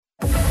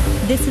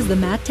This is the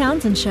Matt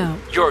Townsend Show.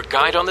 Your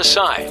guide on the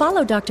side.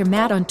 Follow Dr.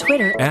 Matt on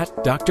Twitter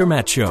at Dr.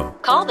 Matt Show.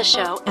 Call the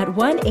show at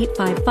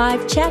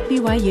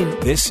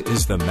 1-855-CHAT-BYU. This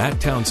is the Matt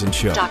Townsend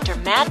Show. Dr.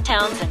 Matt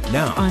Townsend.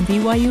 Now on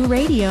BYU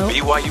Radio.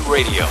 BYU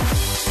Radio.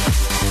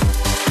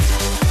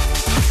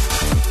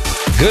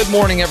 Good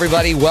morning,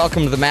 everybody.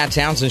 Welcome to the Matt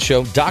Townsend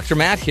Show. Dr.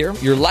 Matt here,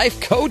 your life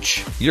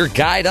coach, your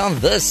guide on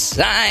the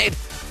side.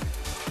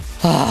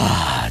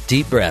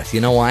 Deep breath.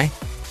 You know why?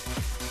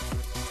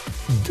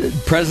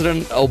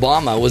 President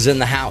Obama was in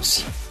the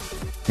house.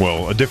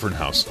 Well, a different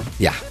house.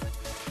 Yeah.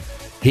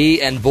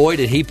 Boy,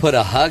 did he put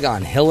a hug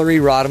on Hillary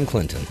Rodham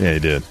Clinton. Yeah, he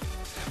did.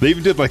 They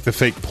even did like the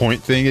fake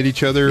point thing at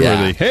each other Yeah.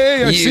 where they,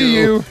 hey, I see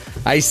you.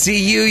 I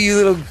see you, you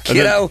little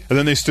kiddo. And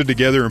then they stood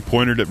together and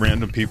pointed at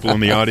random people in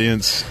the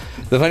audience.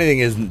 The funny thing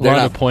is, a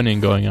lot of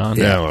pointing going on.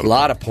 Yeah, a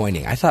lot of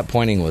pointing. I thought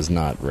pointing was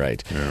not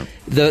right. Yeah.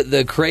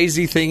 The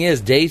crazy thing is,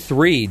 day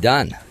 3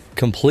 done,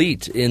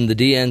 complete in the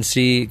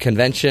DNC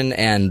convention,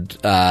 and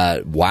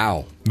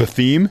wow, The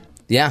theme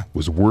yeah,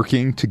 was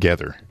working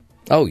together.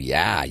 oh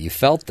yeah, you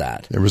felt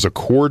that. There was a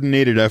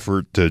coordinated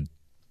effort to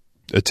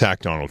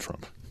attack Donald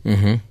Trump.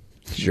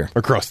 Sure.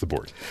 Across the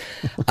board.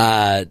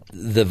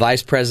 The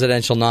vice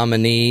presidential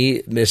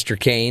nominee, Mr.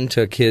 Kaine,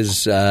 took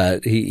his.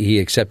 He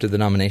accepted the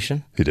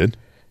nomination. He did.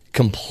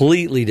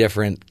 Completely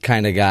different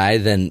kind of guy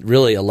than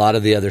really a lot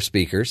of the other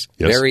speakers.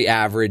 Yes. Very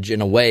average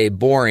in a way,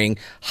 boring,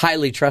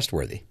 highly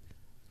trustworthy.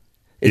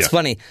 It's Yeah.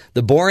 funny.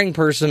 The boring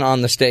person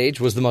on the stage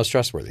was the most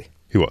trustworthy,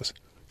 He was.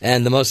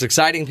 and the most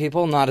exciting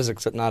people not as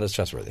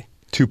trustworthy.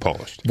 Too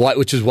polished.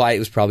 Which is why it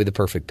was probably the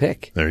perfect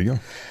pick. There you go.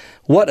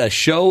 What a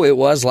show it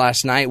was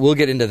last night. We'll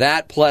get into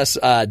that. Plus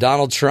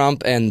Donald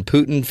Trump and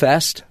Putin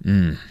Fest.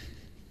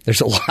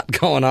 There's a lot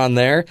going on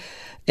there.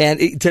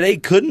 And today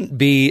couldn't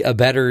be a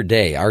better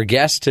day. Our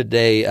guest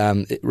today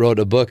wrote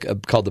a book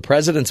called The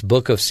President's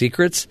Book of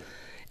Secrets.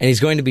 And he's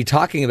going to be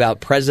talking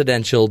about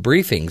presidential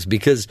briefings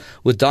because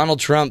with Donald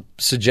Trump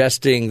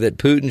suggesting that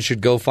Putin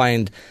should go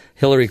find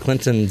Hillary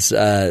Clinton's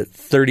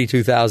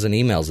 32,000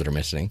 emails that are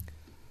missing,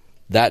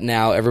 that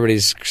now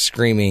everybody's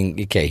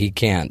screaming, okay, he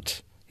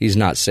can't. He's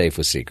not safe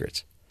with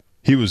secrets.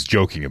 He was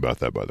joking about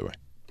that, by the way.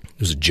 It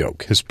was a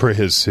joke. His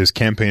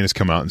campaign has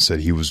come out and said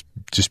he was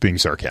just being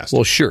sarcastic.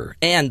 Well, sure.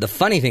 And the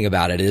funny thing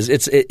about it is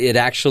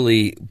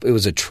it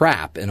was a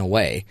trap in a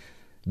way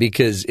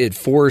because it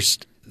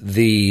forced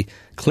the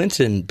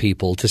Clinton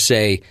people to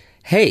say,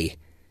 hey,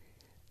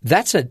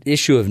 that's an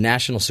issue of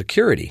national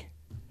security.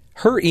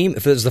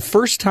 If it was the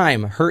first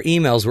time her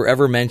emails were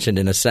ever mentioned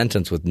in a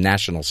sentence with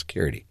national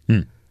security.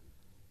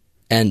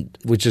 And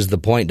which is the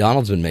point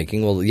Donald's been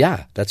making. Well,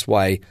 yeah, that's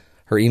why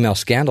her email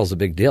scandal is a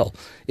big deal.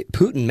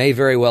 Putin may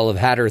very well have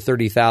had her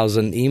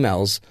 30,000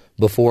 emails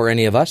before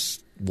any of us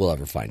will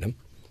ever find him.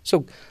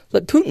 So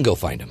let Putin go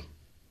find him.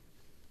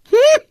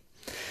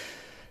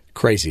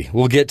 Crazy.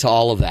 We'll get to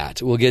all of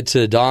that. We'll get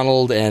to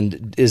Donald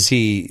and is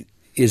he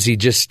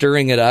just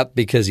stirring it up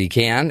because he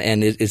can?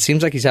 And it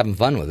seems like he's having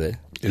fun with it.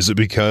 Is it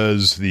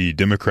because the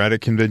Democratic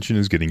convention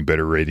is getting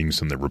better ratings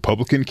than the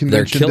Republican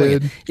convention They're killing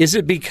did? it. Is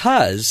it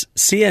because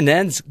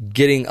CNN's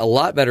getting a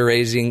lot better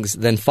ratings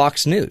than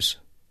Fox News?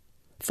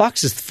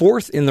 Fox is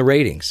 4th in the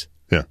ratings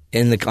Yeah.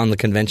 on the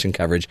convention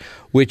coverage,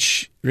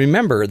 which,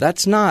 remember,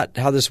 that's not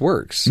how this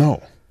works.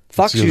 No.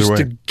 Fox It's the other used way.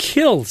 to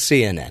kill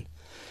CNN.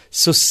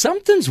 So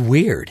something's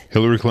weird.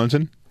 Hillary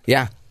Clinton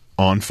Yeah.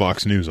 on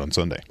Fox News on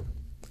Sunday.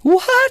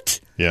 What?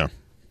 Yeah.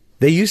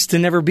 They used to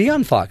never be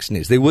on Fox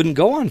News. They wouldn't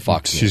go on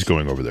Fox News. She's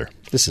going over there.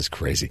 This is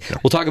crazy. Yeah.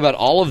 We'll talk about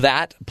all of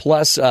that.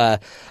 Plus,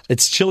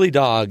 it's Chili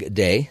Dog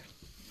Day.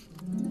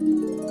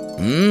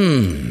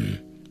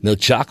 Milk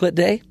Chocolate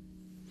Day.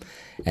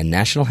 And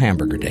National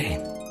Hamburger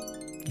Day.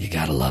 You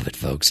gotta love it,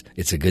 folks.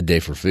 It's a good day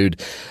for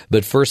food.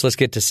 But first, let's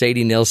get to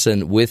Sadie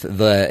Nielsen with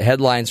the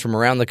headlines from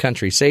around the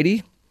country.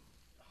 Sadie?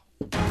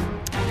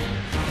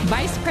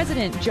 Vice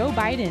President Joe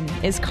Biden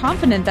is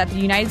confident that the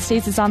United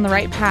States is on the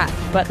right path,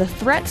 but the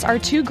threats are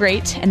too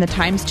great and the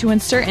time's too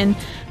uncertain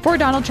for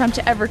Donald Trump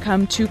to ever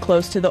come too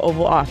close to the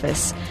Oval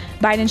Office.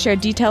 Biden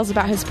shared details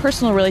about his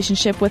personal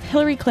relationship with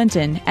Hillary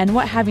Clinton and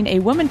what having a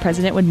woman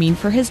president would mean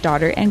for his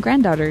daughter and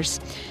granddaughters.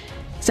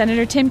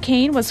 Senator Tim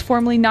Kaine was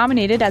formally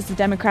nominated as the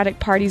Democratic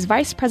Party's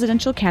vice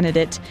presidential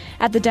candidate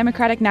at the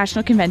Democratic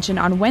National Convention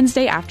on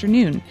Wednesday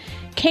afternoon.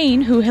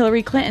 Kaine, who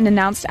Hillary Clinton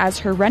announced as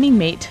her running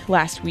mate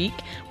last week,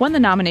 won the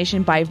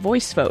nomination by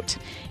voice vote.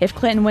 If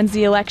Clinton wins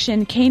the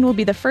election, Kaine will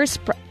be the first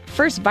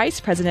vice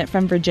president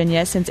from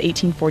Virginia since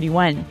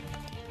 1841.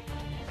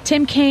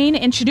 Tim Kaine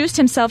introduced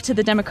himself to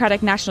the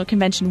Democratic National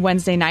Convention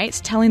Wednesday night,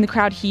 telling the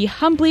crowd he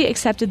humbly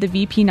accepted the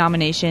VP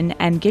nomination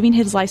and giving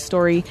his life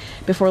story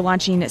before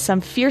launching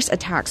some fierce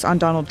attacks on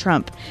Donald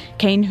Trump.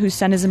 Kaine, whose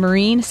son is a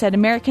Marine, said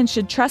Americans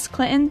should trust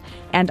Clinton,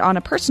 and on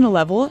a personal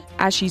level,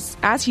 as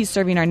he's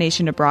serving our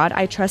nation abroad,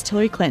 I trust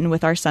Hillary Clinton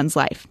with our son's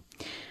life.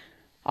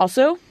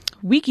 Also,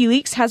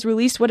 WikiLeaks has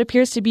released what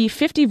appears to be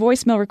 50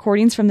 voicemail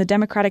recordings from the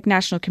Democratic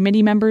National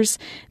Committee members.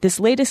 This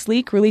latest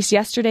leak, released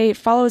yesterday,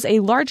 follows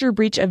a larger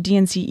breach of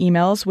DNC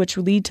emails, which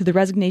will lead to the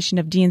resignation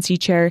of DNC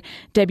Chair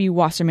Debbie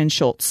Wasserman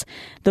Schultz.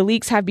 The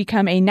leaks have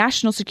become a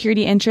national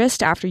security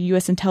interest after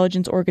U.S.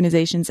 intelligence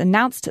organizations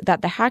announced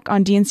that the hack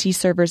on DNC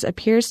servers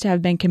appears to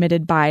have been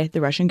committed by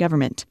the Russian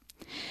government.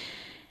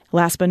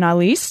 Last but not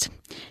least,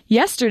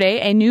 yesterday,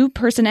 a new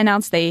person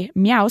announced they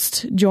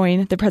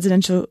join the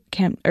presidential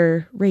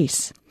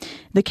race.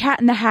 The Cat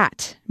in the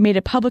Hat made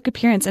a public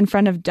appearance in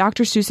front of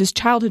Dr. Seuss's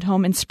childhood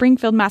home in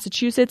Springfield,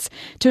 Massachusetts,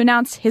 to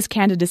announce his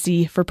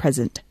candidacy for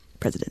president.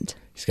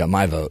 He's got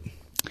my vote.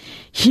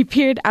 He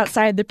appeared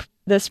outside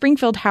the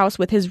Springfield house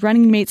with his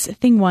running mates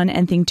Thing 1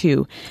 and Thing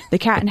 2. The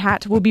Cat in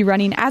Hat will be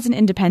running as an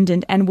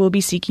independent and will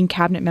be seeking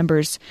cabinet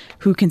members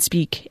who can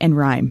speak and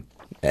rhyme.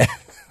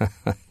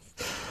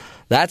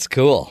 That's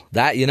cool.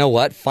 You know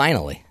what?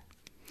 Finally.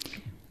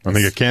 I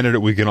think a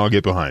candidate we can all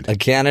get behind. A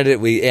candidate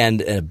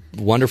and a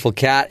wonderful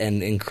cat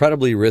and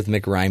incredibly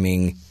rhythmic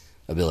rhyming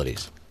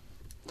abilities.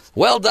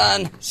 Well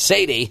done,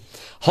 Sadie.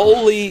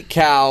 Holy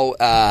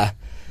cow.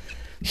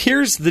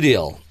 Here's the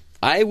deal.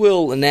 I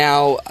will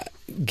now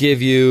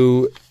give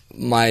you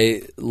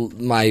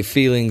my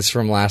feelings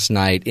from last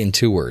night in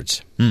 2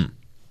 words.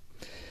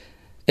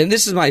 And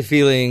this is my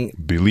feeling.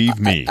 Believe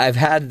me. I've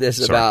had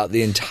this about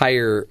the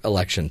entire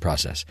election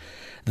process.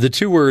 The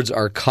 2 words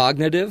are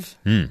cognitive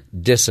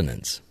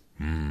dissonance.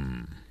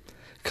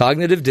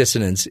 Cognitive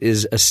dissonance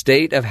is a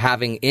state of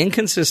having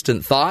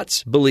inconsistent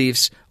thoughts,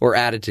 beliefs, or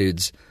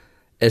attitudes,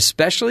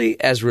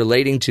 especially as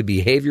relating to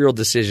behavioral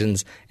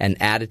decisions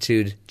and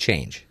attitude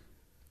change.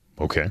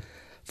 Okay.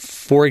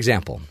 For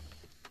example,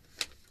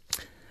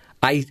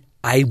 I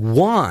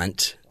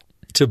want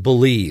to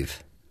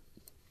believe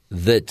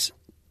that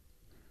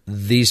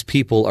these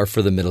people are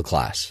for the middle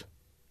class.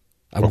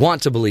 I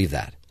want to believe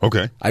that.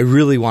 Okay. I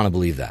really want to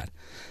believe that.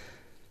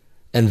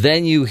 And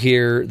then you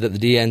hear that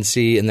the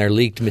DNC and their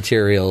leaked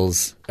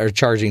materials are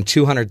charging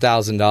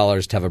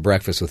 $200,000 to have a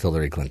breakfast with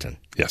Hillary Clinton.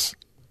 Yes.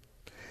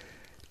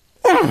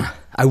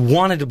 I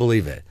wanted to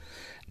believe it.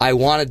 I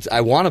want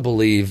to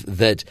believe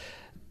that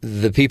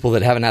the people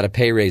that haven't had a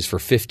pay raise for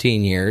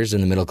 15 years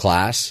in the middle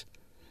class,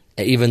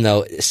 even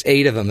though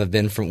 8 of them have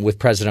been with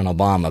President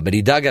Obama, but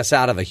he dug us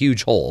out of a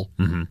huge hole.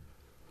 Mm-hmm.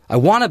 I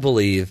want to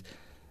believe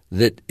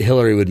that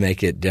Hillary would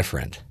make it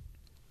different,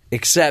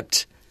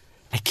 except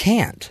I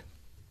can't.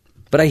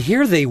 But I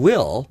hear they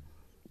will,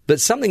 but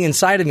something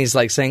inside of me is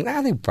like saying,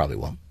 they probably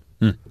won't.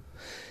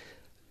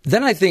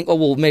 Then I think,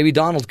 maybe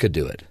Donald could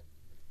do it,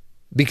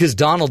 because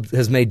Donald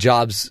has made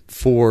jobs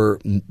for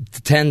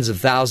tens of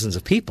thousands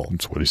of people.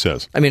 That's what he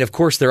says. I mean, of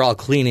course, they're all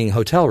cleaning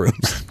hotel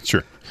rooms.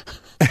 Sure.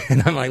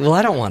 And I'm like,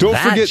 I don't want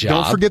that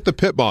job. Don't forget the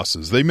pit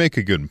bosses. They make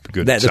a good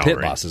salary. The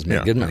pit bosses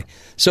make good money.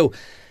 So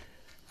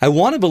I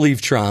want to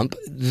believe Trump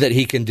that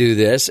he can do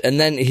this, and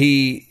then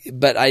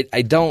but I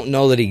don't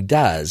know that he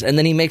does. And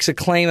then he makes a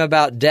claim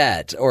about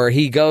debt, or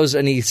he goes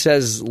and he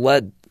says,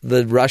 let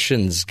the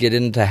Russians get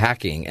into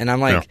hacking. And I'm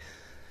like,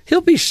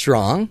 he'll be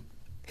strong.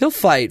 He'll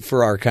fight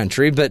for our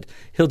country, but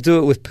he'll do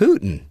it with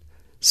Putin.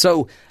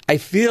 So I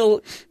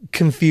feel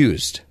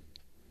confused.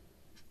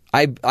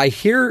 I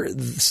hear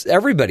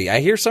everybody. I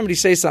hear somebody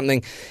say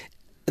something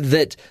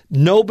that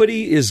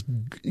nobody is.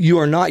 You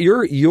are not.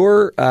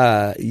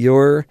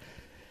 Your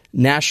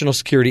national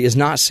security is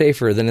not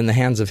safer than in the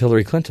hands of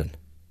Hillary Clinton,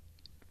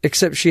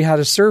 except she had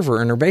a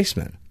server in her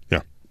basement.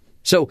 Yeah.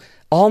 So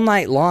all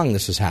night long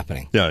this was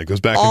happening. Yeah, it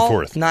goes back and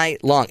forth. All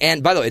night long.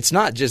 And by the way, it's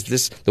not just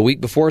this. The week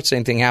before,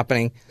 same thing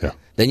happening. Yeah.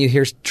 Then you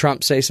hear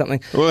Trump say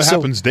something. Well, it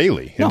happens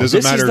daily. It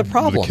doesn't matter the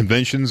problem. The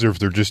conventions or if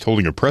they're just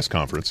holding a press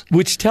conference.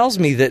 Which tells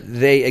me that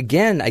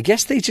I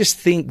guess they just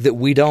think that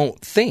we don't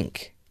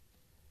think.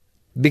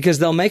 Because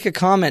they'll make a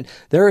comment,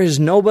 there is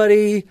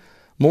nobody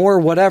more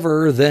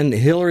whatever than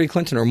Hillary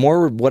Clinton or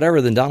more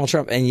whatever than Donald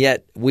Trump, and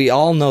yet we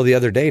all know the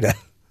other data.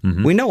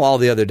 Mm-hmm. We know all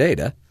the other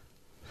data.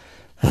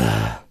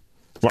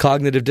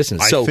 Cognitive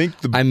dissonance.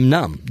 I'm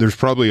numb. There's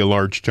probably a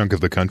large chunk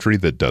of the country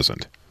that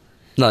doesn't.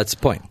 No, that's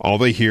the point. All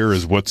they hear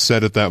is what's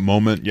said at that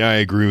moment. Yeah, I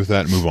agree with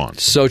that. Move on.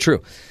 So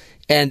true.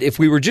 And if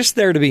we were just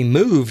there to be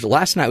moved,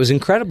 last night was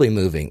incredibly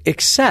moving,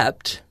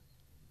 except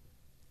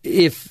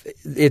if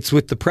it's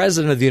with the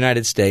President of the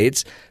United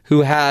States,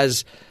 who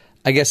has,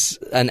 I guess,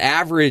 an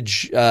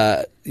average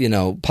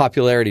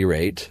popularity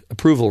rate,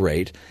 approval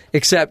rate,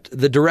 except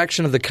the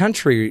direction of the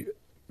country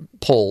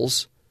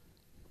polls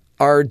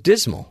are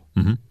dismal.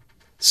 Mm-hmm.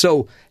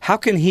 So how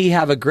can he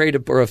have a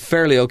great or a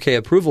fairly okay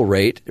approval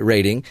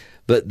rating,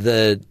 but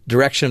the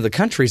direction of the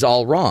country is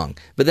all wrong?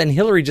 But then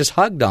Hillary just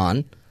hugged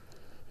on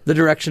the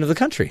direction of the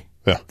country.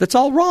 Yeah. That's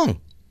all wrong,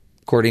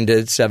 according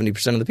to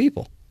 70% of the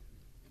people.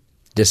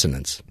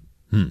 Dissonance.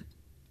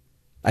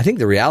 I think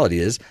the reality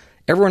is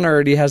everyone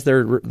already has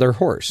their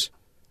horse.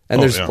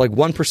 And there's like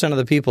 1% of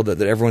the people that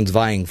everyone's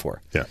vying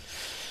for. Yeah.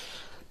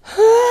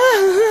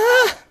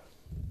 I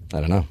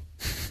don't know.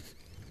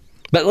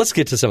 But let's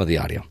get to some of the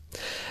audio.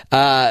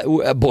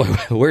 Boy,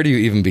 where do you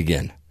even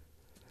begin?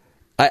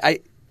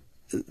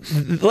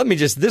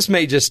 this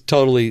may just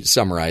totally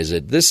summarize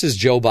it. This is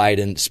Joe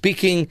Biden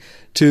speaking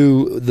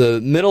to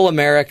the middle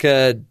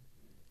America,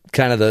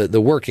 kind of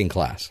the working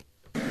class.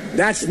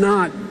 That's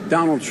not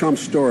Donald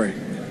Trump's story.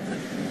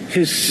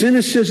 His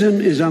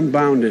cynicism is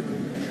unbounded.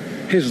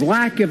 His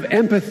lack of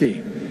empathy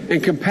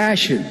and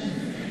compassion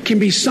can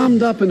be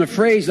summed up in a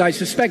phrase I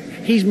suspect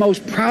he's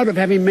most proud of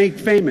having made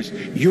famous.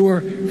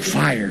 You're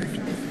fired.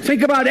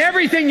 Think about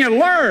everything you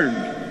learned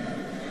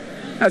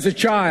as a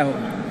child,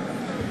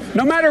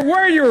 no matter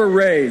where you were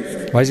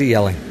raised. Why is he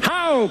yelling?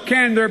 How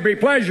can there be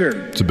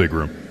pleasure? It's a big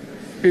room.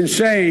 In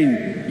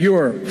saying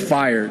you're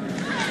fired.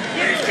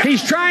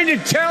 He's trying to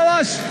tell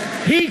us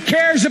he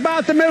cares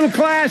about the middle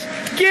class.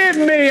 Give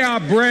me a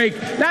break.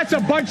 That's a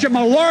bunch of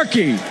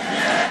malarkey.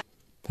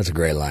 That's a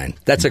great line.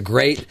 That's a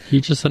great... He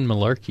just said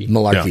malarkey.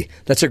 Malarkey. Yeah.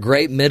 That's a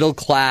great middle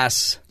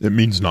class... It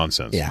means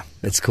nonsense. Yeah,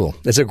 it's cool.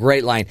 That's a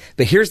great line.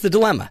 But here's the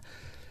dilemma.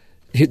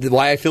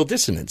 Why I feel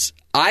dissonance.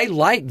 I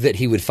like that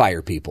he would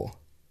fire people.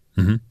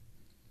 Mm-hmm.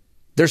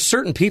 There's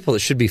certain people that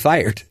should be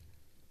fired.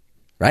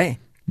 Right?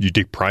 You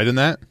take pride in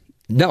that?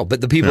 No,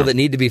 but the people that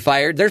need to be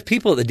fired, there's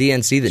people at the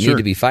DNC that need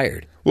to be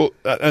fired. Well,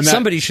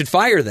 somebody should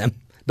fire them,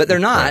 but they're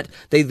not.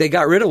 Right. They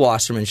got rid of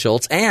Wasserman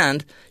Schultz,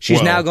 and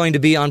she's now going to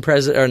be on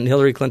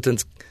Hillary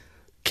Clinton's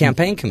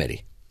campaign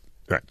committee.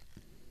 Right.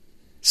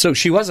 So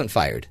she wasn't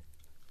fired,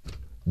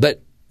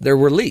 but there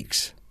were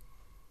leaks.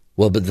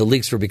 Well, but the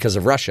leaks were because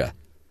of Russia,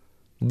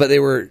 but they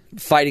were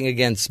fighting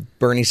against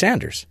Bernie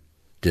Sanders.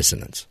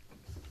 Dissonance.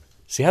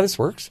 See how this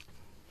works?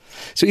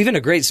 So even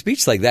a great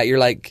speech like that, you're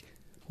like,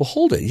 well,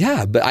 hold it.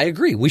 Yeah, but I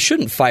agree. We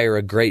shouldn't fire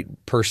a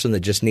great person that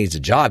just needs a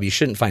job. You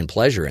shouldn't find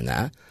pleasure in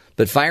that.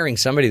 But firing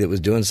somebody that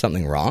was doing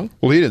something wrong?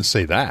 Well, he didn't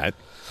say that.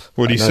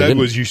 What he said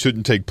was you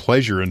shouldn't take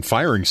pleasure in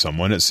firing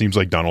someone. It seems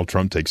like Donald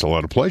Trump takes a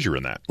lot of pleasure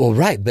in that. Well,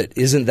 right. But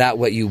isn't that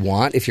what you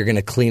want if you're going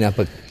to clean up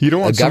a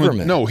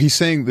government? No, he's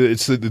saying that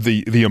it's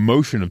the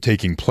emotion of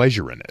taking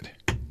pleasure in it.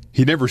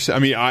 He never said – I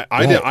mean,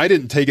 I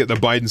didn't take it that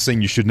Biden's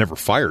saying you should never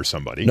fire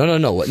somebody.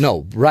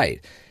 No,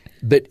 right.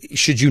 But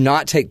should you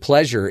not take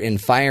pleasure in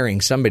firing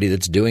somebody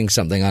that's doing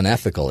something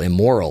unethical,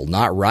 immoral,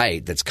 not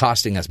right, that's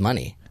costing us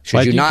money?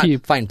 Should you not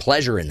find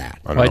pleasure in that?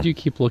 Why do you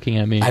keep looking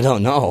at me? I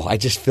don't know. I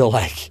just feel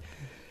like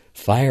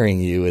firing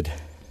you would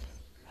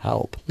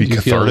help. Be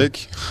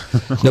cathartic?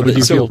 No, but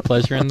you feel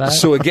pleasure in that?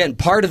 So again,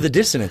 part of the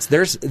dissonance,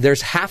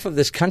 there's half of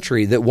this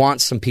country that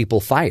wants some people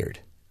fired,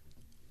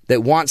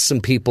 that wants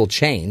some people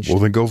changed. Well,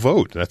 then go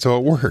vote. That's how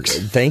it works.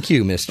 Thank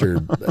you,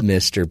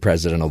 Mr.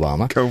 President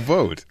Obama. Go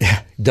vote.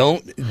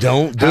 Don't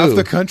boo. Half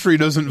the country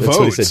doesn't vote. That's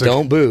what he said. So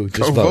don't boo.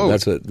 Just vote.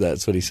 vote.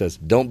 That's what he says.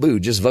 Don't boo.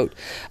 Just vote.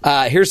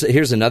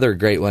 Here's another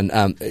great one.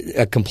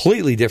 A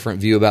completely different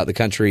view about the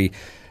country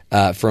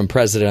from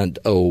President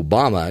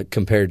Obama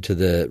compared to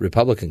the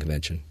Republican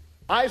convention.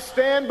 I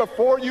stand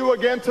before you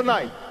again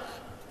tonight,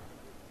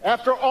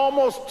 after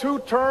almost 2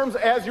 terms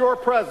as your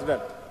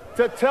president,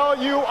 to tell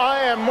you I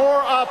am more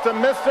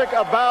optimistic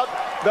about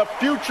the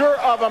future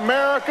of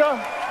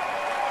America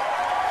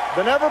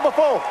than ever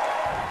before.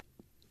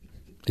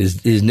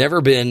 He's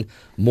never been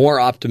more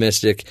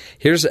optimistic.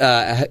 Here's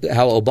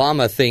how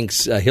Obama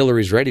thinks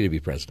Hillary's ready to be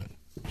president.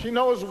 She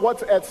knows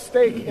what's at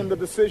stake in the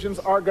decisions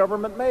our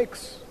government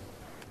makes.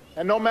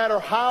 And no matter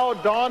how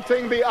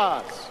daunting the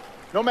odds,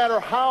 no matter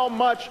how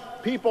much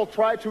people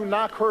try to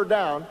knock her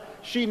down,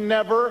 she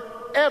never,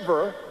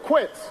 ever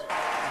quits.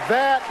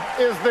 That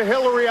is the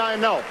Hillary I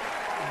know.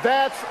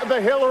 That's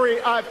the Hillary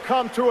I've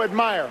come to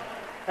admire.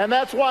 And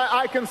that's why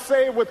I can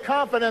say with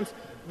confidence,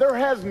 there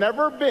has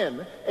never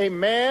been a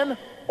man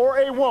or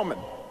a woman,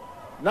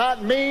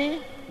 not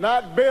me,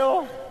 not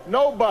Bill,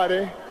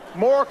 nobody,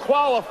 more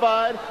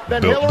qualified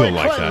than Hillary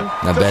Clinton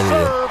to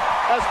serve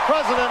as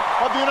President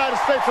of the United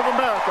States of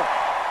America.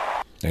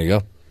 There you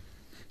go.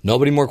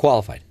 Nobody more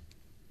qualified.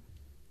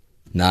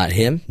 Not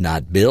him,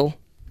 not Bill,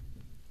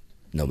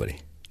 nobody.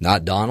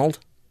 Not Donald.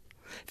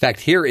 In fact,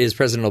 here is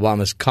President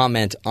Obama's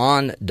comment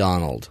on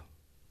Donald.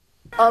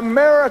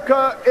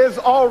 America is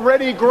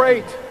already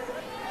great.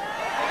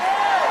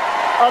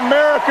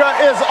 America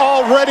is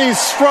already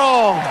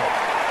strong.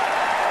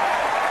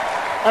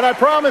 And I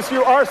promise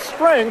you, our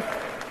strength,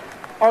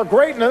 our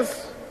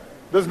greatness,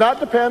 does not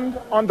depend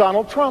on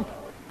Donald Trump.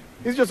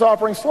 He's just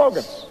offering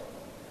slogans.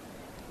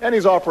 And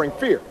he's offering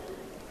fear.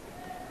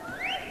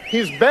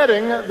 He's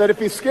betting that if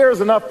he scares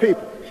enough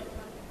people,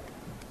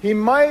 he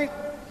might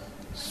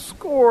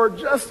score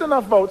just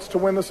enough votes to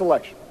win this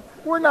election.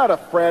 We're not a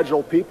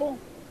fragile people.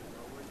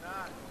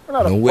 We're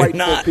not a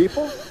frightful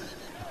people.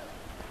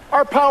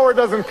 Our power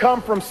doesn't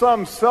come from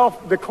some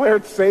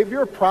self-declared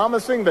savior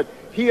promising that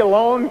he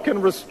alone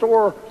can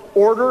restore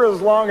order as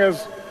long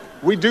as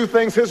we do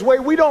things his way.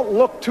 We don't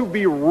look to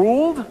be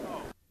ruled.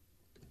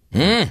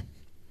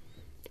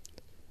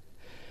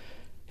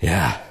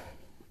 Yeah.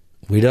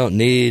 We don't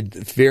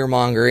need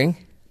fear-mongering.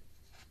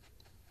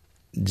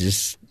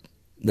 There's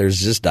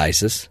just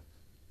ISIS.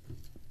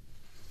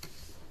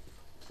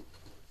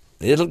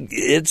 There's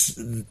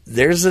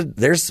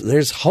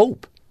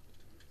hope.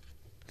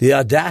 The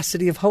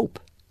audacity of hope.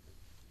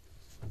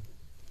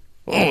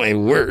 Oh my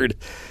word.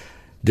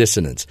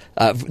 Dissonance.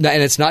 And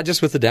it's not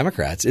just with the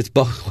Democrats. It's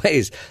both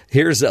ways.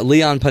 Here's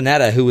Leon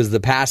Panetta, who was the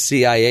past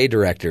CIA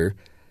director,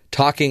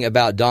 talking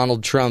about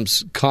Donald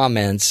Trump's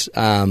comments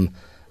around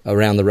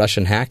the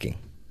Russian hacking.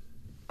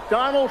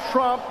 Donald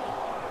Trump,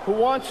 who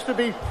wants to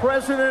be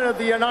president of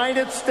the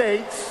United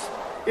States,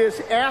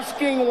 is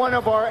asking one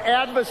of our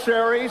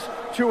adversaries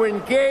to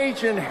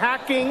engage in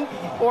hacking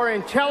or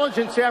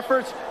intelligence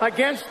efforts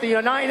against the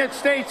United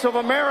States of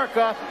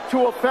America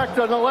to affect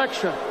an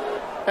election.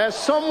 As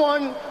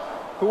someone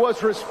who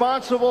was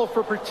responsible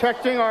for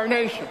protecting our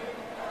nation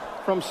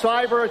from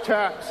cyber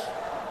attacks,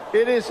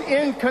 it is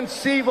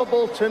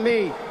inconceivable to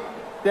me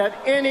that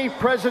any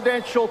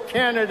presidential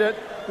candidate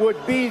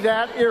would be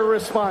that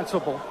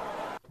irresponsible.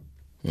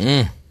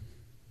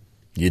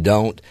 You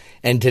don't.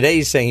 And today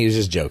he's saying he was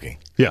just joking.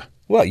 Yeah.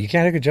 Well, you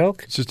can't make a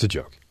joke? It's just a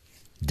joke.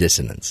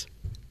 Dissonance.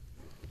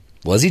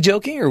 Was he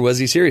joking or was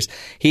he serious?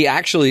 He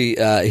actually,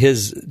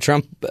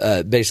 Trump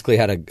basically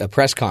had a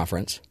press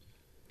conference.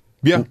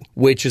 Yeah.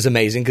 Which is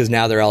amazing because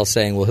now they're all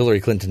saying, well, Hillary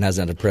Clinton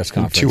hasn't had a press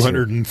conference.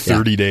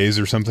 230 days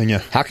or something,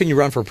 yeah. How can you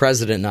run for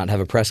president and not have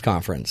a press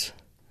conference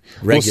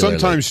regularly? Well,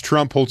 sometimes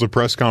Trump holds a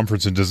press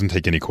conference and doesn't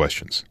take any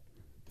questions.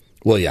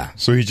 Well, yeah.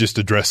 So he just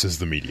addresses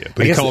the media,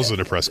 but he calls it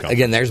a press conference.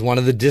 Again, there's one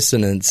of the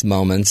dissonance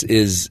moments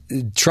is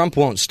Trump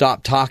won't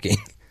stop talking.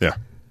 Yeah.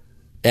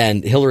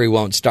 And Hillary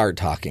won't start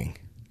talking.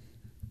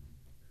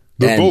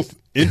 They're both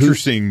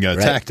interesting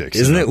tactics.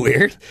 Isn't it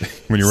weird?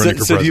 When you're running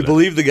for president. So do you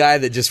believe the guy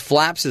that just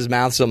flaps his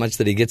mouth so much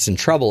that he gets in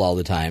trouble all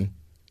the time,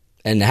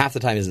 and half the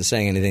time isn't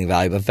saying anything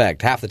valuable? In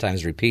fact, half the time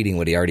is repeating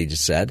what he already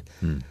just said?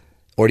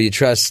 Or do you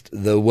trust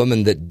the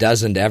woman that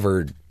doesn't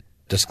ever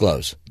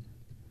disclose,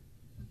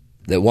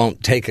 that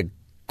won't take a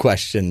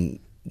question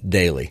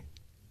daily?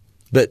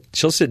 But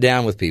she'll sit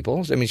down with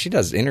people. I mean, she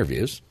does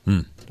interviews.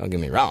 Don't get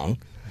me wrong.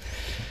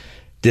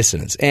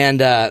 Dissonance.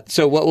 And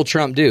so what will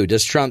Trump do?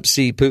 Does Trump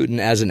see Putin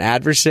as an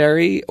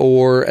adversary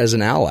or as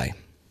an ally?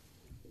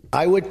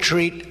 I would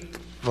treat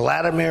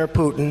Vladimir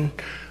Putin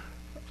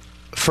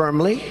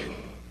firmly,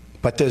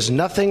 but there's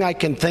nothing I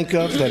can think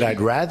of that I'd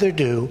rather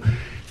do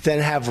than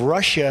have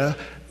Russia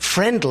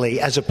friendly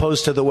as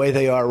opposed to the way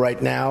they are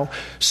right now,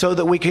 so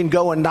that we can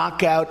go and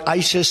knock out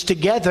ISIS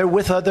together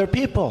with other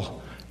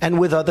people and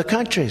with other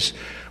countries.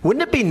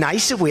 Wouldn't it be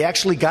nice if we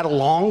actually got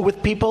along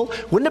with people?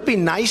 Wouldn't it be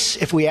nice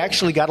if we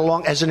actually got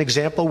along, as an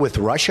example, with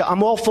Russia?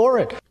 I'm all for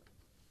it.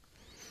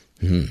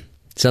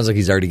 Sounds like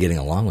he's already getting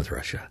along with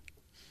Russia.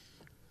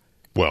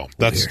 Well,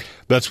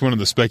 that's one of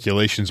the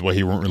speculations why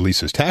he won't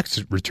release his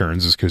tax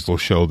returns, is because they'll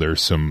show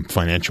there's some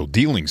financial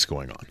dealings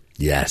going on.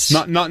 Yes.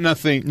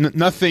 Nothing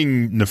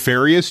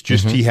nefarious,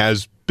 just he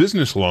has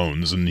business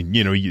loans, and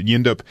you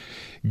end up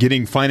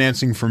getting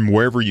financing from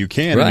wherever you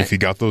can. Right. And if you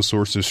got those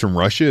sources from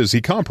Russia, is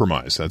he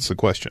compromised? That's the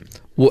question.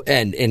 Well,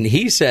 and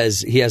he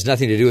says he has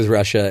nothing to do with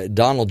Russia.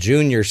 Donald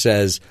Jr.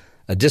 says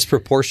a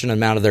disproportionate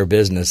amount of their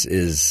business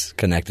is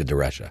connected to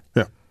Russia.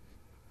 Yeah.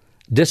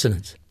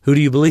 Dissonance. Who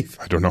do you believe?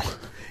 I don't know.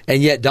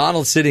 And yet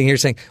Donald's sitting here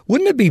saying,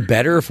 wouldn't it be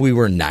better if we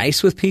were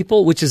nice with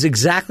people? Which is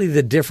exactly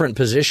the different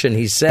position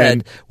he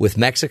said with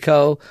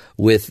Mexico,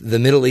 with the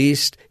Middle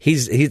East. He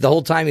the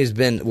whole time he's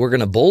been, we're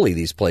going to bully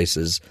these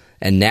places,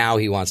 and now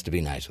he wants to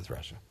be nice with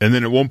Russia. And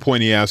then at one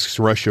point he asks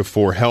Russia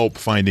for help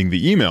finding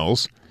the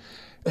emails.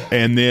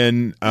 And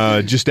then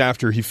just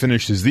after he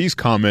finishes these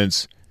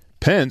comments,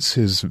 Pence,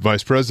 his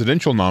vice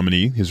presidential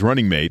nominee, his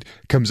running mate,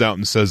 comes out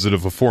and says that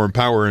if a foreign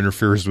power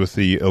interferes with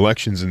the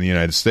elections in the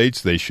United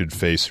States, they should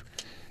face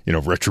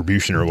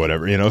retribution or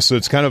whatever, so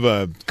it's kind of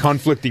a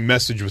conflicting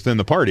message within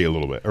the party a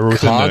little bit, or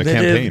within the campaign.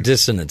 Cognitive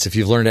dissonance. If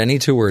you've learned any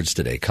two words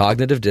today,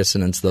 cognitive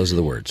dissonance, those are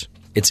the words.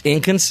 It's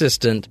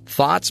inconsistent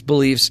thoughts,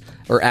 beliefs,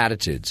 or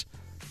attitudes,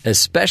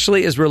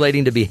 especially as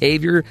relating to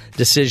behavior,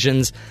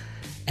 decisions,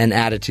 and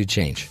attitude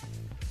change.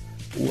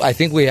 I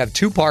think we have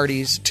two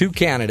parties, two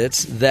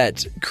candidates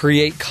that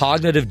create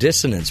cognitive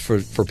dissonance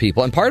for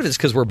people. And part of it is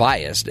because we're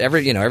biased.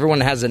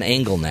 Everyone has an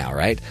angle now,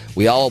 right?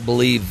 We all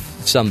believe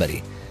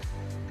somebody.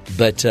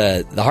 But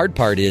the hard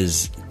part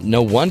is,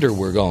 no wonder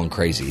we're going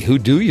crazy. Who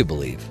do you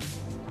believe?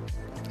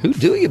 Who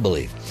do you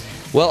believe?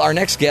 Well, our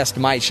next guest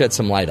might shed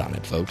some light on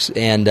it, folks.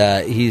 And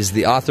he's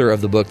the author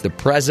of the book, The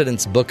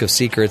President's Book of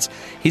Secrets.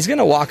 He's going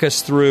to walk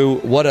us through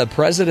what a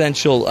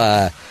presidential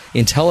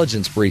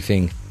intelligence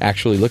briefing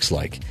actually looks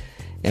like.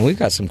 And we've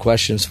got some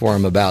questions for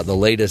him about the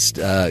latest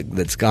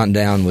that's gone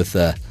down with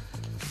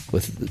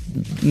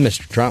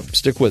Mr. Trump.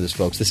 Stick with us,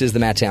 folks. This is the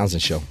Matt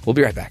Townsend Show. We'll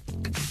be right back.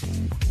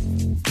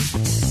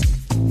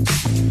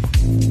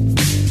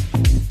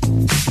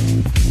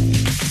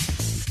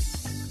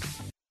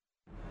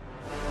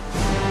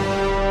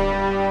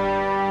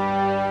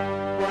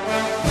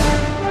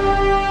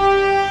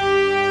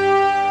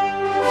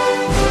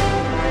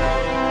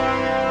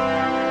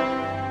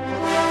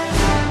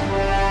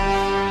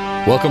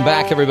 Welcome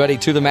back, everybody,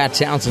 to the Matt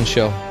Townsend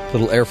Show. A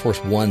little Air Force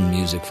One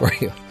music for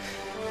you.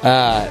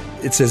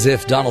 It's as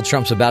if Donald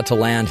Trump's about to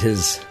land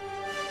his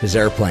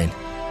airplane.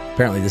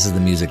 Apparently, this is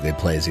the music they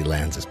play as he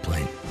lands his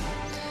plane.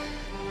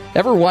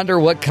 Ever wonder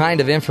what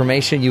kind of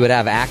information you would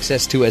have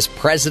access to as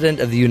President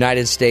of the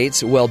United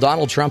States? Well,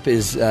 Donald Trump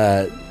is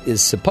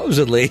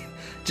supposedly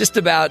just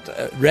about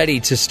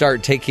ready to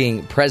start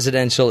taking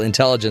presidential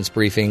intelligence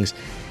briefings.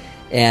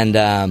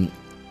 And,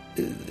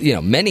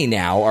 many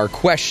now are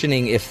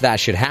questioning if that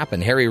should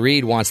happen. Harry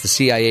Reid wants the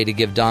CIA to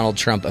give Donald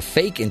Trump a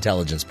fake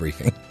intelligence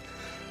briefing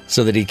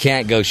so that he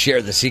can't go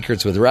share the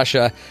secrets with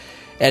Russia.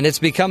 And it's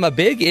become a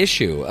big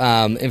issue.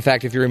 In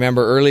fact, if you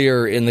remember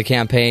earlier in the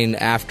campaign,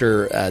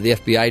 after the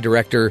FBI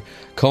director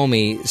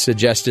Comey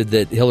suggested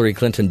that Hillary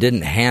Clinton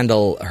didn't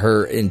handle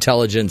her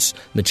intelligence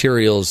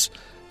materials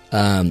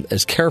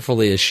as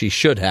carefully as she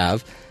should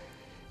have,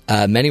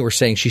 many were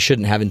saying she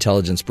shouldn't have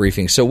intelligence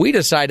briefings. So we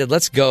decided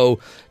let's go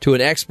to an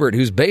expert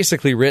who's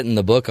basically written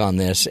the book on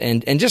this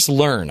and just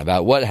learn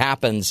about what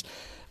happens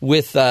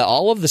with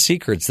all of the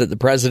secrets that the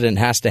president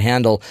has to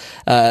handle.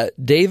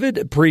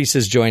 David Priess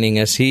is joining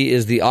us. He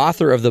is the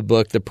author of the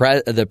book,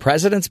 The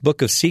President's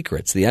Book of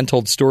Secrets, the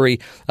untold story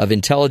of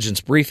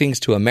intelligence briefings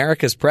to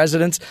America's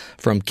presidents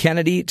from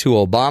Kennedy to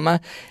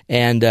Obama.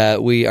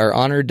 And we are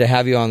honored to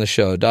have you on the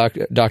show.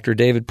 Dr.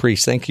 David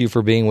Priess, thank you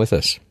for being with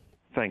us.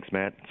 Thanks,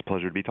 Matt. It's a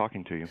pleasure to be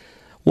talking to you.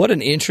 What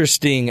an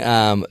interesting,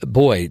 time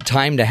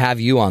to have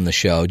you on the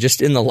show.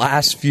 Just in the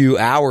last few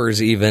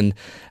hours even,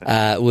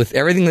 with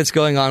everything that's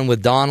going on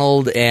with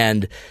Donald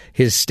and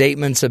his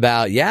statements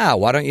about,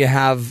 why don't you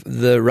have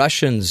the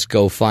Russians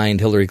go find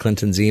Hillary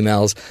Clinton's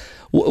emails?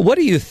 What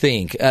do you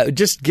think?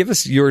 Just give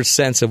us your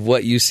sense of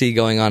what you see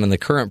going on in the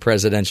current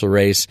presidential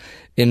race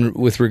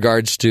with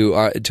regards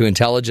to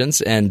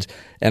intelligence and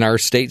our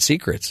state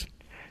secrets.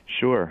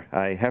 Sure.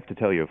 I have to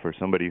tell you, for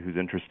somebody who's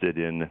interested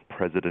in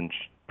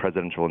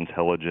presidential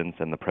intelligence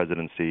and the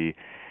presidency,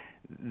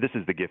 this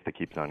is the gift that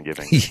keeps on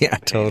giving. Yeah,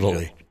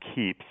 totally. It just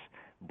keeps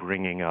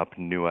bringing up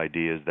new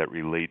ideas that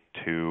relate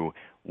to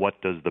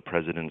what does the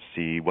president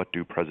see, what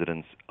do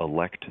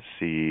presidents-elect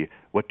see,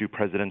 what do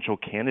presidential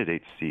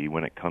candidates see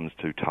when it comes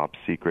to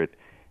top-secret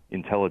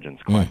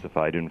intelligence,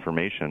 classified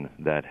information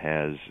that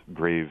has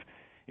grave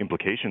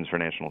implications for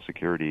national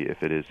security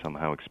if it is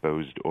somehow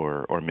exposed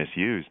or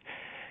misused.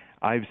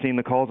 I've seen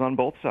the calls on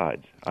both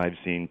sides. I've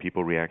seen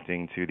people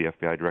reacting to the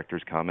FBI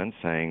director's comments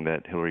saying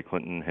that Hillary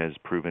Clinton has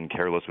proven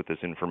careless with this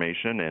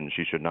information and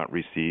she should not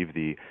receive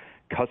the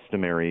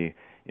customary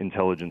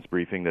intelligence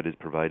briefing that is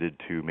provided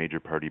to major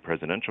party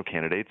presidential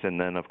candidates. And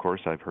then, of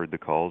course, I've heard the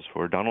calls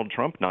for Donald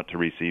Trump not to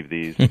receive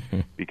these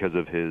because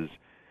of his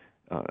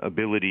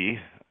ability,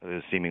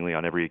 seemingly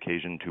on every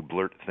occasion, to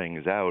blurt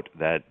things out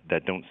that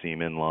don't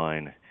seem in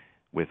line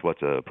with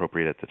what's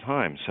appropriate at the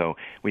time. So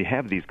we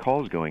have these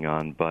calls going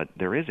on, but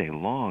there is a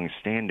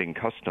long-standing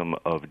custom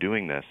of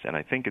doing this, and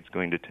I think it's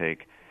going to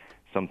take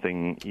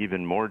something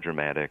even more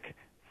dramatic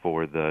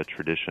for the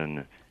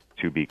tradition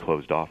to be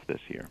closed off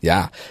this year.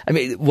 Yeah. I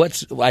mean,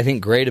 what's, I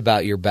think, great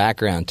about your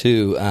background,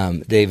 too,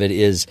 David,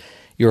 is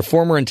you're a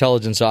former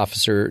intelligence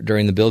officer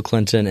during the Bill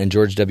Clinton and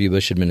George W.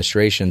 Bush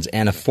administrations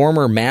and a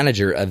former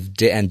manager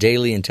and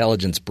daily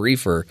intelligence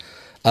briefer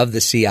of the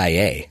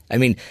CIA. I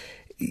mean,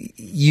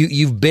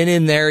 you've been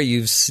in there,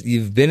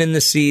 you've been in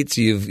the seats,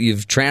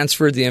 you've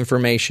transferred the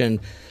information.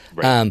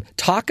 Right.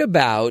 Talk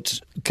about,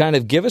 kind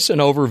of give us an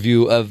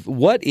overview of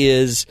what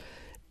is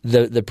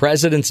the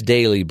president's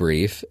daily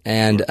brief,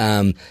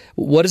 and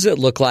what does it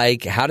look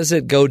like? How does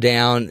it go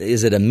down?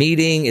 Is it a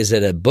meeting? Is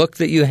it a book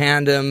that you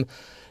hand him?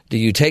 Do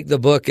you take the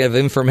book of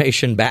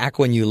information back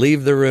when you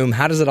leave the room?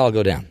 How does it all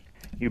go down?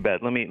 You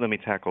bet. Let me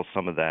tackle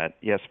some of that.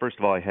 Yes, first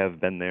of all, I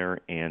have been there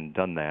and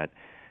done that.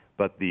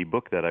 But the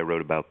book that I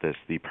wrote about this,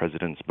 The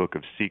President's Book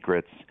of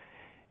Secrets,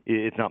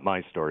 it's not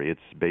my story.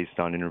 It's based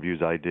on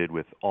interviews I did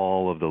with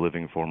all of the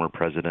living former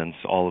presidents,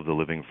 all of the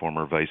living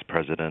former vice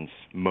presidents,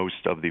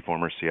 most of the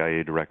former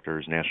CIA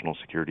directors, national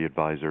security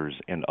advisors,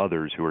 and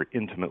others who are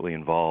intimately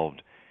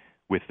involved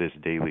with this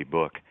daily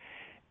book.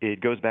 It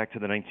goes back to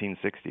the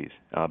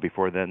 1960s.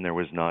 Before then, there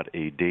was not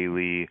a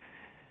daily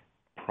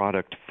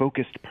product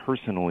focused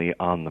personally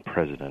on the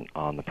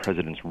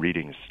president's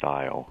reading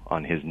style,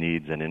 on his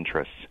needs and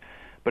interests.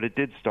 But it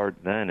did start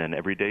then, and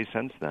every day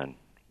since then,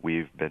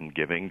 we've been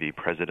giving the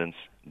President's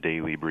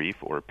Daily Brief,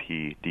 or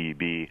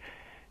PDB,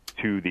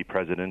 to the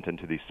President and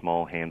to the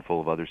small handful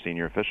of other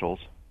senior officials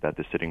that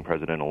the sitting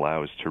President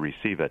allows to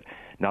receive it.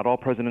 Not all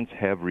presidents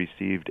have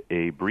received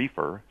a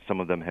briefer. Some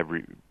of them have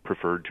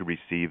preferred to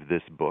receive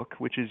this book,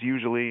 which is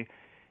usually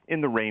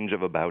in the range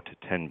of about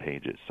 10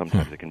 pages.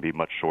 Sometimes it can be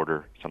much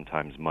shorter,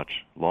 sometimes much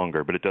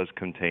longer, but it does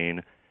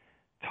contain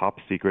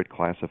top-secret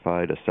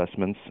classified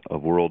assessments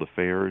of world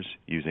affairs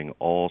using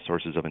all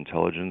sources of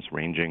intelligence,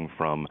 ranging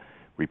from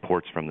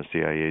reports from the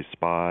CIA's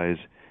spies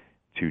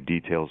to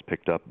details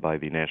picked up by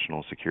the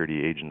national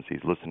security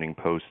agencies, listening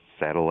posts,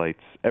 satellites.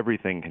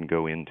 Everything can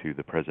go into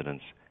the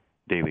president's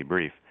daily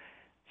brief.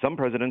 Some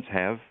presidents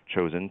have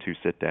chosen to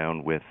sit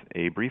down with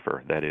a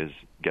briefer, that is,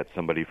 get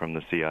somebody from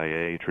the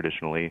CIA,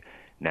 traditionally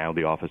now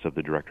the Office of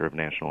the Director of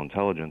National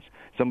Intelligence,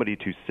 somebody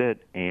to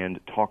sit and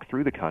talk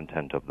through the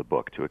content of the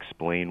book, to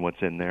explain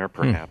what's in there,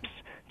 perhaps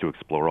to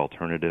explore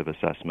alternative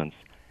assessments,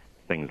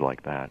 things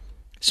like that.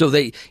 So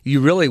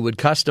you really would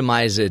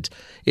customize it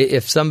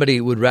if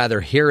somebody would rather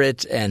hear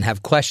it and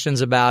have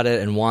questions about it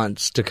and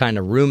wants to kind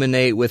of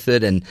ruminate with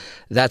it, and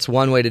that's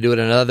one way to do it.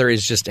 Another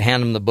is just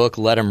hand them the book,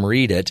 let them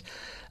read it.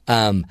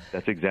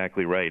 That's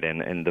exactly right.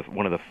 And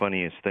one of the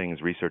funniest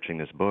things researching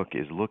this book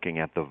is looking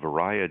at the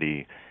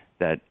variety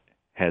that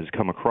has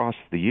come across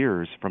the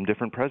years from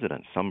different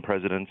presidents. Some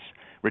presidents,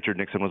 Richard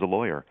Nixon was a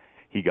lawyer.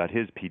 He got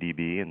his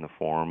PDB in the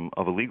form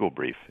of a legal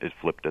brief. It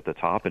flipped at the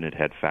top, and it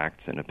had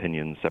facts and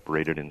opinions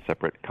separated in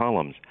separate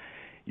columns.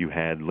 You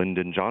had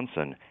Lyndon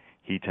Johnson.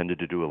 He tended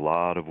to do a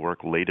lot of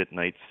work late at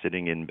night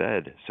sitting in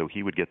bed, so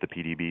he would get the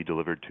PDB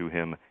delivered to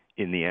him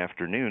in the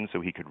afternoon so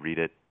he could read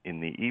it in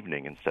the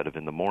evening instead of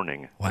in the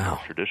morning. Wow.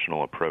 A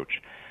traditional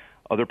approach.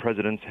 Other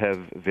presidents have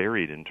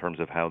varied in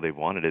terms of how they've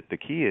wanted it. The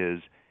key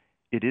is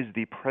it is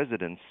the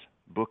president's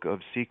book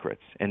of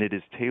secrets, and it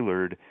is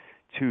tailored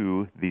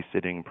to the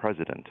sitting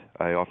president.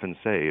 I often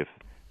say if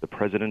the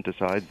president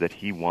decides that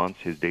he wants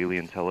his daily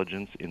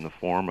intelligence in the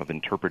form of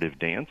interpretive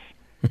dance,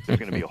 there's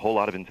going to be a whole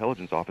lot of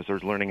intelligence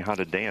officers learning how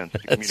to dance to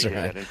communicate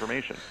that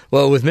information.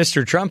 Well, with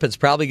Mr. Trump, it's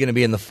probably going to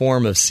be in the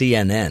form of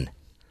CNN.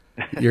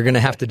 You're going to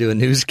have to do a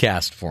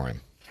newscast for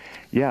him.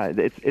 Yeah,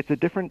 it's a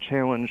different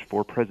challenge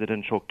for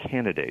presidential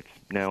candidates.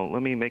 Now,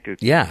 let me make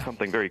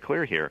something very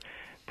clear here.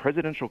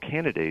 Presidential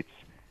candidates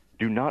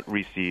do not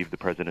receive the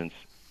president's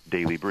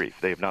daily brief.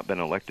 They have not been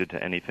elected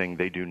to anything.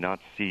 They do not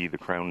see the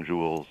crown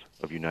jewels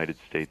of United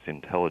States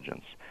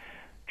intelligence.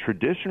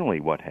 Traditionally,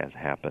 what has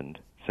happened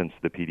since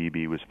the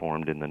PDB was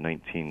formed in the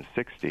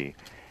 1960s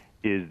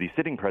is the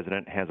sitting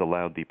president has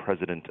allowed the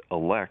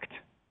president-elect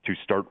to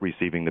start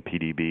receiving the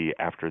PDB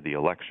after the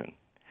election.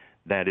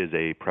 That is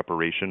a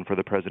preparation for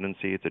the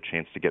presidency. It's a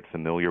chance to get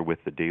familiar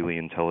with the daily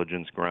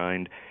intelligence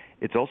grind.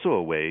 It's also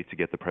a way to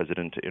get the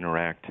president to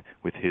interact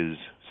with his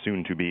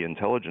soon-to-be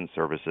intelligence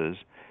services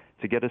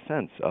to get a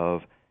sense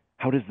of,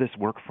 how does this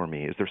work for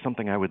me? Is there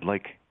something I would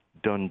like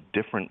done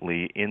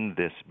differently in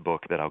this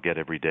book that I'll get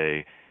every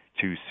day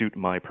to suit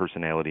my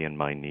personality and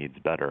my needs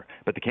better?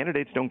 But the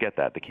candidates don't get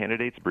that. The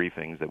candidates'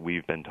 briefings that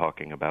we've been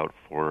talking about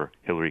for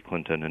Hillary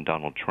Clinton and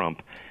Donald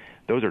Trump,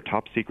 those are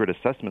top-secret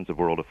assessments of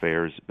world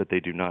affairs, but they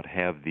do not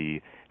have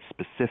the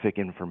specific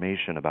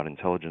information about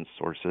intelligence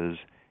sources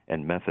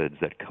and methods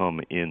that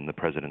come in the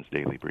president's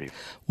daily brief.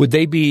 Would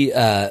they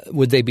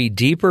be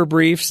deeper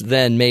briefs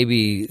than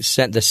maybe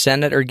the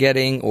Senate are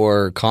getting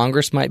or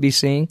Congress might be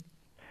seeing?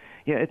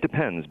 Yeah, it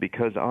depends,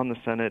 because on the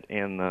Senate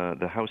and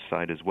the House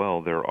side as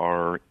well, there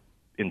are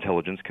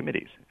intelligence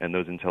committees, and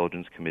those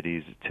intelligence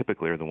committees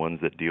typically are the ones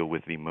that deal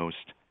with the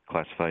most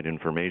classified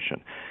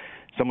information.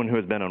 Someone who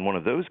has been on one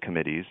of those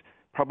committees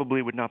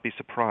probably would not be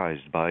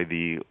surprised by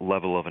the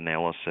level of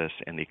analysis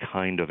and the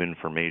kind of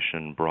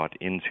information brought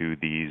into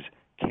these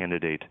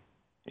candidate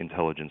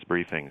intelligence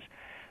briefings.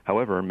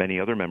 However, many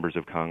other members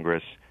of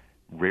Congress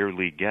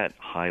rarely get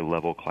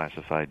high-level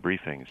classified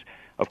briefings.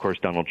 Of course,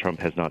 Donald Trump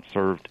has not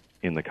served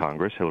in the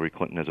Congress. Hillary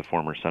Clinton, as a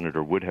former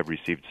senator, would have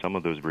received some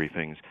of those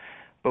briefings.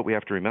 But we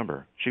have to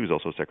remember, she was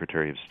also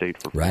Secretary of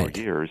State for 4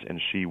 years,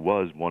 and she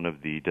was one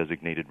of the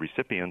designated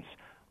recipients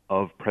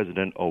of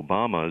President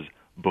Obama's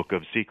Book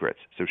of Secrets.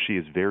 So she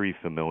is very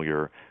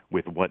familiar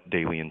with what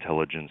daily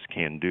intelligence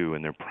can do,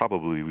 and there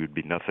probably would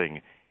be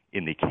nothing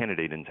in the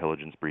candidate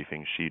intelligence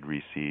briefing she'd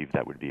receive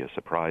that would be a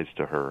surprise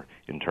to her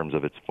in terms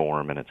of its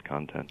form and its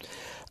content.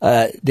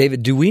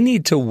 David, do we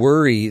need to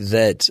worry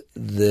that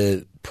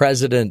the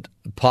president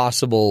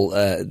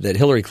that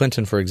Hillary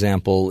Clinton, for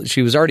example,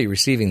 she was already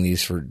receiving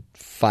these for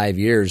 5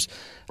 years.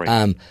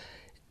 Right.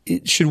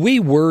 Should we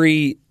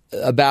worry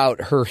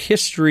about her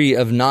history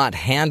of not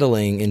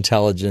handling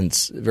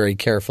intelligence very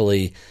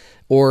carefully,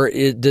 or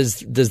does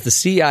the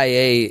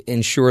CIA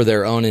ensure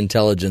their own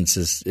intelligence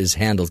is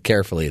handled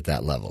carefully at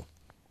that level?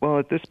 Well,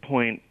 at this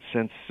point,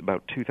 since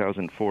about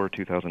 2004,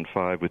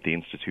 2005, with the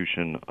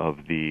institution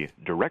of the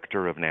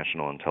Director of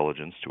National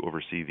Intelligence to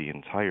oversee the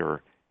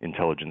entire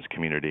intelligence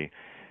community,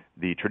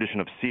 the tradition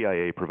of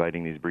CIA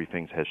providing these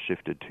briefings has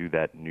shifted to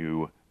that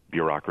new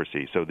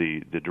bureaucracy. So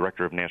the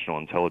Director of National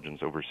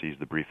Intelligence oversees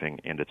the briefing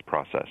and its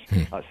process.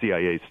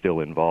 CIA is still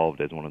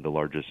involved as one of the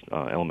largest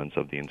elements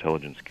of the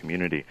intelligence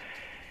community.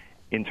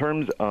 In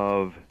terms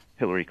of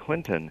Hillary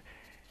Clinton,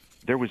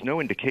 there was no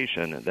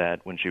indication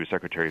that when she was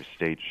Secretary of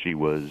State she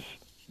was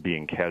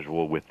being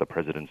casual with the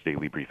president's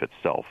daily brief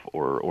itself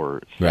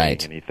or saying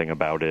anything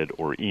about it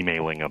or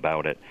emailing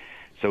about it.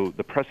 So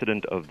the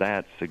precedent of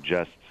that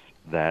suggests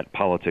that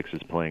politics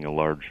is playing a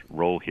large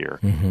role here.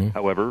 Mm-hmm.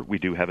 However, we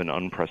do have an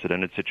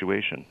unprecedented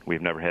situation.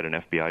 We've never had an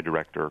FBI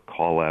director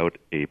call out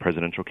a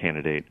presidential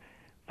candidate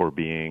for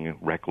being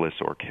reckless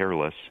or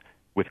careless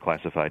with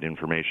classified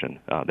information.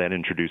 That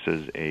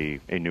introduces a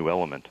new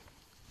element.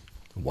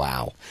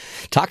 Wow.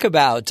 Talk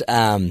about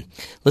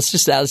let's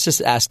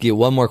just ask you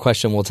one more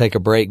question. We'll take a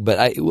break.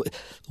 But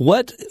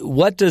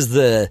what does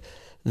the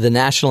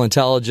National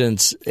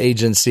Intelligence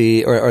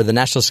Agency or the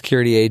National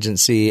Security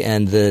Agency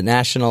and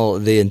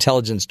the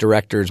intelligence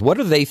directors, what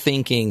are they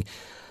thinking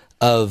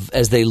of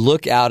as they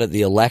look out at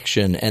the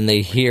election and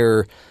they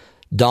hear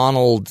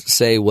Donald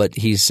say what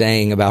he's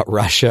saying about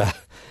Russia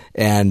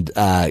and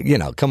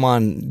come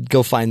on,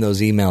 go find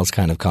those emails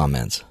kind of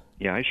comments.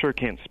 Yeah, I sure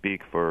can't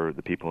speak for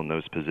the people in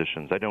those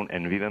positions. I don't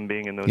envy them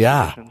being in those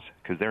Yeah. positions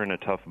because they're in a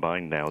tough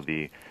bind now.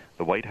 The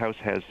White House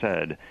has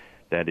said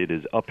that it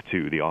is up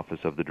to the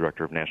Office of the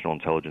Director of National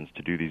Intelligence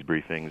to do these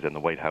briefings, and the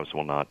White House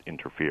will not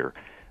interfere.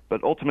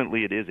 But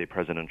ultimately, it is a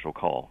presidential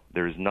call.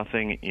 There is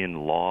nothing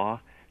in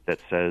law that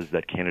says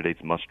that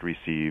candidates must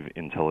receive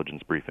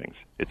intelligence briefings.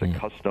 It's a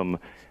custom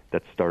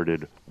that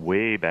started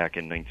way back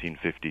in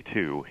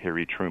 1952.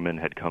 Harry Truman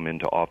had come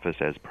into office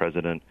as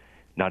president,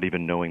 not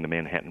even knowing the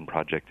Manhattan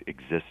Project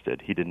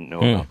existed. He didn't know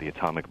about the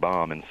atomic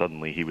bomb, and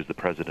suddenly he was the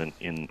president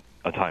in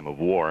a time of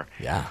war.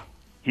 Yeah.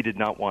 He did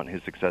not want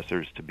his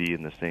successors to be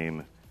in the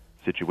same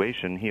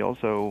situation. He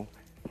also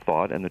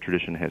thought, and the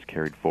tradition has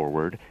carried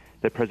forward,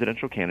 that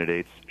presidential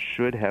candidates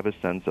should have a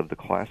sense of the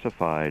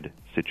classified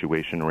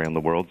situation around the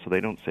world so they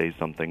don't say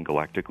something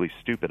galactically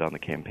stupid on the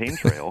campaign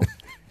trail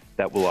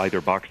that will either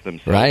box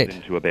themselves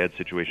into a bad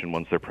situation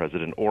once they're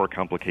president or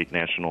complicate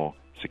national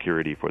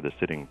security for the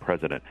sitting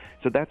president.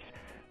 So that's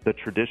the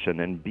tradition,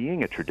 and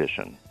being a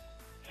tradition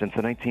since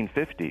the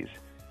 1950s,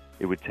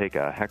 it would take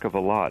a heck of a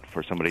lot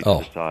for somebody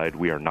to decide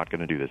we are not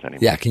going to do this anymore.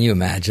 Yeah, can you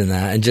imagine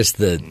that? And just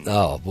the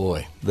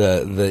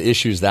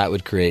issues that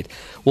would create.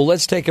 Well,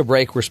 let's take a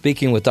break. We're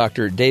speaking with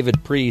Dr.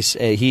 David Priess.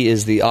 He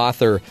is the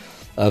author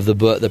of the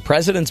book, The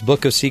President's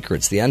Book of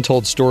Secrets, The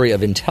Untold Story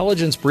of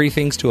Intelligence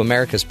Briefings to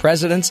America's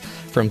Presidents,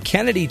 from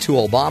Kennedy to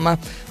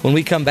Obama. When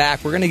we come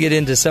back, we're going to get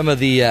into some of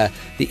the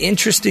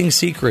interesting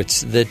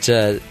secrets that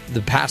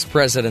the past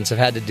presidents have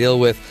had to deal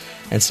with,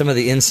 and some of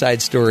the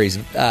inside stories.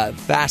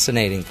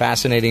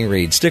 Fascinating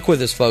read. Stick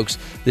with us, folks.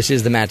 This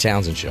is The Matt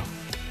Townsend Show.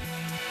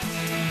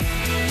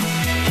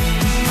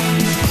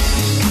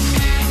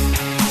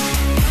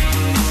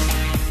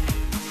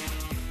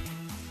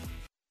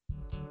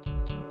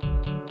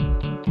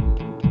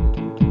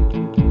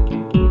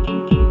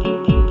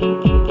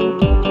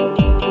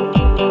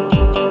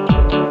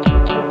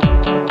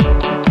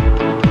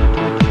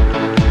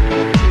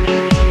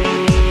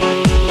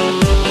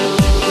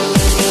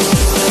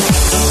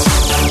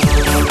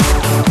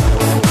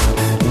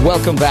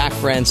 Welcome back,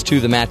 friends, to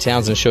the Matt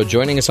Townsend Show.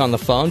 Joining us on the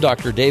phone,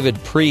 Dr. David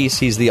Priess.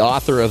 He's the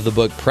author of the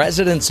book,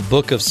 President's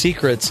Book of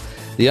Secrets,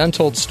 The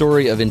Untold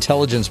Story of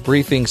Intelligence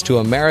Briefings to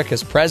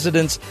America's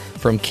Presidents,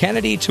 from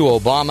Kennedy to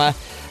Obama.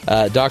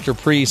 Dr.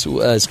 Priess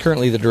is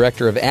currently the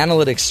Director of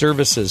Analytic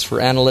Services for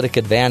Analytic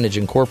Advantage,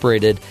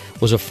 Incorporated,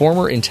 was a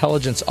former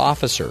intelligence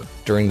officer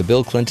during the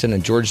Bill Clinton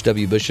and George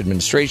W. Bush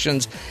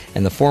administrations,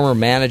 and the former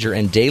manager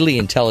and daily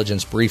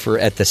intelligence briefer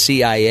at the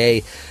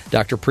CIA.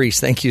 Dr. Priess,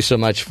 thank you so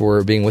much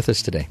for being with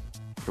us today.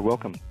 You're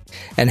welcome.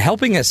 And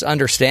helping us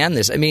understand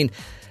this. I mean,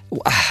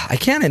 I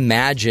can't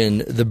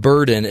imagine the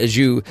burden as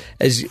you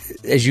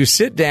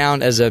sit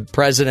down as a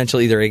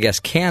presidential, either, I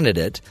guess,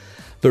 candidate,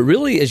 but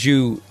really as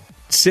you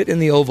sit in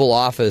the Oval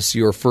Office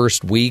your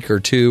first week or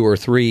two or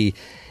three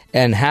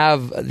and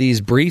have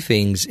these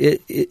briefings.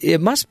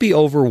 It must be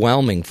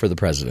overwhelming for the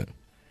president.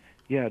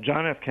 Yeah,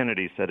 John F.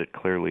 Kennedy said it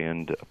clearly,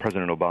 and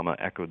President Obama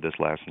echoed this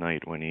last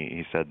night when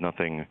he said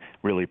nothing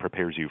really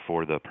prepares you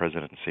for the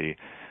presidency,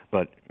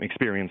 but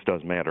experience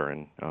does matter,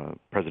 and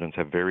presidents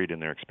have varied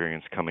in their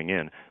experience coming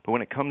in. But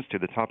when it comes to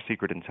the top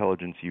secret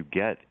intelligence you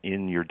get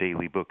in your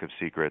daily book of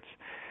secrets,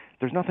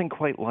 there's nothing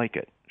quite like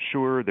it.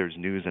 Sure, there's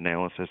news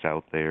analysis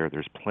out there.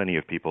 There's plenty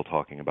of people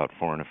talking about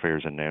foreign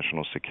affairs and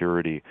national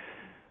security.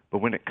 But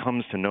when it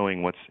comes to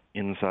knowing what's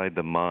inside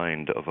the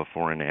mind of a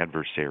foreign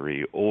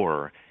adversary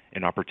or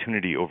an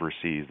opportunity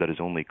overseas that is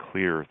only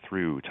clear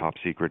through top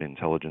secret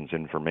intelligence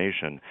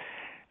information,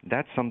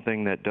 that's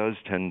something that does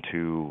tend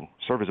to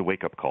serve as a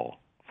wake-up call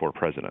for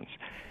presidents.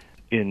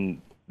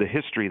 In the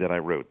history that I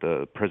wrote,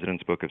 the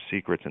President's Book of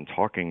Secrets, and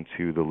talking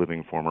to the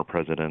living former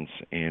presidents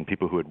and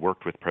people who had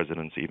worked with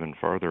presidents even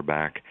farther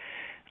back,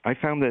 I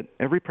found that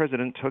every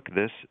president took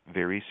this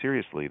very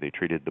seriously. They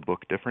treated the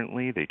book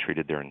differently. They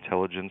treated their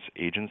intelligence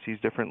agencies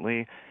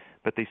differently.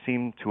 But they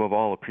seem to have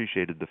all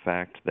appreciated the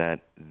fact that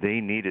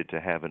they needed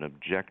to have an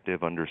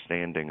objective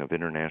understanding of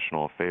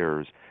international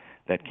affairs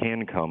that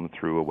can come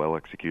through a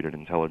well-executed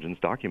intelligence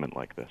document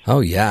like this. Oh,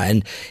 yeah.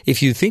 And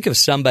if you think of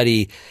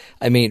somebody,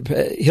 I mean,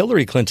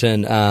 Hillary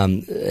Clinton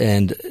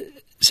and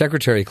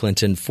Secretary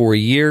Clinton for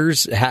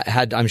years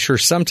had, I'm sure,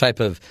 some type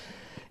of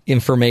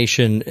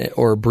information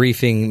or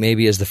briefing,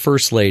 maybe as the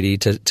first lady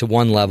to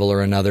one level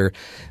or another,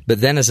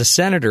 but then as a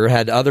senator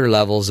had other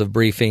levels of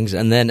briefings,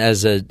 and then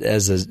as a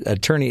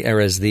attorney or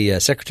as the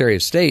Secretary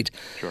of State,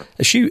 sure.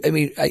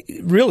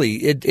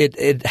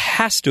 It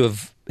has to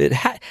have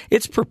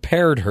it's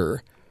prepared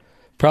her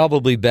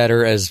probably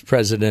better, as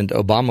President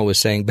Obama was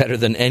saying, better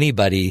than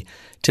anybody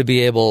to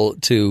be able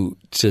to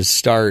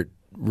start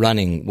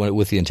running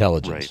with the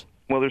intelligence. Right.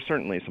 Well, there's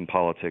certainly some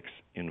politics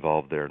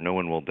involved there. No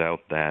one will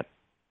doubt that.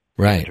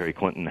 Right. Secretary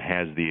Clinton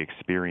has the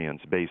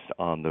experience based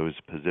on those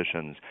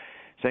positions.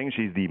 Saying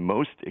she's the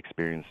most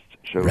experienced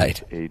shows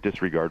a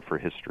disregard for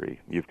history.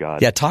 You've got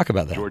talk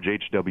about that. George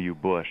H.W.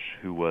 Bush,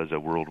 who was a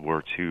World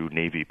War II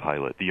Navy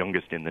pilot, the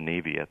youngest in the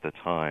Navy at the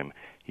time.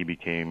 He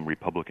became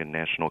Republican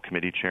National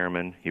Committee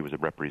chairman. He was a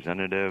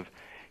representative.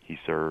 He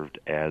served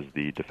as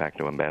the de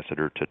facto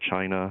ambassador to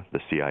China, the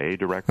CIA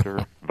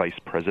director, vice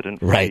president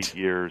for 8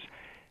 years.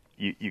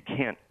 You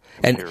can't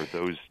compare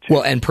those two.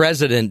 Well, and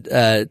president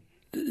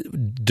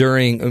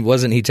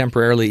wasn't he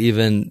temporarily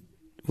even,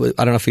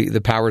 I don't know if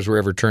the powers were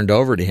ever turned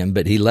over to him,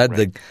 but he led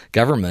the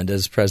government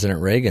as President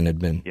Reagan had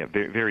been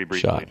very, very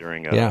briefly shot.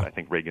 During, I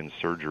think, Reagan's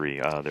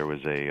surgery. There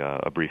was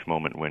a brief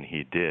moment when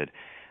he did.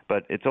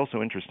 But it's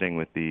also interesting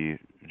with the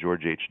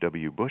George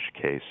H.W. Bush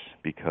case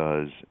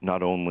because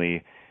not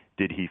only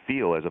did he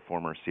feel as a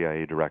former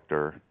CIA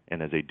director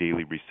and as a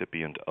daily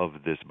recipient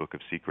of this Book of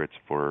Secrets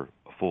for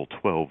a full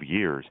 12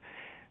 years,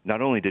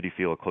 not only did he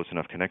feel a close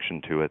enough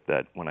connection to it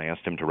that when I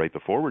asked him to write the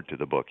foreword to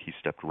the book, he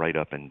stepped right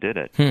up and did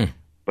it.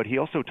 But he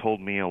also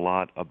told me a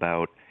lot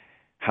about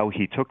how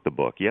he took the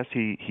book. Yes,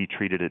 he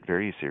treated it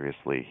very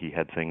seriously. He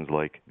had things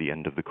like the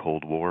end of the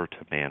Cold War to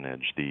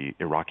manage, the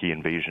Iraqi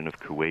invasion of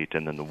Kuwait,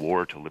 and then the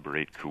war to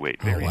liberate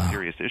Kuwait. Very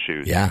serious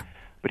issues. Yeah.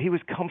 But he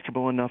was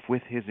comfortable enough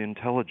with his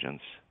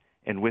intelligence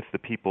and with the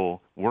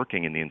people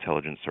working in the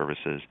intelligence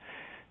services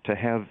to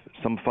have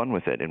some fun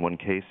with it. In one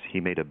case, he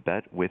made a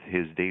bet with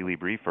his daily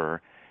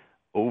briefer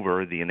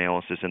over the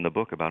analysis in the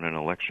book about an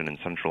election in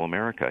Central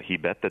America. He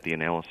bet that the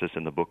analysis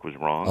in the book was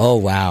wrong. Oh,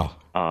 wow.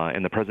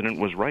 And the president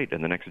was right.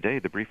 And the next day,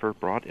 the briefer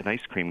brought an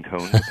ice cream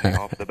cone to pay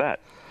off the bet.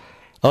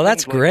 Oh,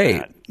 that's great.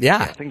 Like that.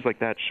 Yeah. Things like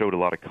that showed a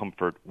lot of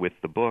comfort with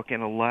the book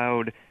and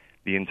allowed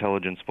the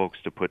intelligence folks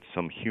to put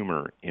some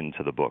humor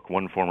into the book.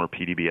 One former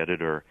PDB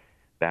editor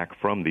back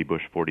from the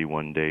Bush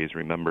 41 days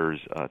remembers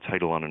a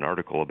title on an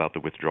article about the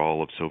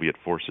withdrawal of Soviet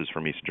forces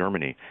from East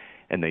Germany,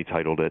 and they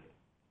titled it,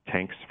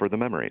 Tanks for the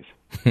Memories.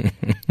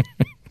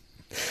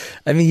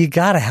 I mean, you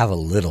got to have a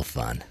little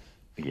fun.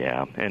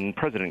 Yeah, and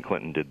President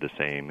Clinton did the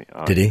same.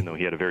 Did he? Even though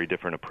he had a very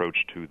different approach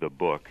to the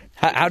book.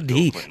 How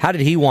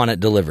did he want it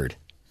delivered?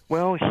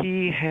 Well,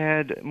 he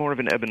had more of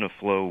an ebb and a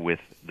flow with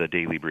the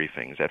daily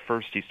briefings. At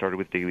first, he started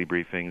with daily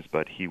briefings,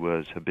 but he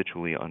was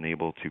habitually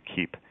unable to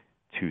keep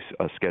to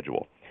a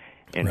schedule.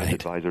 And his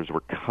advisors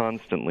were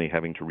constantly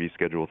having to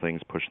reschedule things,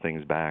 push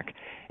things back,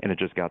 and it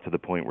just got to the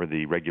point where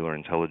the regular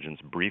intelligence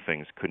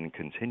briefings couldn't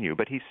continue.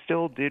 But he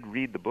still did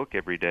read the book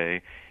every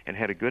day and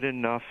had a good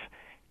enough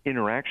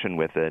interaction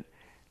with it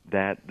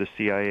that the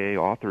CIA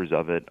authors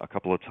of it a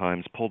couple of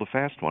times pulled a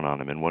fast one on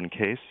him. In one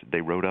case,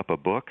 they wrote up a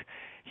book.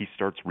 He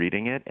starts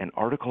reading it, and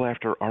article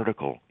after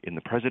article in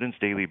the President's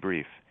Daily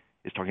Brief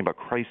is talking about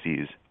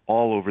crises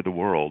all over the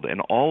world,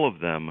 and all of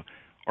them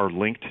are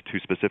linked to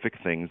specific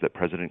things that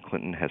President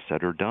Clinton has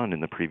said or done in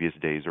the previous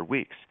days or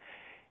weeks.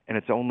 And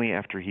it's only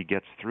after he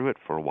gets through it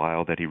for a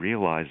while that he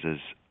realizes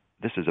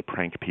this is a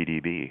prank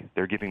PDB.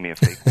 They're giving me a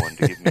fake one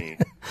to give me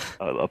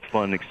a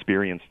fun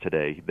experience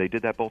today. They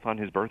did that both on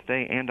his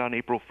birthday and on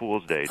April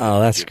Fool's Day. Oh,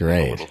 that's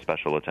great. A little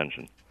special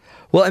attention.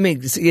 Well, I mean,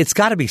 it's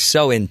got to be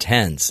so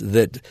intense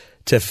that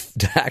to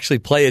actually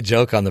play a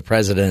joke on the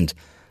president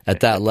at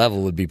that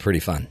level would be pretty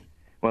fun.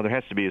 Well, there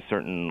has to be a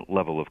certain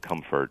level of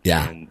comfort.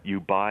 Yeah. And you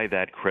buy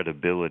that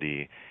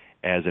credibility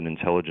as an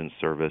intelligence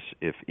service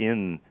if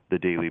in the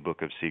Daily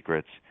Book of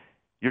Secrets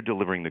you're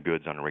delivering the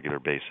goods on a regular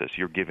basis.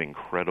 You're giving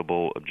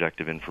credible,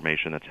 objective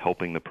information that's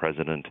helping the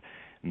president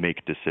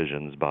make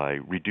decisions by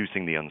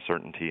reducing the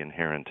uncertainty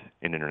inherent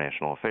in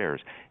international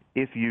affairs.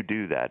 If you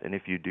do that, and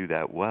if you do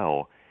that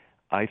well,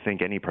 I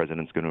think any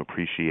president's going to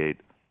appreciate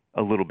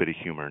a little bit of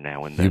humor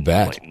now and then to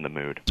lighten the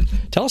mood.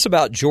 Tell us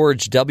about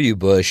George W.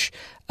 Bush,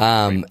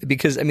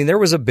 because, I mean, there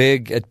was a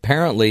big,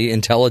 apparently,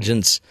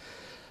 intelligence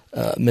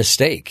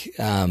mistake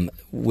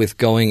with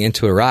going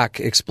into Iraq.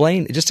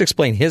 Explain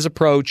his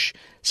approach,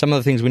 some of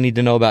the things we need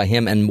to know about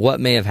him, and what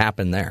may have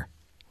happened there.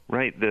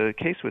 Right. The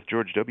case with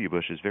George W.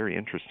 Bush is very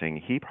interesting.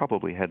 He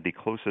probably had the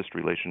closest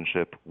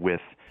relationship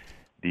with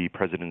the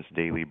president's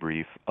daily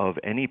brief of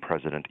any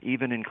president,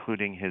 even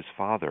including his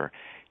father.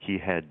 He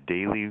had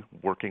daily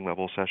working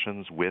level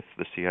sessions with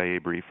the CIA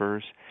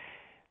briefers.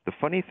 The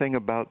funny thing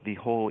about the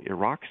whole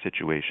Iraq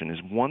situation is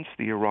once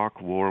the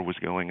Iraq war was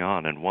going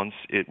on and once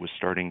it was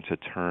starting to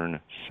turn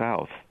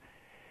south,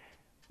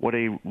 what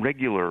a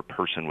regular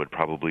person would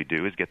probably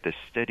do is get this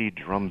steady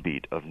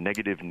drumbeat of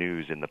negative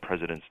news in the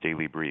president's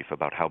daily brief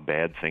about how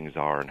bad things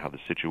are and how the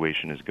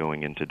situation is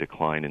going into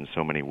decline in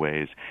so many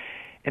ways.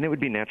 And it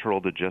would be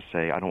natural to just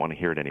say, I don't want to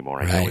hear it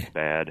anymore. I know it's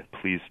bad.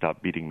 Please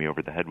stop beating me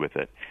over the head with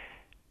it.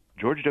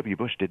 George W.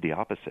 Bush did the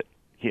opposite.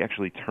 He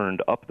actually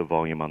turned up the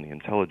volume on the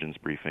intelligence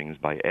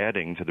briefings by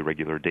adding to the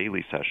regular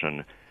daily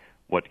session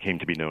what came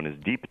to be known as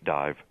deep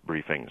dive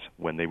briefings,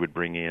 when they would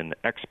bring in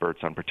experts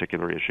on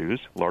particular issues,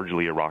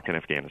 largely Iraq and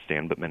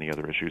Afghanistan, but many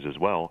other issues as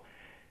well,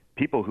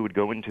 people who would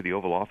go into the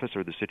Oval Office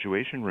or the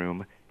Situation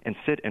Room and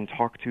sit and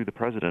talk to the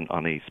president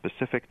on a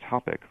specific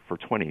topic for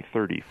 20,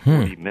 30,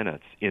 40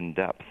 minutes in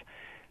depth.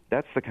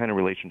 That's the kind of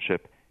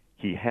relationship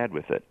he had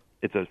with it.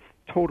 It's a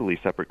totally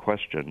separate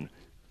question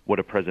what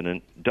a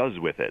president does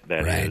with it.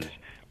 That is,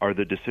 are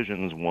the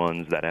decisions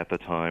ones that at the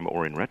time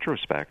or in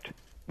retrospect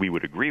we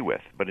would agree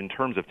with? But in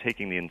terms of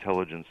taking the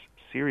intelligence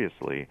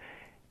seriously,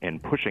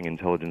 and pushing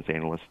intelligence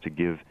analysts to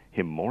give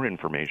him more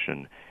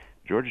information,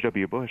 George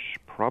W. Bush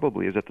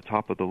probably is at the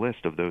top of the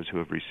list of those who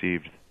have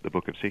received the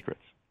Book of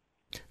Secrets.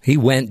 He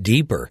went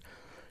deeper.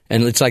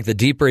 And it's like the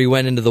deeper he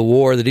went into the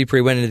war, the deeper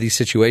he went into these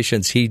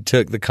situations, he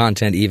took the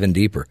content even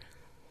deeper.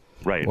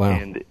 Right. Wow.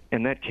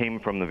 And that came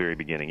from the very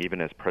beginning, even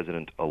as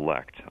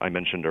president-elect. I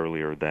mentioned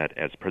earlier that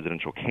as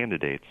presidential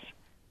candidates,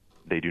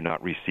 they do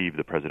not receive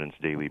the president's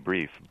daily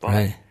brief.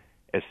 But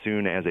as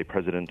soon as a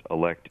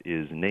president-elect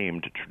is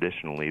named,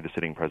 traditionally, the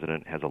sitting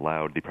president has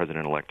allowed the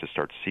president-elect to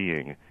start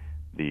seeing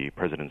the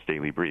president's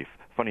daily brief.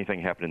 Funny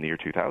thing happened in the year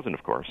 2000,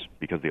 of course,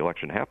 because the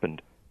election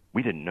happened.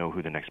 We didn't know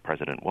who the next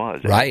president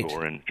was. Right. Al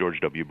Gore and George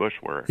W. Bush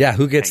were. Yeah,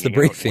 who gets the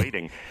briefing?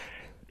 Waiting.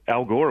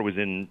 Al Gore was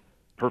in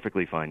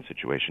perfectly fine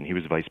situation. He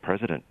was vice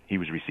president. He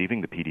was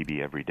receiving the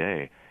PDB every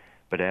day.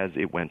 But as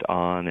it went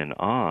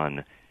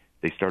on,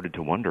 they started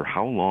to wonder,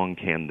 how long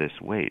can this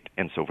wait?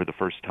 And so for the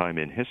first time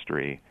in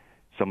history,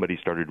 somebody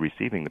started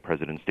receiving the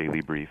president's daily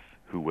brief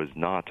who was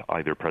not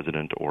either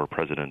president or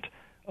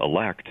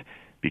president-elect,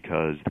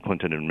 because the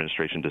Clinton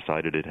administration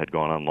decided it had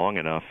gone on long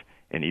enough,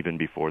 and even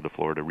before the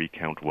Florida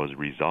recount was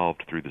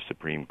resolved through the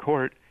Supreme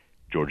Court,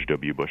 George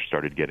W. Bush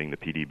started getting the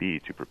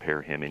PDB to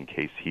prepare him in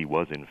case he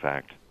was, in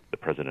fact, the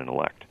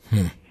president-elect.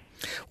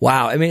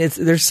 Wow. I mean,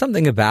 there's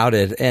something about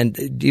it,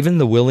 and even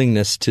the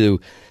willingness to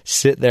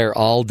sit there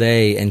all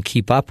day and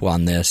keep up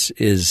on this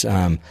is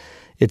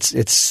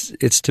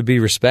it's to be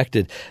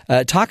respected.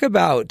 Talk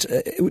about,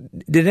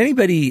 did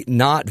anybody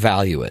not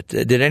value it?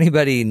 Did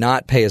anybody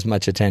not pay as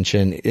much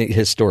attention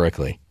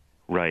historically?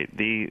 Right.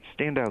 The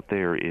standout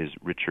there is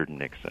Richard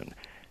Nixon.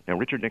 Now,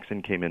 Richard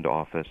Nixon came into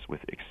office with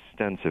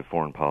extensive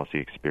foreign policy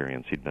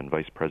experience. He'd been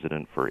vice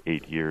president for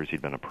 8 years.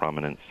 He'd been a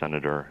prominent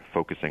senator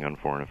focusing on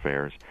foreign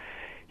affairs.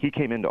 He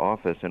came into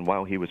office, and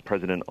while he was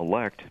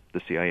president-elect,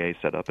 the CIA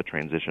set up a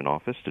transition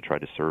office to try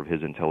to serve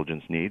his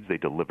intelligence needs. They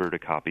delivered a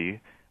copy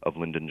of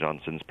Lyndon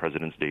Johnson's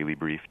President's Daily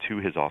Brief to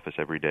his office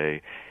every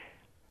day.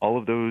 All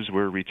of those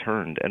were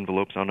returned,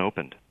 envelopes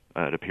unopened.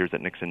 It appears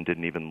that Nixon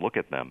didn't even look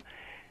at them.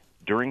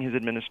 During his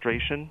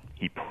administration,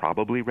 he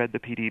probably read the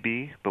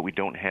PDB, but we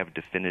don't have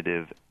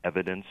definitive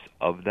evidence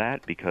of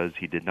that because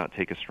he did not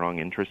take a strong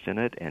interest in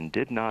it and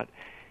did not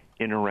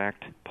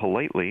interact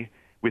politely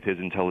with his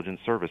intelligence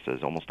services.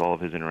 Almost all of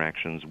his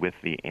interactions with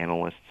the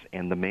analysts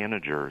and the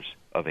managers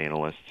of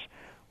analysts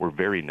were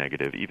very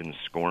negative, even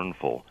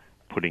scornful,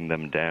 putting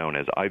them down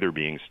as either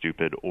being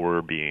stupid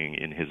or being,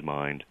 in his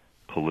mind,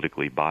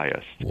 politically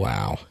biased.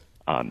 Wow.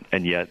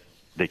 And yet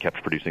they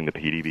kept producing the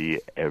PDB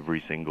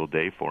every single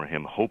day for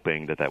him,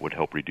 hoping that that would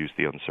help reduce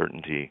the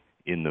uncertainty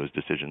in those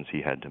decisions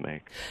he had to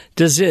make.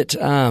 Does it,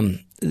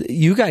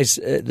 you guys,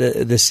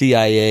 the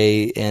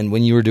CIA, and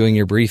when you were doing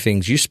your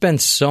briefings, you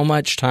spend so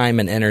much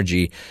time and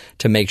energy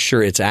to make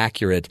sure it's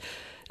accurate.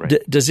 Right.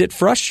 Does it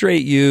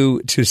frustrate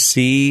you to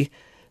see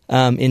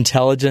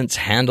intelligence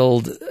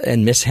handled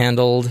and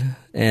mishandled,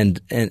 and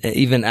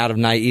even out of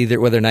either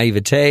whether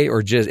naivete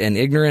or just an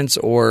ignorance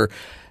or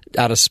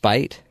out of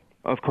spite?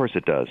 Of course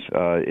it does.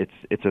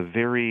 It's a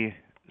very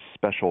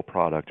special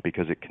product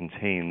because it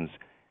contains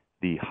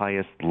the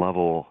highest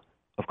level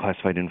of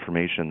classified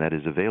information that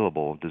is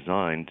available,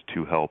 designed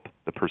to help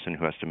the person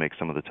who has to make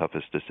some of the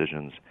toughest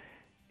decisions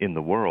in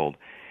the world.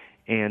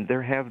 And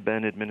there have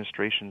been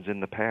administrations in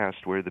the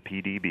past where the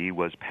PDB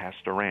was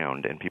passed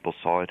around and people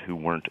saw it who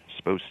weren't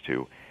supposed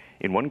to.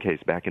 In one case,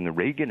 back in the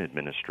Reagan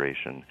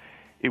administration,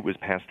 it was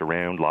passed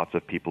around. Lots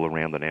of people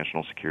around the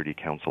National Security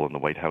Council and the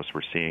White House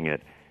were seeing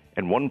it.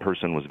 And one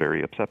person was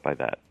very upset by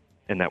that,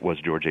 and that was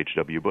George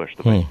H.W. Bush,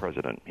 the vice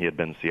president. He had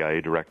been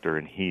CIA director,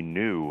 and he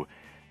knew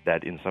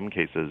that in some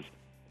cases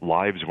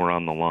lives were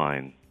on the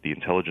line. The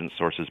intelligence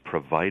sources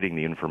providing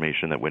the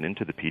information that went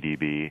into the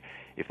PDB,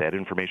 if that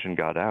information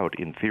got out,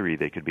 in theory,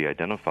 they could be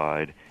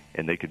identified,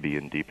 and they could be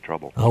in deep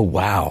trouble. Oh,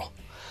 wow.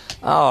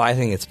 Oh, I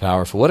think it's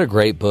powerful. What a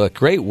great book.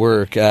 Great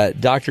work.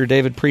 Dr.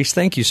 David Priess,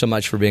 thank you so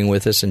much for being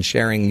with us and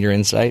sharing your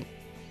insight.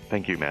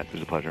 Thank you, Matt. It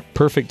was a pleasure.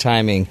 Perfect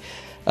timing.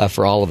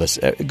 For all of us.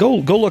 Go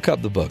look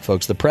up the book,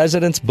 folks. The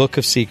President's Book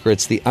of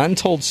Secrets, the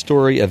untold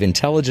story of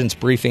intelligence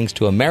briefings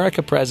to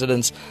America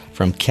presidents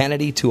from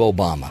Kennedy to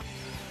Obama.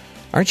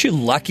 Aren't you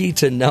lucky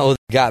to know that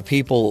you got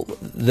people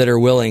that are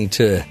willing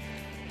to,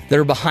 that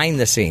are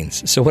behind the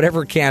scenes? So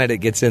whatever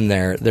candidate gets in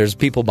there, there's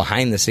people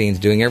behind the scenes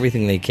doing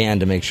everything they can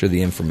to make sure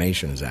the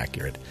information is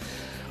accurate.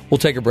 We'll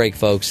take a break,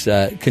 folks,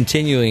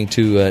 continuing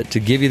to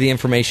give you the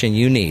information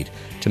you need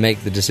to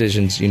make the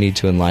decisions you need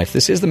to in life.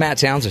 This is the Matt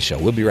Townsend Show.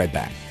 We'll be right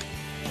back.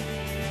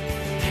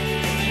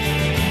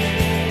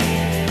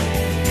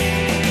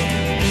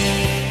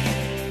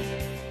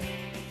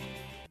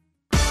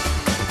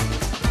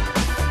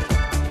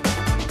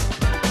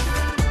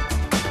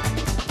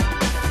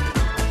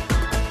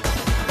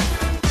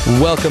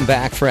 Welcome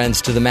back,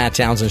 friends, to the Matt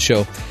Townsend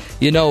Show.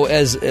 You know,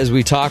 as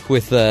we talk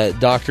with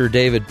Dr.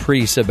 David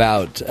Priess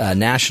about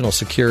national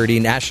security,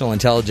 national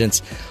intelligence,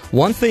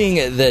 one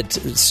thing that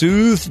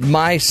soothed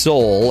my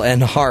soul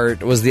and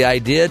heart was the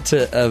idea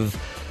of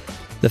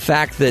the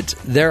fact that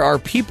there are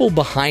people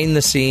behind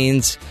the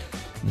scenes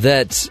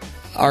that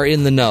are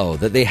in the know,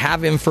 that they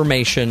have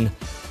information,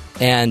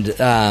 and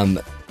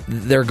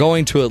they're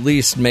going to at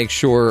least make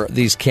sure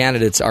these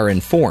candidates are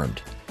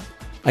informed.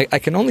 I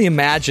can only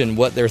imagine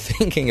what they're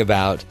thinking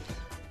about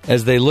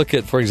as they look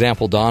at, for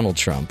example, Donald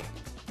Trump.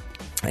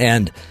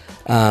 And,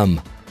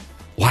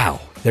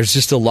 wow, there's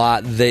just a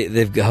lot.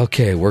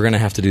 Okay, we're going to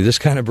have to do this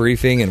kind of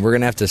briefing, and we're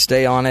going to have to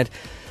stay on it.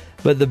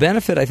 But the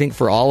benefit, I think,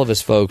 for all of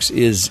us folks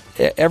is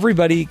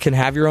everybody can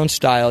have your own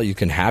style. You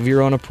can have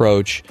your own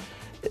approach.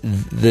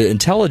 The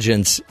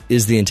intelligence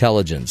is the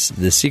intelligence.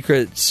 The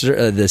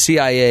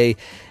CIA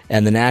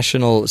and the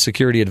national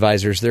security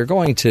advisors, they're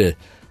going to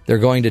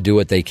do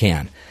what they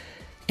can.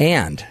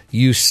 And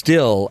you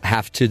still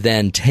have to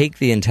then take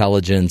the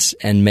intelligence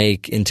and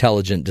make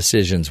intelligent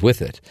decisions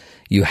with it.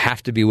 You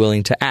have to be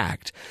willing to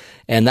act.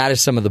 And that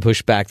is some of the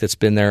pushback that's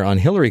been there on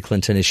Hillary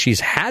Clinton, is she's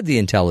had the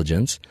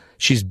intelligence,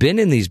 she's been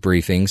in these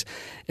briefings,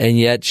 and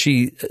yet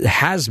she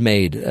has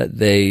made,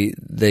 they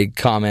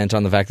comment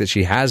on the fact that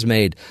she has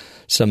made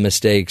some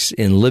mistakes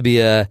in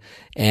Libya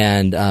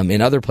and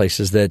in other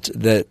places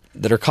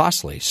that are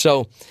costly.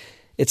 So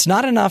it's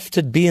not enough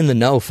to be in the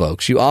know,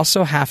 folks. You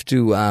also have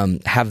to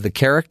have the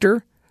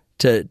character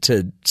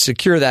to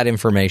secure that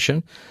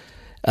information,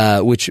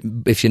 which,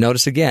 if you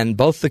notice again,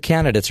 both the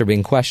candidates are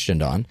being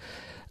questioned on.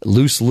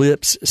 Loose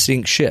lips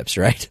sink ships,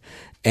 right?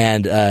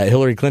 And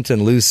Hillary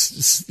Clinton,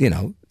 loose,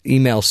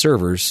 email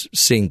servers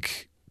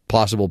sink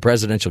possible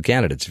presidential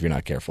candidates if you're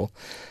not careful.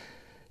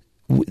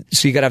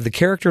 So you got to have the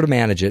character to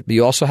manage it, but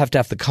you also have to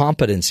have the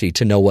competency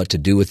to know what to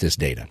do with this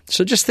data.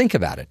 So just think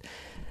about it.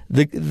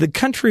 The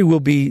country will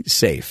be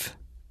safe.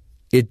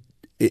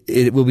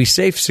 It will be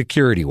safe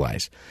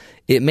security-wise.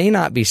 It may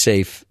not be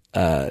safe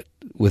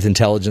with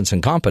intelligence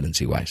and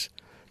competency-wise.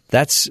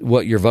 That's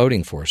what you're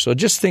voting for. So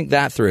just think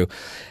that through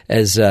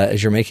as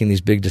you're making these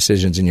big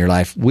decisions in your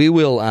life. We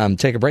will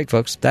take a break,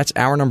 folks. That's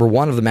hour number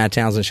 1 of the Matt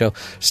Townsend Show.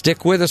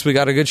 Stick with us. We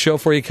got a good show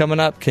for you coming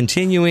up,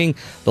 continuing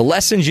the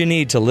lessons you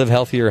need to live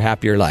healthier,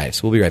 happier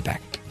lives. We'll be right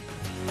back.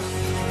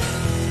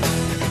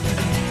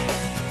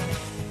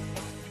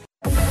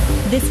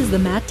 This is the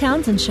Matt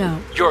Townsend Show.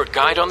 Your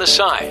guide on the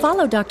side.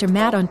 Follow Dr.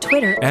 Matt on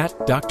Twitter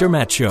at Dr.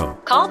 Matt Show.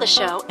 Call the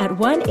show at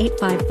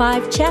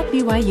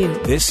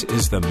 1-855-CHAT-BYU. This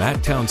is the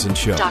Matt Townsend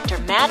Show. Dr.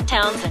 Matt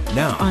Townsend.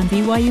 Now on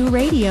BYU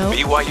Radio.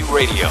 BYU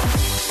Radio.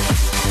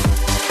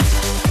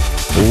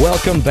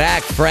 Welcome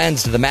back,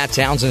 friends, to the Matt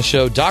Townsend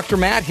Show. Dr.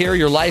 Matt here,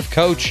 your life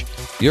coach,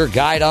 your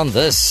guide on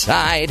the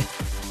side.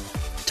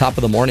 Top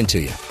of the morning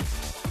to you.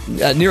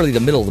 Nearly the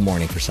middle of the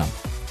morning for some.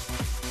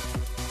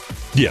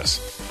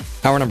 Yes.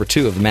 Hour number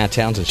 2 of the Matt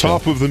Townsend Show.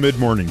 Top of the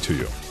mid-morning to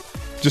you.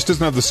 Just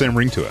doesn't have the same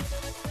ring to it.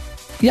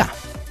 Yeah.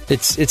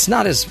 It's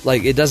not as,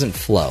 it doesn't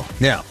flow.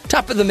 Yeah.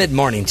 Top of the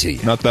mid-morning to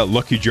you. Not that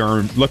Lucky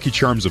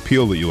Charms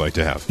appeal that you like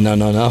to have. No.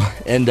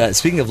 And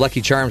speaking of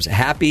Lucky Charms,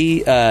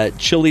 happy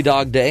Chili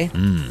Dog Day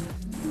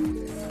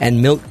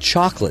and Milk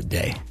Chocolate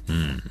Day.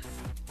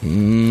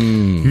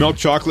 Milk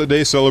Chocolate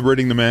Day,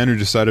 celebrating the man who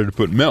decided to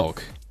put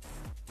milk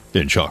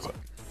in chocolate.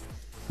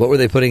 What were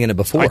they putting in it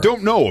before? I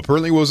don't know.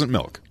 Apparently it wasn't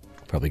milk.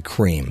 Probably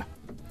cream.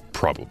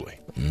 Probably.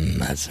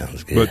 That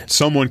sounds good. But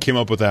someone came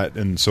up with that,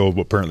 and so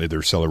apparently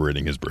they're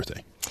celebrating his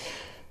birthday.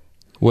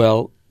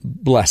 Well,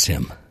 bless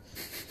him.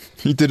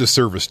 He did a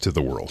service to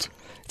the world.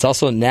 It's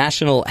also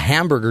National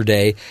Hamburger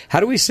Day. How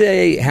do we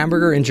say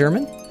hamburger in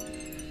German?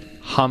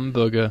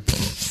 Hamburger.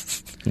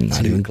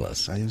 Not even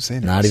close. I didn't say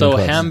that. Not even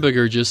close.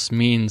 Hamburger just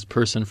means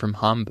person from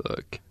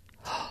Hamburg.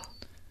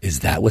 Is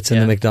that what's in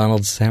the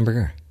McDonald's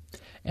hamburger?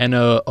 And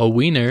a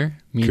wiener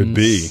means... Could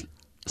be.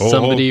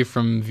 Somebody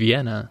from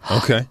Vienna.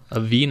 Okay. A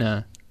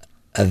Wiener.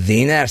 A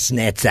Wiener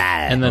Schnitzel.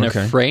 And then a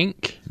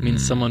Frank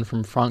means someone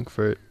from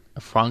Frankfurt.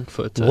 A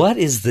Frankfurter. What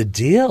is the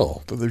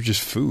deal? They're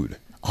just food.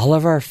 All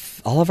of our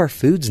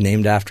food's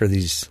named after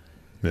these.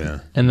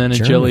 Yeah. And then a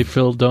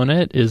jelly-filled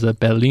donut is a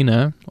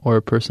Berliner, or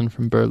a person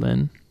from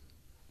Berlin.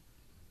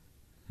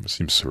 That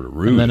seems sort of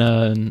rude. And then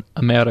an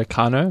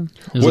Americano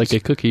is like a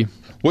cookie.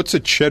 What's a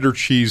cheddar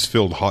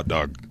cheese-filled hot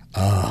dog?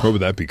 What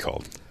would that be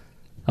called?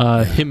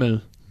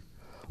 Himmel.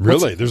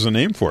 Really? There's a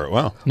name for it.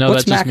 Wow. No,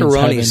 what's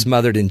macaroni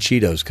smothered in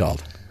Cheetos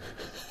called?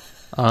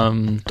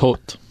 Tod.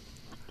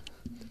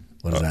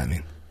 What does that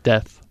mean?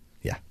 Death.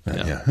 Yeah.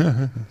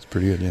 That's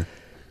pretty good, yeah.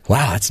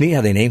 Wow, that's neat how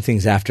they name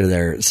things after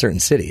their certain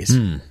cities.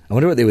 I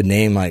wonder what they would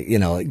name,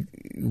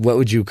 what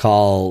would you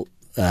call,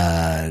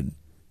 I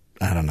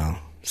don't know,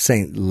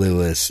 St.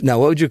 Louis? No,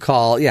 what would you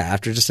call,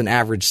 after just an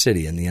average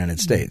city in the United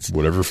States?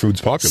 Whatever food's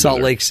popular.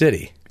 Salt Lake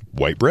City.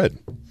 White bread.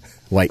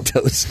 White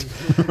toast.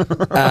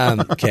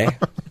 Okay.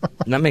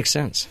 That makes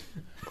sense.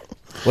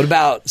 What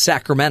about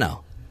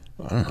Sacramento?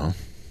 I don't know.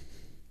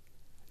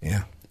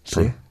 Yeah.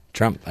 See?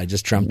 Trump. I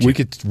just trumped you. We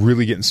could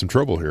really get in some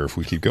trouble here if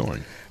we keep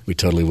going. We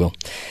totally will.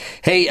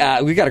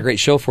 Hey, we've got a great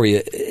show for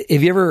you.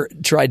 Have you ever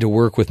tried to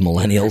work with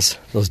millennials?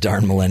 Those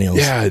darn millennials.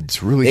 Yeah,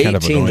 it's really kind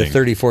of annoying. 18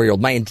 to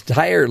 34-year-old. My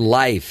entire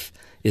life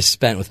is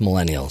spent with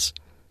millennials.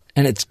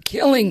 And it's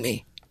killing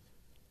me.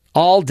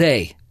 All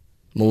day.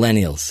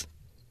 Millennials.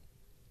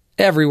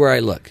 Everywhere I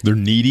look. They're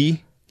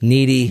needy.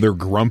 Needy. They're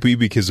grumpy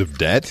because of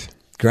debt.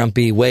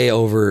 grumpy, way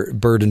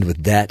overburdened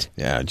with debt.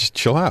 Yeah, just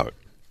chill out.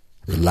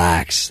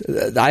 Relax.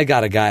 I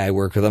got a guy I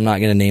work with, I'm not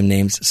going to name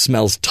names,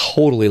 smells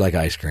totally like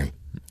ice cream.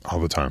 All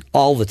the time.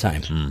 All the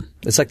time.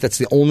 It's like that's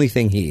the only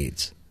thing he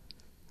eats.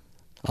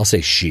 I'll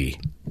say she.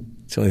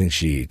 It's the only thing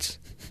she eats.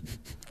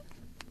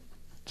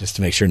 Just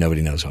to make sure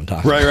nobody knows what I'm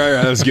talking about.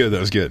 Right. That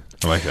was good.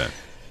 I like that.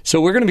 So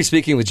we're going to be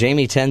speaking with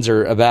Jamee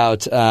Tenzer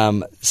about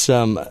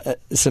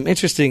some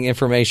interesting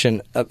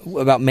information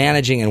about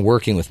managing and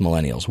working with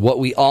millennials, what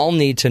we all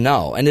need to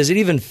know. And is it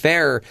even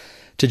fair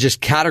to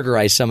just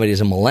categorize somebody as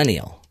a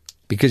millennial?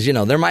 Because,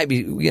 there might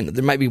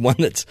be one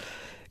that's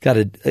got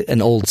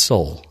an old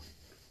soul.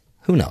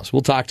 Who knows?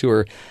 We'll talk to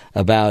her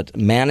about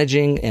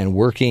managing and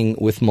working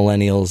with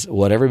millennials,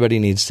 what everybody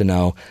needs to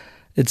know.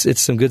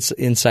 It's some good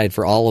insight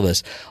for all of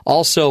us.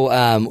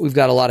 Also, we've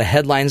got a lot of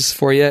headlines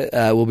for you.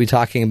 We'll be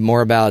talking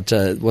more about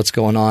what's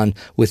going on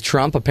with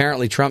Trump.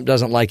 Apparently, Trump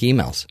doesn't like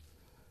emails.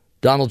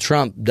 Donald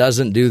Trump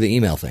doesn't do the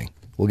email thing.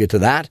 We'll get to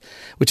that,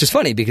 which is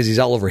funny because he's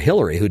all over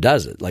Hillary, who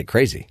does it like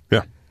crazy.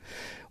 Yeah.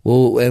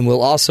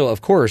 We'll also,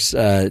 of course,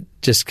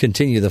 just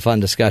continue the fun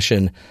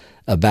discussion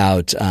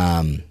about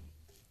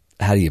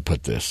how do you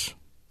put this?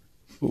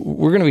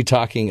 We're going to be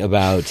talking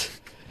about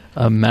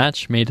a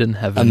match made in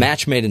heaven. A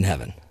match made in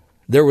heaven.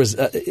 There was,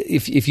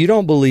 if you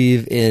don't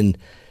believe in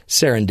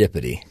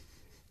serendipity,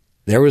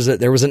 there was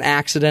an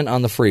accident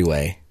on the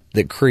freeway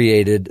that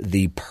created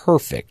the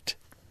perfect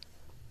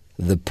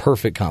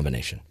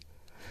combination,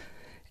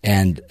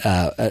 and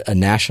a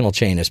national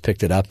chain has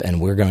picked it up, and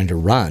we're going to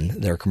run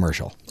their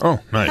commercial. Oh,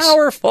 nice,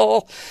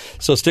 powerful!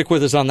 So stick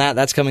with us on that.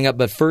 That's coming up.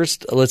 But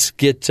first, let's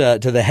get to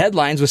the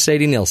headlines with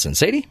Sadie Nielsen.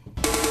 Sadie.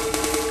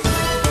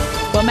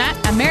 Well,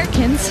 Matt,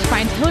 Americans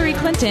find Hillary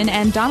Clinton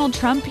and Donald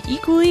Trump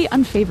equally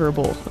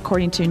unfavorable,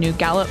 according to a new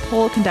Gallup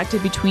poll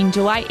conducted between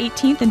July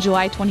 18th and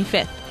July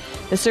 25th.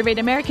 The surveyed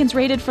Americans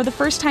rated for the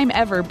first time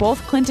ever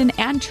both Clinton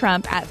and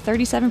Trump at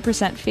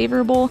 37%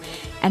 favorable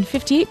and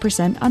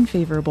 58%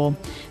 unfavorable.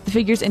 The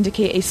figures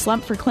indicate a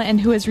slump for Clinton,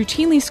 who has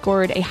routinely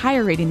scored a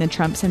higher rating than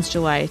Trump since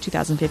July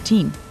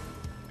 2015.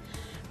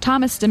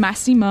 Thomas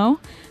DeMassimo,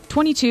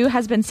 22,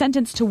 has been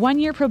sentenced to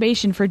 1-year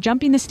probation for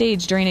jumping the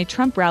stage during a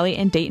Trump rally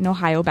in Dayton,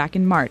 Ohio back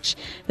in March.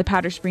 The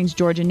Powder Springs,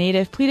 Georgia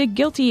native pleaded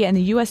guilty in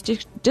the U.S.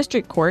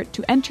 District Court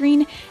to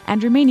entering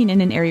and remaining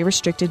in an area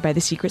restricted by the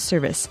Secret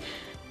Service.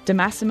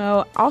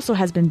 DeMassimo also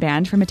has been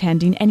banned from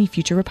attending any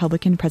future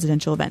Republican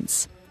presidential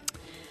events.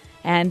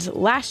 And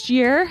last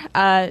year,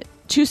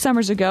 2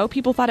 summers ago,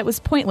 people thought it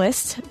was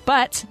pointless,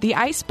 but the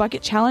Ice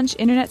Bucket Challenge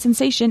internet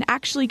sensation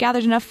actually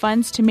gathered enough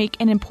funds to make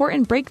an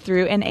important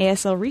breakthrough in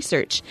ASL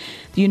research.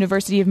 The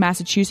University of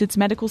Massachusetts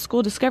Medical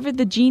School discovered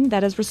the gene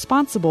that is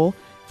responsible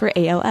for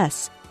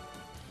ALS.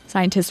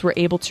 Scientists were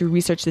able to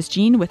research this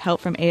gene with help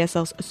from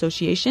ASL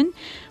Association,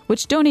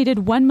 which donated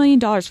 $1 million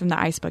from the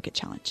Ice Bucket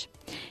Challenge.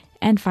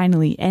 And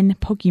finally, in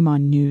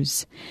Pokemon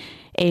news.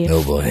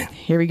 Oh boy.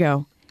 Here we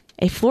go.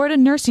 A Florida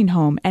nursing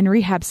home and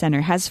rehab center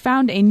has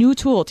found a new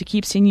tool to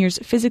keep seniors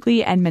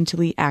physically and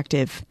mentally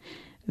active.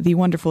 The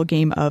wonderful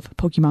game of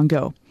Pokemon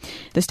Go.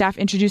 The staff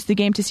introduced the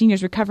game to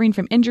seniors recovering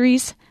from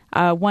injuries.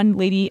 One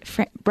lady,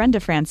 Brenda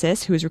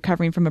Francis, who is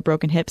recovering from a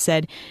broken hip,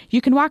 said, "You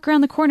can walk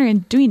around the corner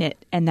and doing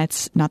it, and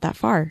that's not that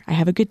far. I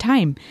have a good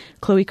time."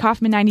 Chloe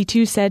Kaufman,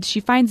 92, said she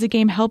finds the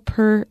game helps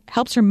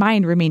her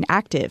mind remain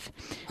active.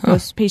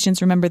 Most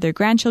patients remember their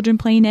grandchildren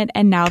playing it,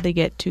 and now they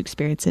get to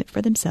experience it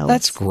for themselves.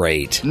 That's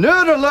great.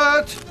 Nerd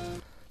alert!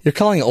 You're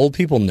calling old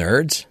people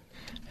nerds?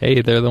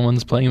 Hey, they're the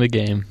ones playing the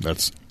game.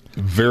 That's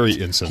very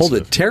insensitive. Hold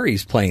it,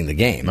 Terry's playing the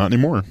game. Not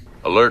anymore.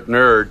 Alert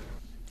nerd.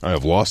 I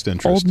have lost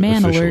interest. Old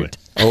man officially. alert.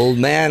 Old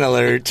man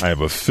alert. I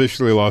have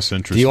officially lost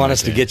interest. Do you in want that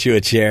us to game. get you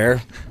a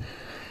chair?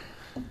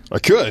 I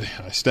could.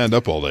 I stand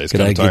up all day. It's Could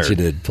kind I of tired.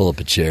 get you to pull up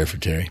a chair for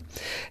Terry?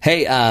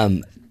 Hey,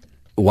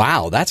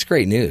 wow, that's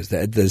great news.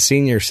 The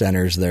senior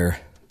centers, they're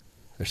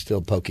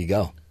still Pokey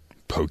Go.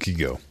 Pokey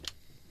Go.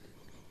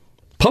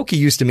 Pokey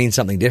used to mean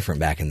something different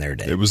back in their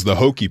day. It was the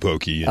hokey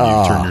pokey, and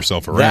you turn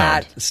yourself around.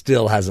 That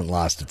still hasn't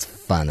lost its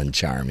fun and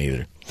charm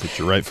either. Put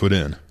your right foot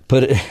in.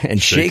 Put it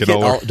and shake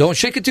it. Don't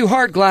shake it too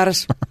hard,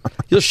 Gladys.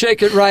 You'll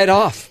shake it right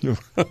off.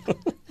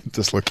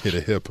 Dislocate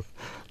a hip.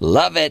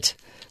 Love it.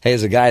 Hey,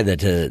 as a guy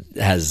that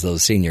has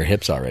those senior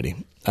hips already,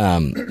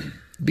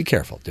 be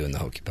careful doing the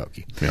hokey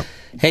pokey. Yeah.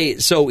 Hey,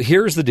 so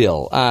here's the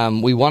deal.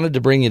 We wanted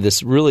to bring you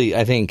this really,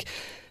 I think,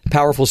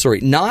 powerful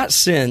story. Not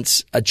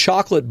since a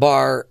chocolate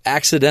bar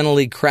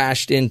accidentally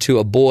crashed into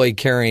a boy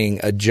carrying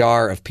a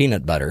jar of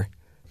peanut butter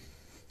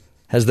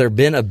has there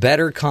been a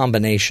better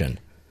combination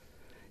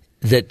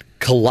that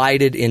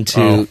collided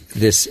into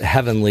this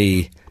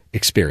heavenly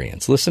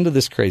experience. Listen to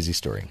this crazy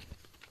story.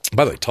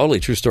 By the way, totally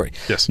true story.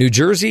 Yes. New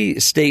Jersey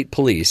State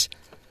Police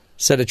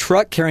said a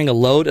truck carrying a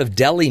load of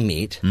deli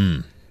meat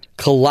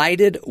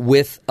collided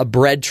with a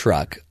bread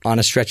truck on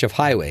a stretch of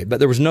highway, but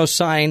there was no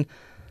sign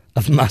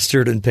of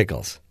mustard and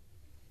pickles.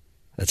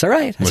 That's all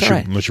right. That's all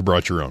right. Unless you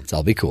brought your own.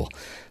 I'll be cool.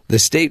 The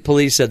state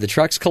police said the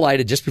trucks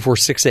collided just before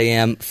 6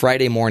 a.m.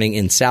 Friday morning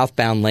in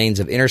southbound lanes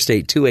of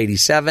Interstate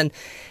 287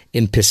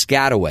 in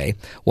Piscataway.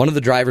 One of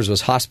the drivers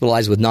was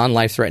hospitalized with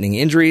non-life-threatening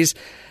injuries.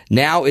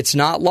 Now it's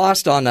not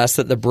lost on us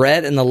that the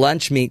bread and the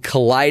lunch meat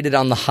collided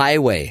on the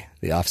highway.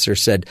 The officer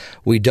said,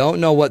 "We don't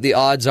know what the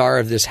odds are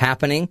of this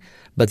happening,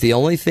 but the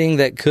only thing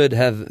that could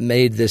have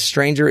made this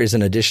stranger is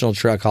an additional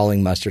truck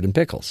hauling mustard and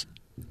pickles."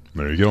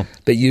 There you go.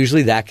 But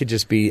usually that could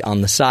just be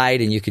on the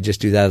side, and you could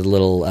just do that at a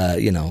little,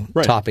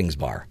 toppings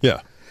bar.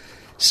 Yeah.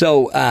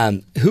 So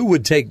who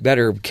would take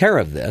better care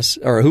of this,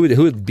 or who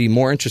would be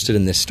more interested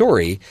in this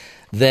story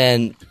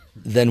than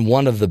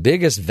one of the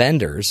biggest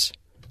vendors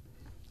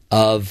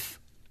of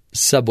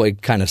Subway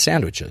kind of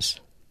sandwiches?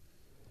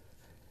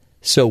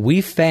 So we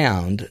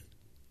found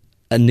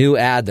a new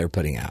ad they're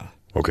putting out.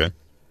 Okay.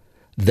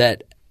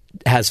 That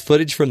has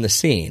footage from the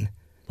scene.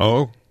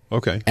 Oh,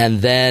 okay.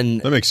 And then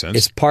that makes sense.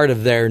 It's part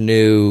of their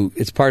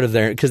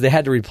because they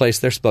had to replace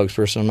their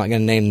spokesperson. I'm not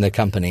going to name the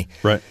company.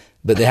 Right.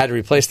 But they had to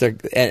replace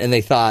and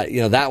they thought,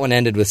 that one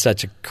ended with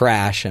such a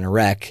crash and a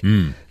wreck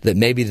that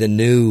maybe the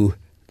new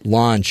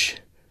launch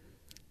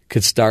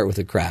could start with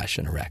a crash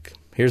and a wreck.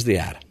 Here's the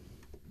ad.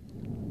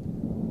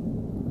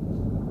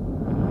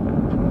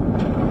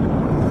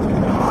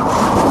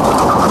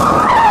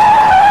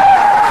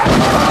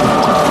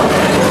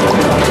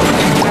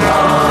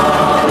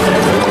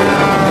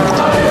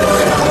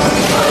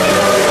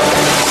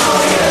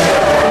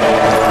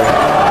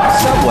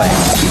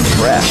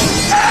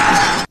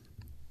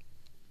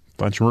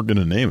 Thought you weren't going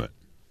to name it.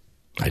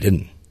 I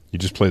didn't. You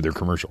just played their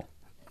commercial.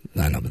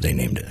 I know, but they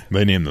named it.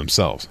 They named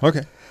themselves.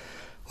 Okay.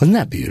 Wasn't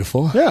that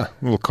beautiful? Yeah. A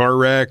little car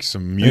wreck,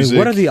 some music.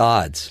 What are the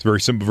odds? It's very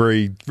simple,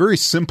 very, very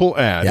simple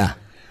ad. Yeah.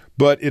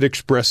 But it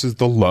expresses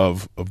the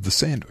love of the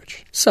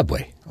sandwich.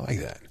 Subway. I like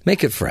that.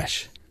 Make it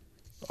fresh.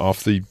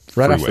 Off the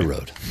Right freeway. off the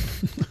road.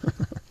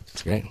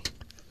 It's great.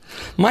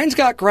 Mine's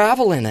got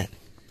gravel in it.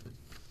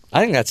 I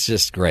think that's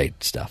just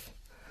great stuff.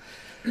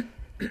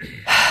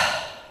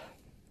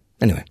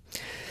 Anyway.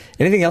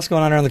 Anything else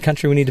going on around the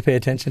country we need to pay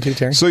attention to,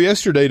 Terry? So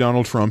yesterday,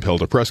 Donald Trump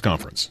held a press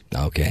conference.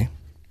 Okay.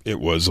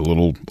 It was a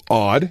little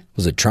odd.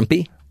 Was it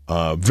Trumpy?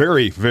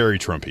 Very, very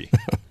Trumpy.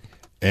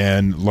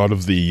 And a lot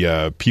of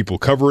the people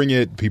covering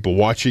it, people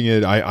watching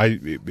it.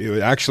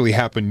 It actually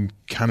happened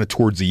kind of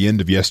towards the end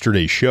of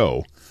yesterday's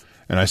show.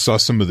 And I saw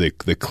some of the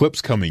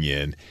clips coming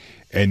in.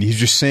 And he's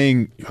just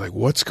saying, like,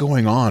 what's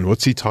going on?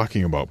 What's he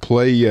talking about?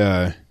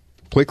 Play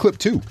clip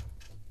 2.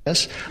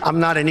 Yes, I'm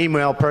not an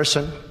email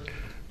person.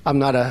 I'm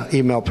not an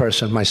email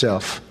person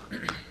myself.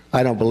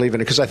 I don't believe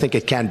in it because I think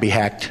it can be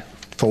hacked,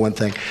 for one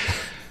thing.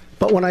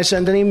 But when I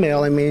send an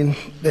email, I mean,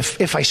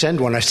 if I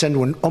send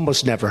one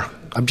almost never.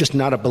 I'm just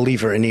not a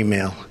believer in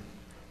email.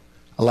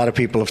 A lot of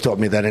people have taught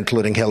me that,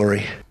 including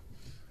Hillary.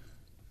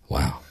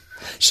 Wow.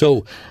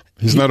 So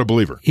he's not a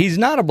believer. He's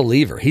not a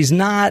believer. He's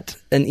not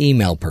an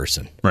email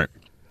person. Right.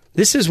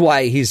 This is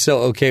why he's so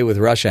okay with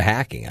Russia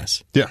hacking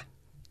us. Yeah.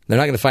 They're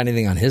not going to find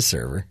anything on his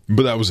server.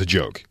 But that was a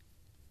joke.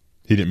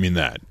 He didn't mean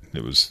that.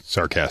 It was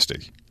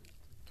sarcastic.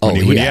 When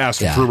he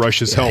asked for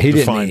Russia's help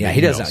to find he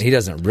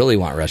doesn't really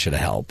want Russia to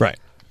help. Right.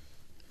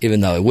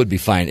 Even though it would be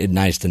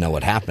nice to know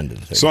what happened to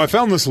the thing. So I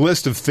found this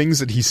list of things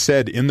that he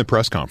said in the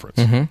press conference.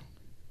 Mm-hmm.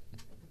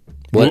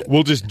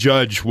 We'll just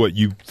judge what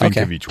you think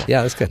of each one.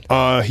 Yeah, that's good.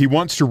 He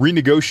wants to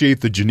renegotiate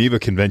the Geneva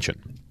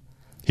Convention.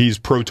 He's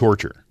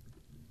pro-torture.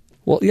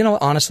 Well,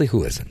 honestly,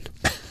 who isn't?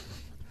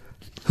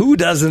 Who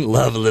doesn't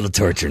love a little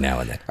torture now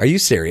and then? Are you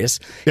serious?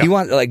 Yeah. You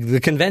want the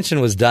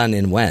convention was done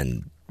in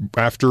when?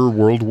 After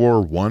World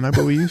War I, I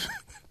believe.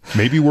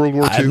 Maybe World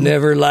War II. I've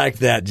never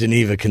liked that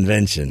Geneva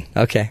Convention.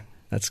 Okay.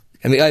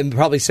 I'm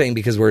probably saying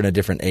because we're in a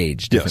different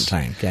age, different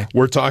time. Okay.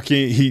 We're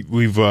talking.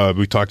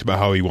 We talked about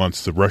how he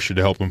wants Russia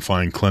to help him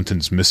find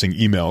Clinton's missing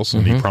emails,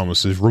 and he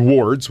promises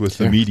rewards with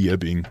the media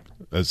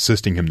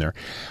assisting him there.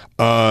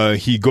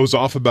 He goes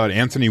off about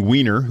Anthony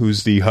Weiner,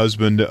 who's the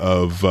husband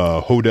of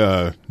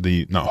Hoda,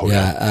 Abedin.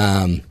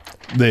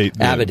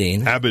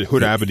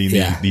 Hoda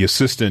Abedin, the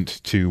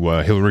assistant to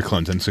Hillary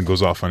Clinton, and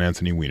goes off on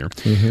Anthony Weiner.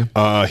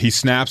 Mm-hmm. He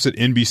snaps at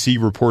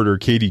NBC reporter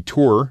Katie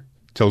Tour,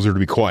 tells her to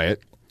be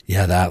quiet.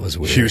 Yeah, that was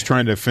weird. She was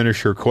trying to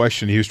finish her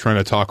question. He was trying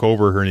to talk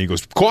over her, and he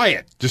goes,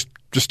 "Quiet! Just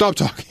stop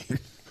talking."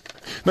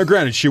 Now,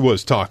 granted, she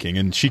was talking,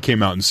 and she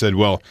came out and said,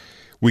 "Well,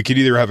 we could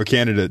either have a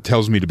candidate that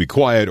tells me to be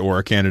quiet or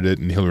a candidate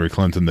in Hillary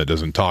Clinton that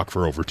doesn't talk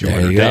for over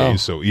 200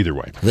 days." So either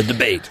way. The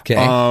debate. Okay.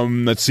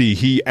 Let's see.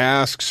 He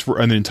asks for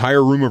an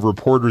entire room of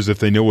reporters if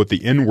they know what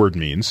the N-word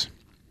means.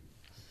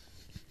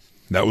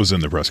 That was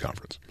in the press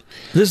conference.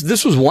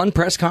 This was one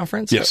press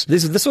conference? Yes.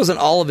 This wasn't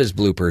all of his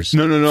bloopers.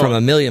 No. From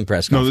a million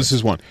press conferences. No, this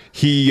is one.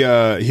 He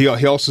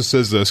also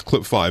says this,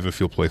 clip 5, if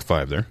you'll play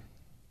 5 there.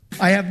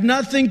 I have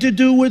nothing to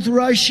do with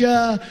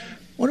Russia.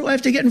 What do I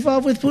have to get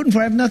involved with Putin for?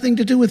 I have nothing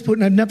to do with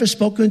Putin. I've never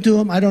spoken to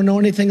him. I don't know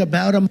anything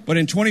about him. But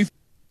in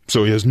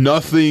So he has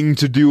nothing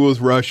to do with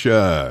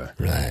Russia.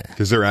 Right.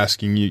 Because they're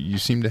asking you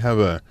seem to have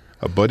a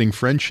budding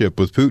friendship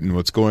with Putin.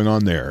 What's going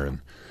on there? And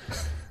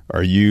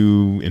are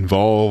you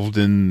involved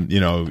in,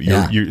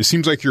 it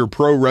seems like you're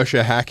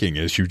pro-Russia hacking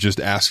as you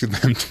just asked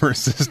them for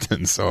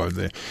assistance. So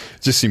it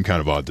just seemed kind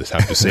of odd to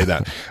have to say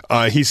that.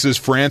 He says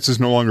France is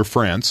no longer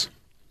France.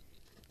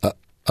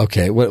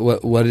 Okay,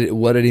 what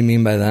did he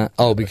mean by that?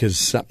 Oh,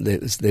 because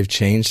they've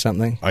changed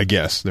something? I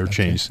guess they're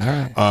changed. All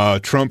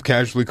right. Trump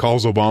casually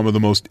calls Obama the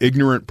most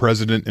ignorant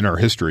president in our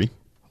history.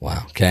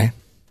 Wow, okay.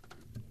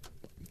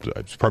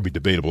 It's probably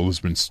debatable. There's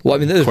been there's quite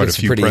been a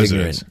few pretty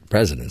presidents. Ignorant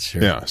presidents,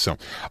 sure. Yeah, so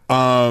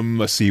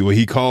let's see. Well,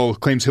 he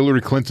claims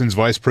Hillary Clinton's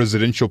vice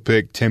presidential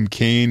pick, Tim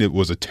Kaine, it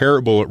was a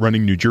terrible at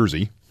running New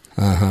Jersey.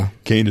 Uh-huh.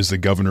 Kaine is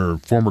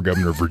the former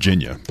governor of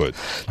Virginia, but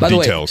By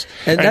details.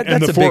 The way,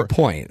 that's a big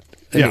point.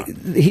 I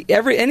mean,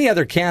 any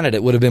other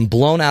candidate would have been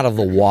blown out of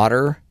the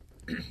water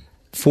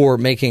for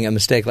making a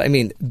mistake. I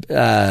mean,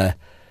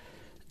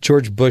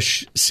 George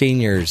Bush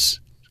Sr.'s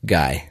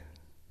guy.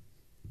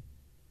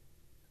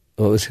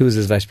 Who was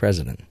his vice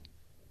president?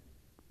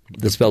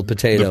 That spelled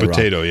potato. The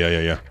potato, wrong.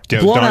 Yeah.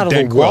 Blown out of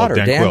the water.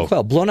 Dan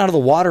Quayle. Blown out of the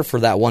water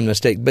for that one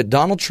mistake. But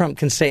Donald Trump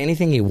can say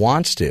anything he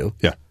wants to.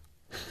 Yeah.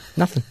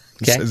 Nothing.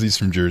 Okay. Says he's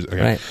from Jersey.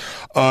 Okay.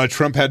 Right.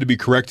 Trump had to be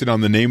corrected on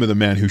the name of the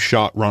man who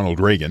shot Ronald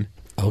Reagan.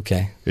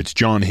 Okay. It's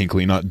John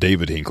Hinckley, not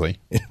David Hinckley.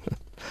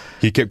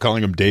 He kept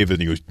calling him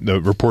David, and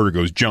the reporter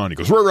goes, John. He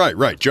goes,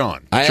 right,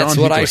 John. That's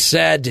what I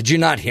said. Did you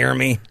not hear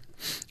me?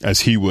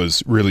 As he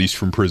was released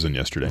from prison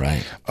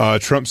yesterday.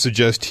 Right. Trump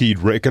suggests he'd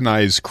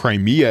recognize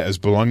Crimea as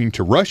belonging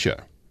to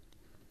Russia.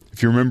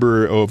 If you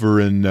remember over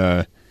in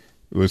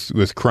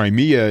with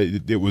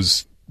Crimea, it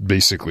was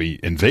basically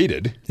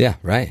invaded. Yeah,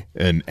 right.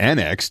 And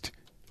annexed.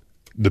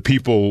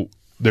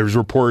 There's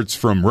reports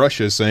from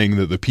Russia saying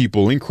that the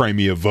people in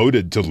Crimea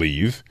voted to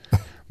leave,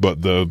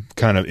 but the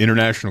kind of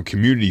international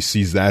community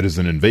sees that as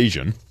an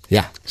invasion.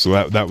 Yeah.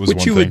 So that was Which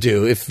one you thing. Would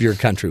do if your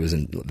country was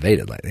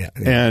invaded like that.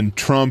 Yeah. And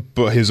Trump,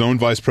 his own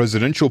vice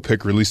presidential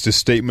pick, released a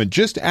statement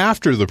just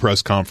after the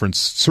press conference,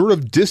 sort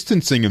of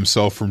distancing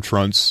himself from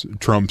Trump's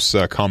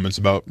comments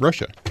about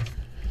Russia,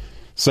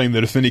 saying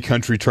that if any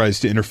country tries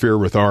to interfere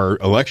with our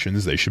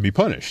elections, they should be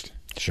punished.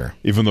 Sure.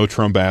 Even though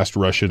Trump asked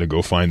Russia to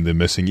go find the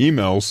missing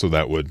emails, so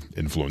that would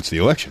influence the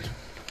election.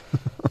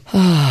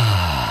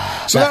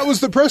 So that was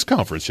the press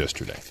conference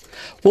yesterday.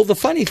 Well, the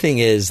funny thing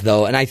is,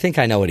 though, and I think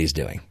I know what he's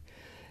doing.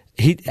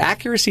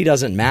 Accuracy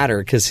doesn't matter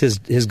because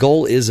his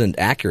goal isn't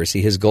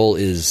accuracy. His goal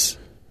is,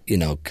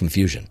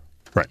 confusion.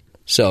 Right.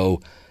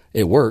 So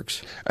it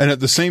works. And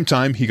at the same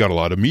time, he got a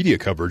lot of media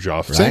coverage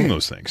off saying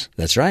those things.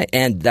 That's right.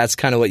 And that's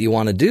kind of what you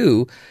want to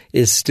do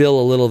is steal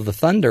a little of the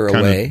thunder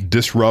away.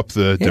 Disrupt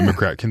the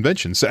Democrat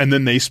convention. So, and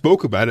then they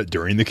spoke about it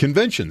during the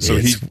convention. So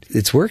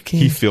it's working.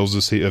 He feels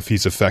as if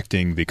he's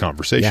affecting the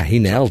conversation. Yeah, he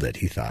nailed it,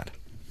 he thought.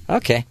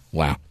 Okay.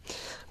 Wow.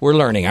 We're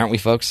learning, aren't we,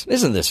 folks?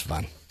 Isn't this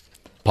fun?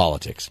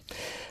 Politics.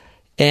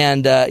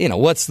 And,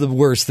 what's the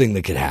worst thing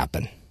that could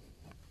happen?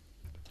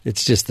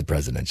 It's just the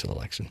presidential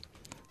election.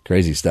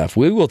 Crazy stuff.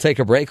 We will take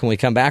a break. When we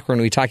come back, we're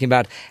going to be talking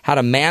about how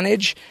to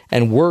manage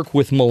and work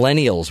with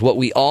millennials, what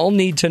we all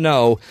need to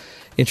know.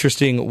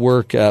 Interesting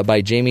work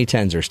by Jamee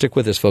Tenzer. Stick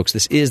with us, folks.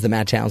 This is The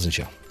Matt Townsend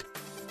Show.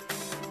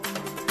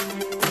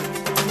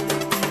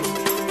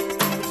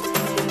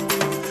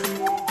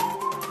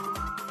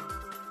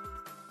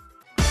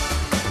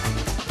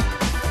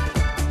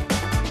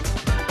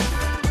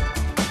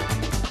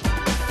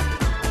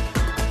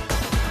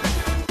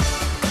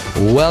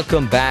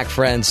 Welcome back,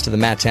 friends, to the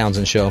Matt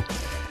Townsend Show.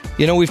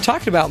 We've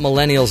talked about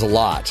millennials a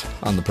lot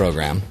on the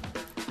program,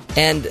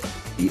 and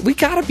we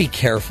got to be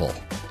careful.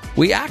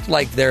 We act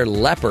like they're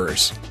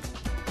lepers,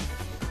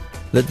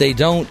 that they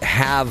don't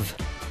have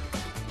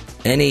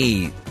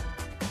any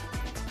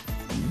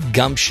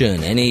gumption,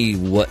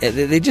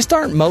 they just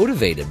aren't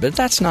motivated, but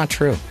that's not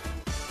true.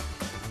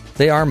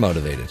 They are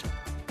motivated.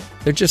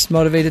 They're just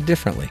motivated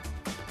differently.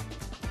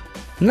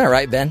 Isn't that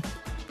right, Ben?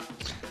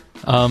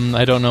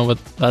 I don't know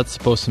what that's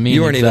supposed to mean.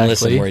 You weren't exactly. even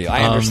listening, were you?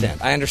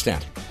 I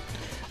understand.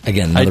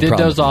 Again, I did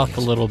doze off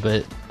a little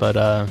bit,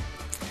 but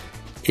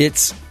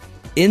it's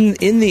in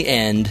the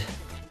end,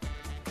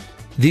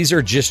 these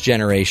are just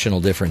generational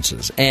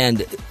differences.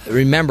 And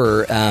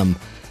remember,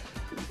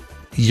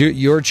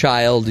 your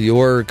child,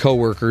 your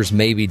coworkers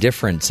may be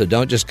different. So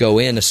don't just go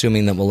in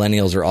assuming that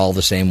millennials are all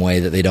the same way,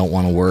 that they don't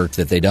want to work,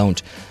 that they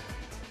don't,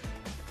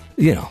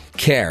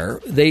 care.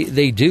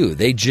 They do.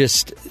 They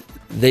just.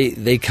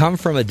 They come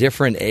from a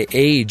different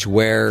age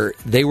where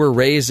they were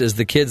raised as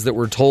the kids that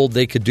were told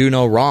they could do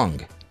no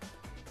wrong.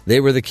 They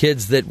were the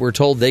kids that were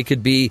told they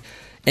could be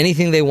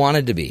anything they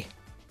wanted to be.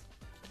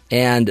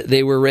 And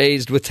they were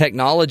raised with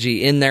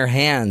technology in their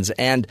hands,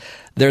 and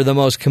they're the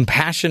most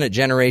compassionate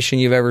generation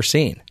you've ever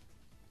seen.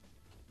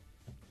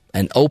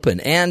 And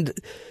open. And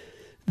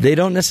they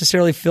don't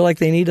necessarily feel like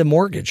they need a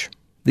mortgage.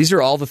 These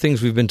are all the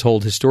things we've been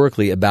told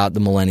historically about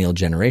the millennial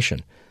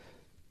generation.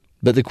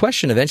 But the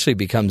question eventually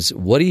becomes,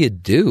 what do you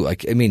do?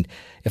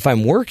 If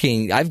I'm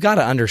working, I've got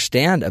to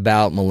understand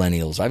about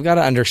millennials. I've got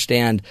to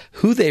understand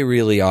who they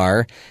really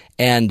are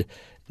and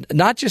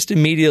not just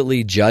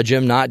immediately judge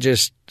them, not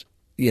just,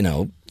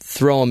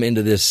 throw them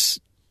into this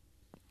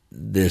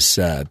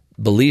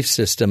belief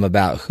system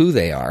about who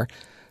they are.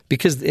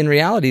 Because in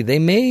reality, they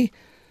may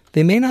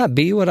not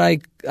be what I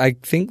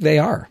think they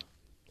are.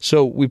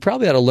 So we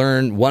probably ought to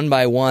learn one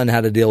by one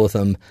how to deal with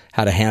them,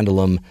 how to handle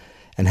them,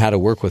 and how to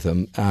work with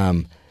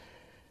them.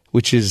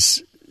 which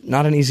is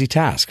not an easy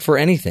task for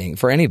anything,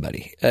 for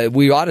anybody.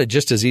 We ought to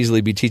just as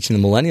easily be teaching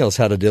the millennials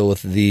how to deal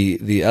with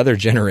the other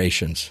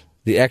generations,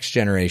 the X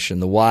generation,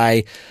 the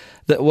Y,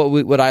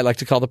 what I like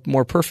to call the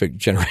more perfect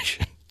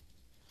generation.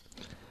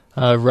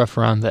 Rough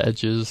around the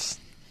edges,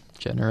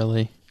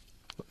 generally.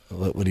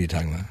 What are you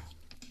talking about?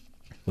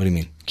 What do you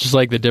mean? Just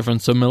like the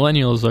difference. So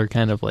millennials are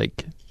kind of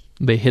like,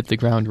 they hit the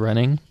ground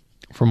running,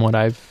 from what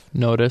I've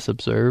noticed,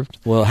 observed.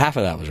 Well, half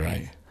of that was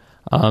right.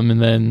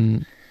 And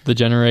then the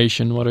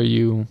generation, what are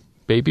you,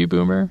 baby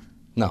boomer?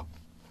 No.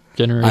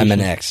 Generation. I'm an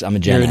X. I'm a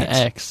Gen You're X.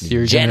 an X.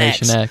 You're Gen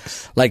Generation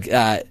X. Like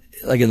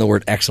in the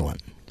word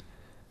excellent.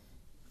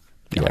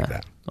 Yeah. Like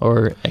that.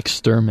 Or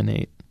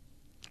exterminate.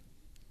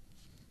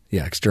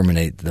 Yeah,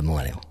 exterminate the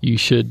millennial. You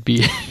should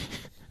be.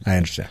 I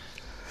understand.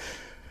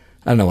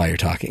 I don't know why you're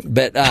talking,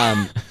 but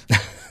I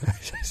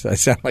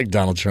sound like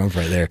Donald Trump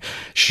right there,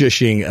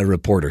 shushing a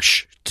reporter.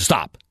 Shh,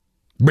 stop.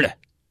 Blah,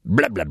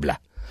 blah, blah, blah.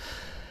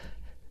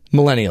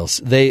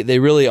 Millennials, they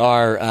really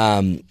are.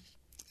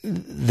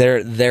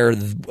 They're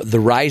the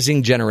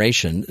rising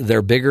generation.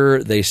 They're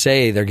bigger. They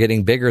say they're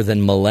getting bigger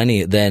than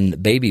than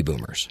baby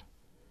boomers.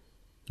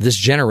 This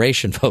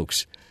generation,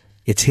 folks,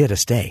 it's here to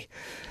stay.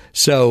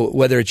 So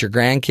whether it's your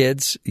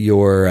grandkids,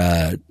 your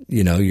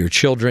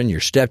children, your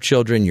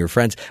stepchildren, your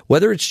friends,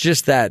 whether it's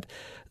just that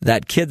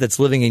kid that's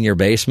living in your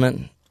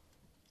basement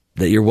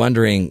that you're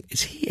wondering,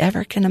 is he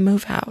ever going to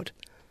move out?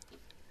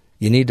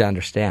 You need to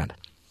understand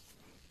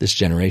this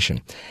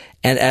generation.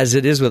 And as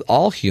it is with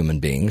all human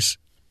beings,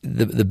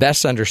 the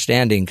best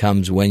understanding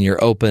comes when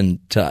you're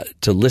open to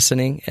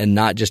listening and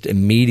not just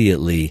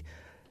immediately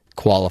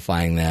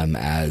qualifying them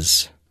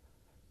as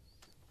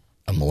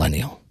a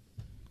millennial.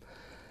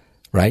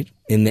 Right?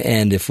 In the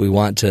end, if we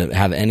want to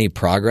have any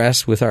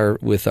progress with our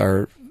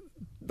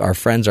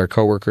friends, our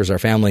coworkers, our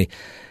family,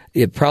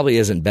 it probably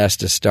isn't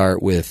best to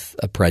start with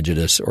a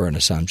prejudice or an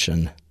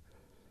assumption.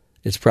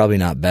 It's probably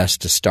not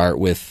best to start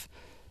with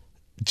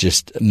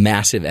just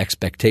massive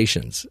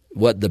expectations.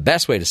 What the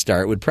best way to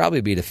start would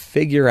probably be to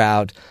figure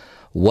out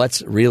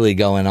what's really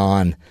going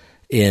on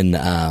in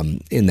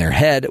their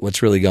head,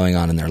 what's really going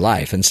on in their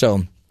life. And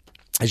so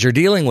as you're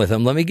dealing with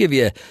them, let me give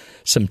you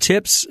some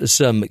tips,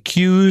 some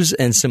cues,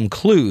 and some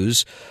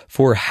clues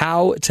for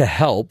how to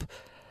help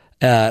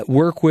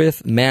work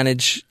with,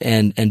 manage,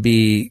 and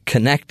be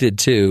connected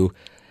to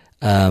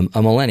a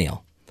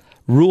millennial.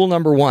 Rule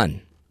number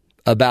 1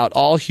 about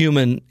all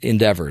human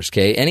endeavors,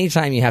 okay?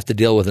 Anytime you have to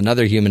deal with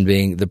another human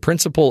being, the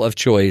principle of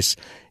choice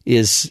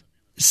is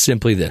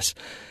simply this.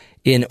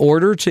 In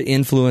order to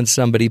influence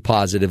somebody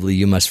positively,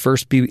 you must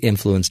first be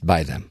influenced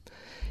by them.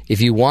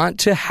 If you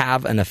want to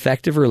have an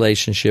effective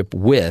relationship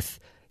with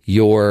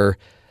your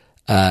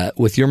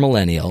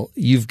millennial,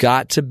 you've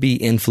got to be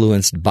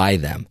influenced by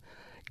them.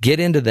 Get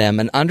into them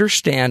and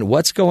understand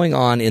what's going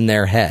on in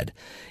their head.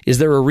 Is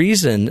there a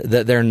reason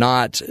that they're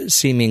not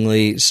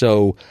seemingly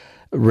so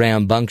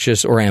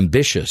rambunctious or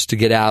ambitious to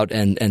get out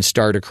and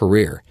start a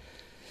career?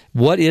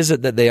 What is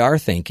it that they are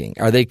thinking?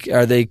 Are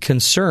they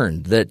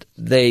concerned that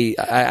I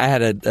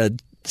had a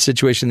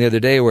situation the other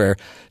day where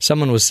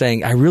someone was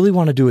saying, I really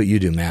want to do what you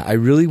do, Matt. I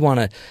really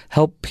want to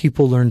help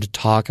people learn to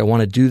talk. I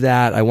want to do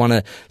that. I want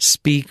to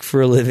speak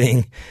for a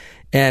living.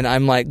 And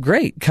I'm like,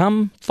 great,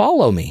 come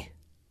follow me.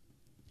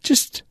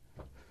 Just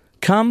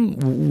come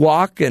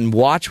walk and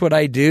watch what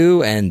I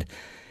do. And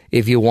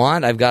if you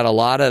want, I've got a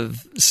lot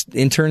of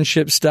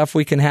internship stuff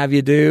we can have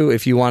you do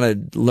if you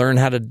want to learn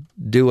how to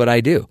do what I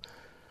do.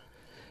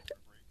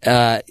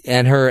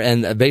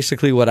 And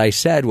basically what I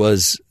said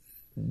was,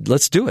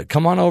 let's do it.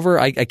 Come on over.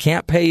 I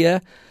can't pay you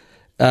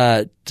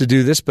to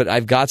do this, but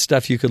I've got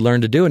stuff you could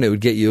learn to do, and it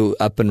would get you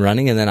up and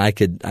running, and then I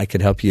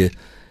could help you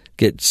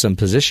get some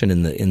position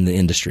in the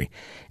industry.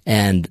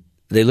 And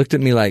they looked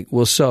at me like,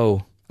 well,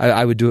 so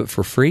I would do it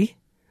for free?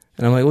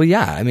 And I'm like, well,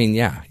 yeah. I mean,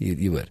 yeah,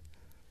 you would.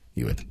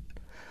 You would.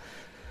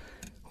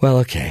 Well,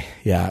 okay.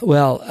 Yeah.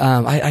 Well,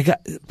 I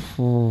got.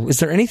 Is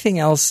there anything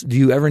else? Do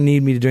you ever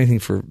need me to do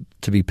anything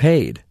to be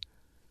paid?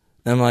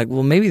 And I'm like,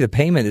 well, maybe the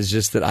payment is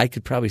just that I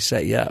could probably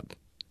set you up.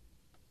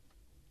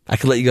 I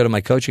could let you go to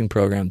my coaching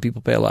program.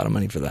 People pay a lot of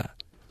money for that.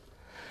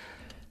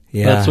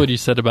 Yeah. That's what you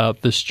said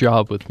about this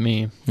job with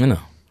me. I know.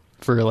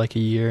 For like a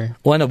year.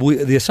 Well, no,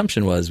 the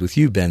assumption was with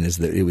you, Ben, is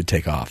that it would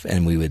take off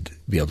and we would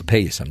be able to pay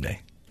you someday.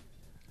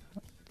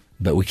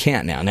 But we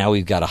can't now. Now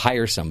we've got to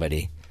hire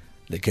somebody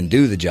that can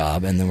do the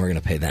job, and then we're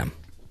going to pay them.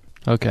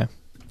 Okay.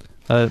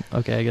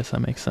 Okay, I guess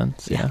that makes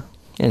sense. Yeah.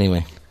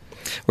 Anyway.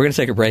 We're going to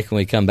take a break. When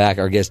we come back,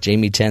 our guest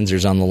Jamee Tenzer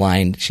is on the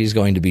line. She's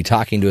going to be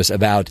talking to us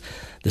about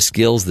the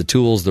skills, the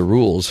tools, the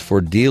rules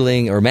for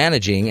dealing or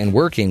managing and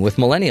working with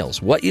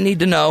millennials, what you need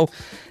to know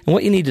and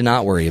what you need to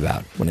not worry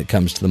about when it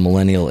comes to the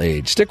millennial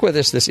age. Stick with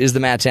us. This is the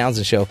Matt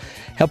Townsend Show,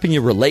 helping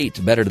you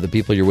relate better to the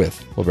people you're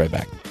with. We'll be right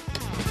back.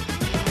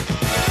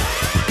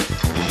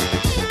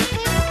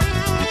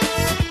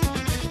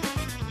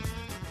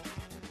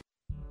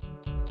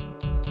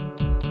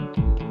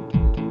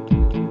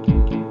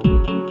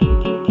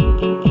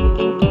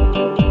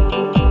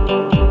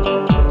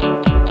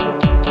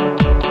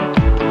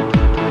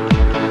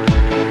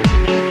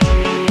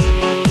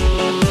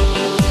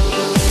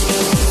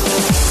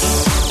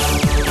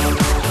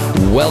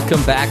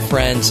 Welcome back,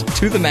 friends,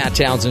 to the Matt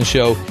Townsend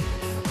Show.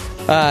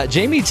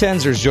 Jamee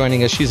Tenzer is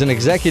joining us. She's an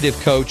executive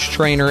coach,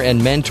 trainer,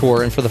 and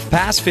mentor. And for the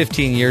past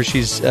 15 years,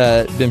 she's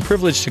been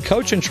privileged to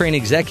coach and train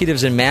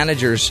executives and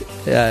managers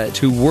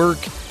to work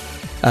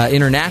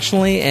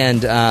internationally.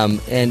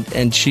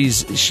 And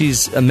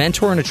she's a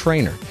mentor and a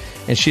trainer.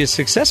 And she has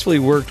successfully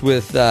worked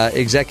with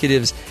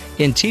executives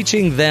in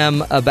teaching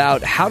them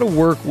about how to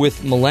work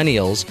with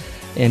millennials.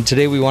 And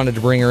today we wanted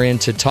to bring her in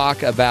to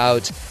talk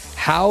about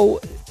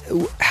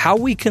how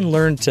we can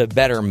learn to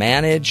better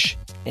manage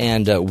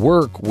and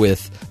work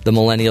with the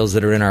millennials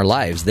that are in our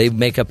lives. They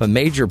make up a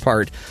major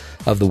part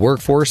of the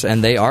workforce,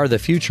 and they are the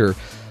future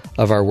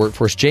of our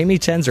workforce. Jamee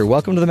Tenzer,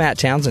 welcome to the Matt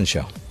Townsend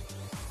Show.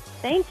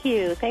 Thank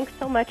you. Thanks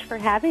so much for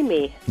having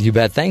me. You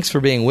bet. Thanks for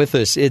being with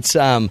us. It's,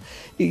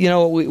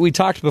 we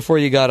talked before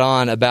you got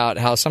on about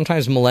how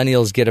sometimes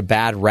millennials get a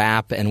bad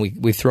rap, and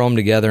we throw them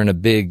together in a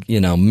big,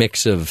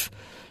 mix of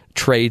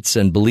traits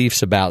and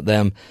beliefs about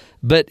them.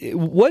 But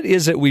what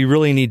is it we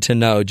really need to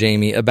know,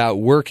 Jamee, about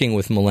working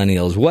with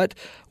millennials?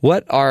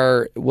 What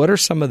are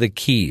some of the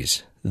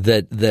keys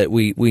that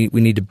we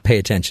need to pay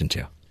attention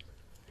to?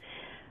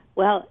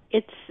 Well,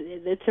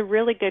 it's a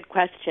really good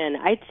question.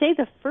 I'd say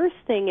the first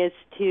thing is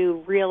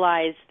to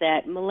realize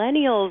that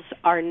millennials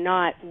are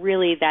not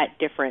really that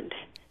different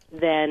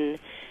than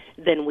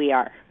we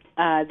are.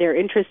 They're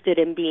interested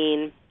in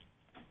being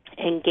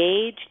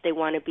engaged. They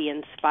want to be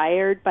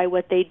inspired by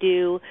what they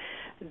do.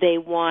 They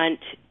want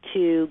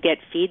to get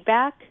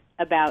feedback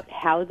about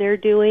how they're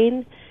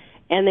doing,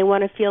 and they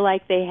want to feel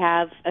like they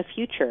have a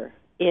future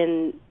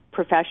in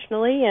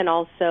professionally and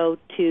also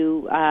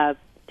to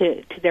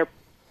their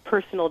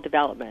personal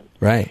development.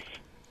 Right.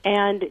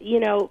 And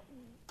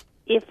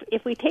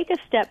if we take a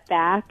step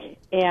back,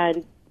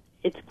 and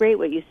it's great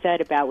what you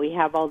said about we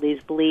have all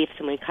these beliefs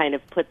and we kind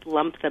of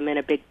lump them in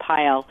a big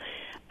pile.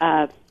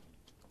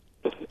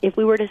 If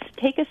we were to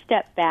take a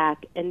step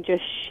back and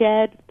just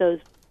shed those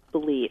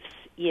beliefs,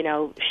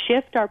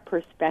 shift our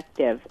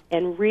perspective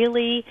and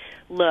really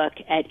look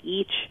at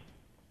each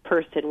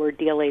person we're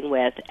dealing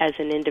with as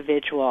an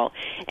individual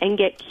and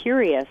get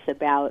curious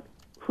about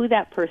who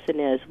that person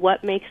is,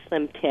 what makes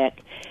them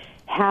tick,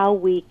 how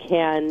we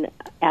can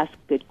ask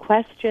good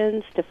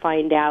questions to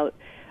find out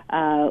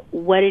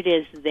what it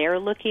is they're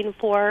looking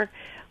for,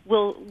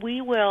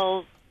 we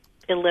will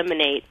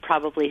eliminate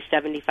probably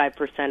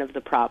 75% of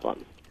the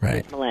problem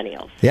with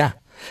millennials. Yeah.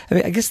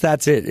 I guess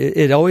that's it.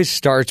 It always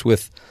starts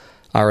with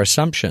our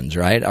assumptions,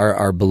 right?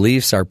 Our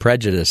beliefs, our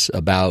prejudice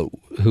about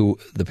who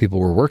the people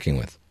we're working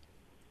with.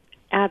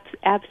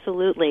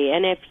 Absolutely.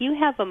 And if you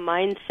have a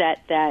mindset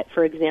that,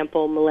 for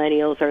example,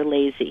 millennials are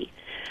lazy,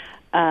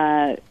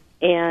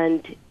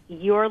 and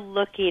you're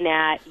looking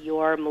at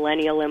your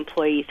millennial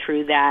employee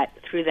through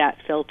that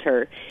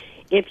filter,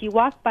 if you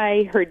walk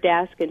by her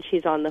desk and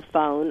she's on the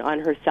phone, on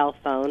her cell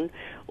phone,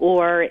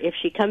 or if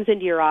she comes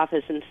into your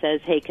office and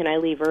says, "Hey, can I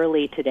leave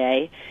early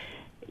today?"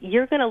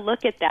 you're going to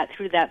look at that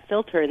through that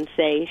filter and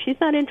say, she's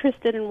not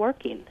interested in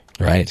working.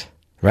 Right.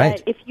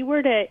 But if you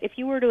were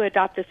to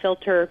adopt a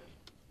filter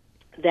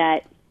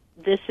that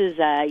this is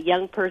a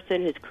young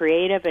person who's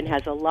creative and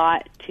has a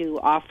lot to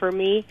offer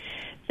me,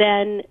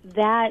 then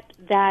that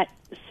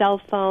cell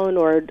phone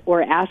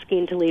or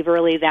asking to leave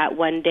early that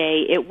one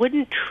day, it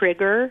wouldn't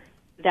trigger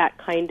that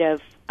kind of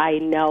I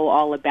know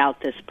all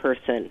about this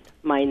person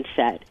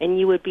mindset, and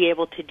you would be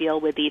able to deal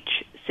with each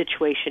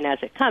situation as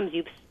it comes.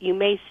 You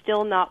may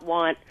still not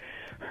want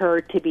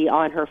her to be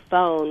on her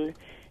phone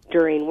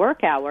during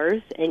work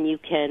hours, and you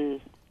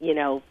can,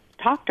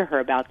 talk to her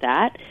about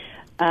that,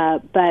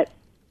 but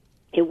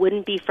it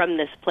wouldn't be from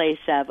this place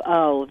of,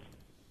 oh,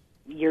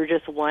 you're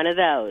just one of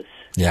those.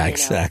 Yeah,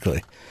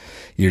 exactly.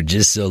 You're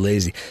just so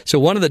lazy. So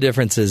one of the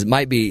differences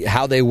might be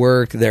how they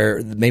work,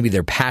 maybe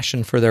their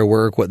passion for their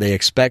work, what they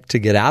expect to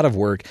get out of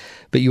work.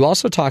 But you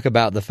also talk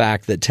about the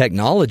fact that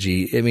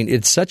technology,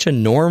 it's such a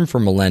norm for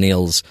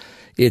millennials.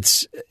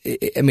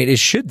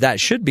 That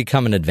should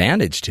become an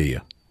advantage to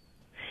you.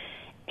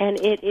 And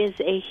it is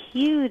a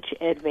huge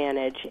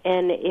advantage.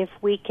 And if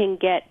we can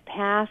get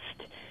past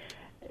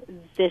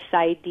this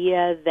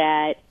idea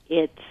that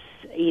it's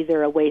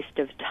either a waste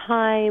of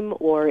time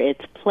or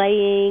it's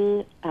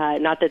playing,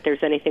 not that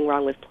there's anything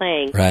wrong with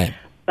playing, right?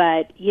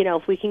 But,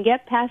 if we can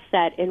get past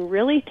that and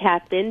really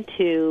tap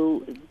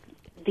into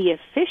the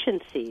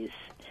efficiencies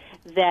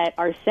that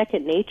are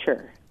second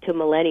nature to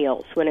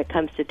millennials when it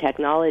comes to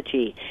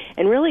technology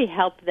and really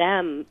help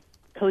them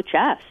coach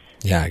us.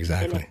 Yeah,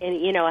 exactly.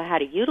 And how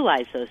to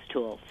utilize those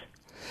tools.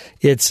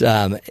 It's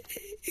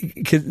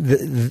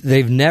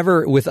they've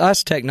never, with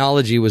us,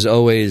 technology was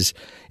always,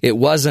 it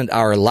wasn't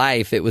our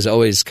life. It was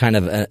always kind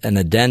of an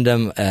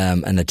addendum,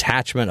 an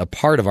attachment, a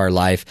part of our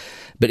life.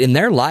 But in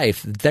their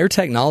life, their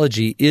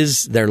technology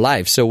is their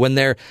life. So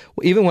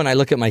even when I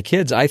look at my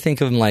kids, I think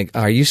of them like,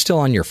 are you still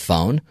on your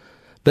phone?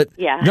 But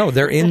no,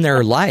 they're in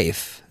their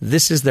life.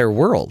 This is their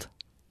world.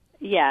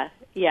 Yeah,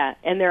 Yeah,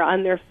 and they're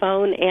on their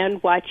phone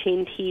and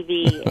watching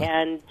TV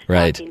and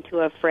right. talking to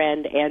a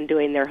friend and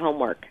doing their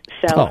homework.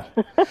 So,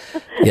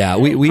 yeah,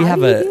 we how have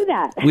do you do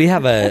that? we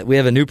have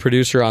a new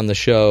producer on the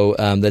show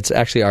that's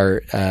actually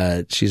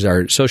she's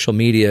our social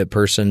media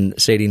person,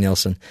 Sadie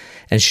Nielsen,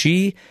 and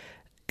she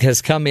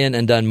has come in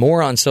and done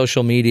more on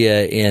social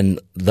media in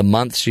the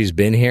month she's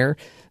been here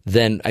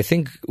than I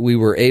think we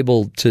were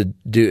able to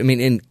do. I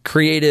mean, in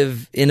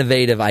creative,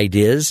 innovative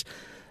ideas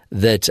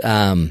that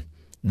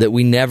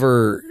we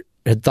never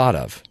had thought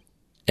of.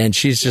 And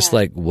she's just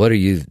like, why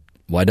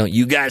don't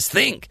you guys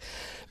think?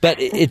 But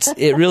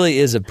it really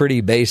is a pretty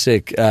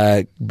basic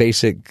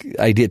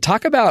idea.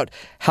 Talk about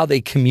how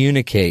they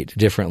communicate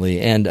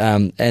differently and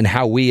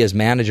how we as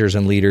managers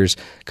and leaders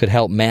could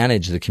help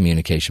manage the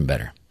communication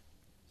better.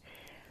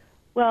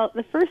 Well,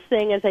 the first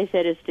thing, as I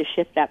said, is to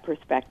shift that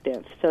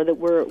perspective so that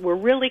we're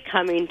really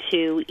coming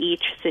to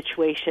each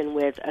situation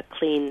with a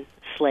clean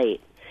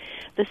slate.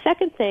 The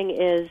second thing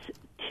is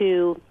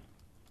to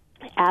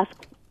ask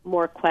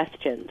more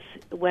questions.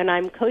 When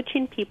I'm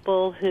coaching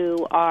people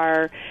who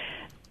are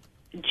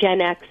Gen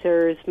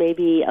Xers,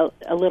 maybe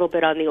a little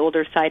bit on the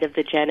older side of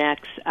the Gen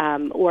X,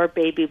 or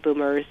baby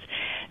boomers,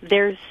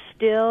 there's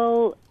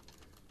still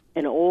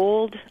an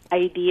old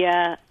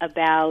idea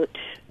about,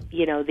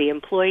 the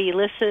employee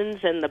listens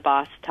and the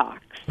boss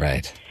talks.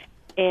 Right.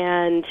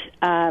 And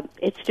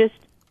it's just,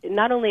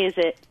 not only is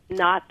it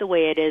not the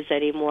way it is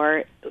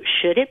anymore,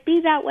 should it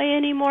be that way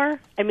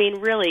anymore? I mean,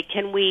 really,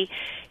 can we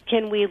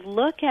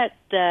look at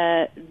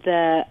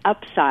the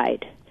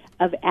upside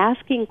of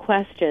asking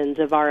questions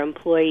of our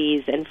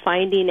employees and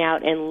finding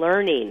out and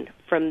learning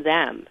from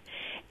them?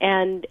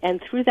 And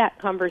through that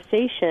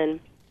conversation,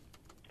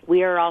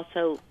 we are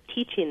also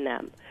teaching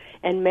them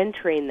and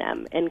mentoring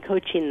them and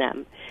coaching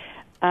them.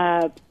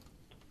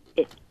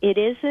 It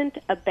isn't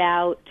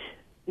about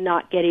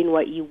not getting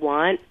what you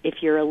want. If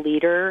you're a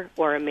leader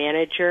or a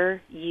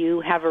manager,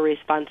 you have a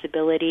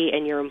responsibility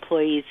and your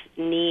employees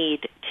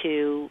need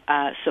to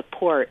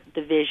support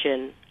the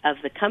vision of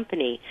the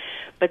company.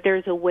 But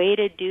there's a way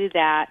to do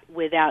that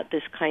without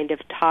this kind of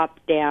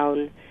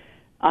top-down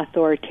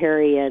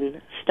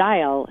authoritarian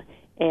style.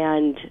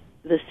 And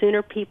the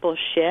sooner people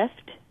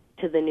shift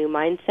to the new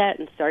mindset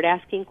and start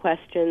asking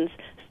questions,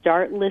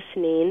 start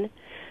listening,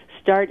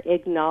 start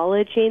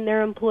acknowledging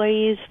their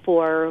employees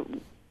for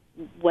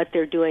what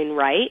they're doing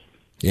right.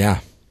 Yeah.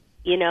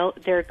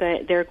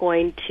 They're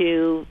going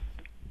to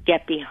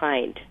get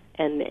behind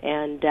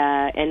and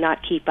not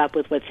keep up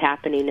with what's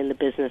happening in the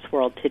business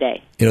world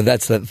today.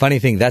 That's the funny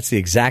thing. That's the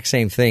exact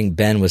same thing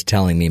Ben was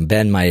telling me.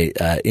 Ben, my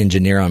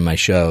engineer on my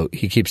show,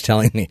 he keeps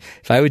telling me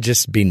if I would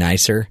just be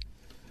nicer.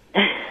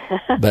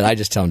 But I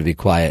just tell him to be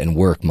quiet and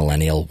work,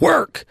 millennial.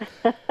 Work!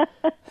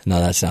 No,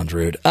 that sounds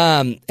rude.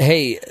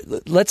 Hey,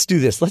 let's do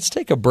this. Let's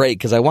take a break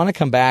because I want to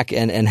come back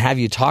and have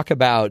you talk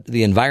about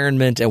the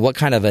environment and what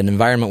kind of an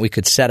environment we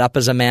could set up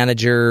as a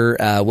manager,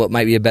 what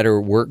might be a better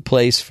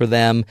workplace for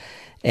them,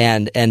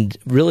 and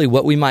really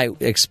what we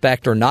might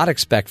expect or not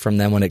expect from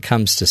them when it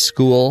comes to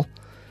school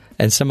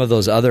and some of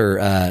those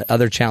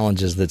other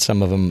challenges that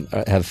some of them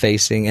have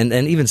facing, and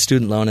even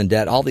student loan and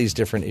debt, all these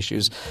different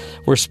issues.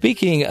 We're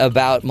speaking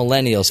about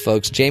millennials,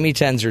 folks. Jamee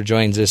Tenzer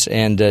joins us,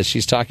 and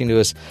she's talking to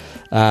us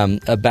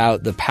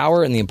about the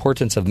power and the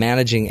importance of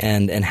managing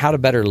and how to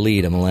better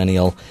lead a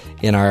millennial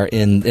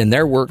in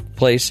their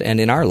workplace and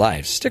in our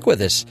lives. Stick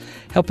with us,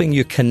 helping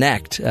you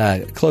connect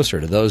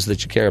closer to those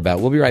that you care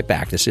about. We'll be right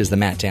back. This is the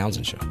Matt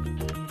Townsend Show.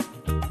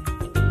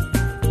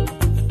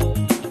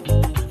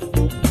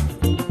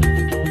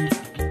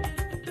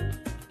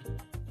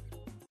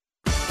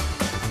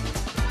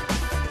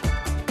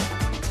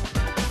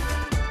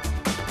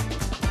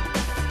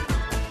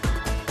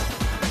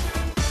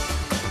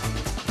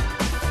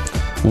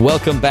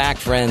 Welcome back,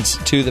 friends,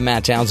 to the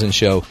Matt Townsend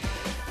Show.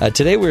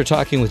 Today we're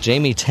talking with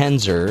Jamee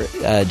Tenzer.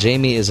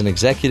 Jamee is an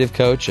executive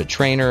coach, a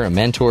trainer, a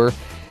mentor,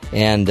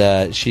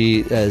 and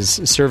she has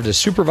served as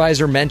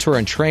supervisor, mentor,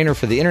 and trainer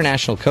for the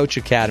International Coach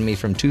Academy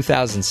from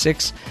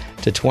 2006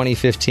 to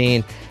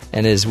 2015,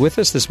 and is with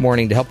us this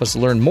morning to help us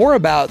learn more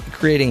about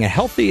creating a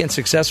healthy and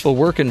successful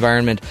work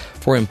environment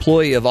for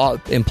employees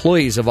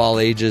of all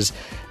ages.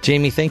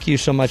 Jamee, thank you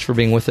so much for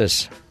being with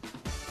us.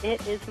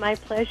 It is my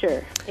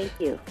pleasure. Thank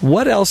you.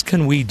 What else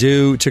can we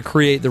do to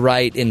create the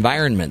right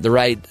environment, the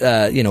right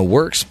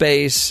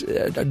workspace?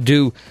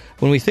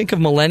 When we think of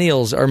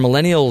millennials,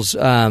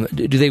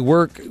 do they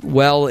work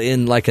well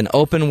in like an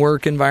open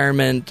work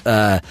environment?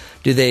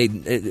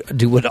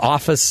 Would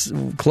office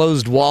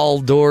closed wall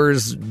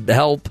doors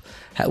help?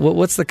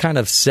 What's the kind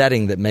of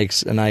setting that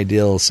makes an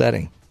ideal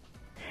setting?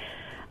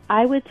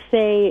 I would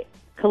say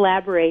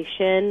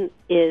collaboration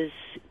is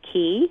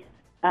key.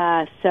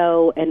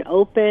 So an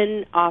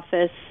open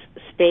office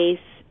space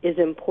is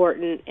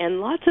important,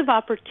 and lots of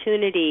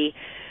opportunity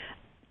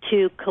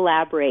to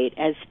collaborate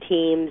as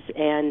teams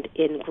and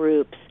in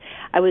groups.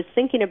 I was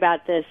thinking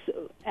about this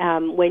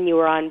when you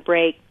were on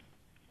break.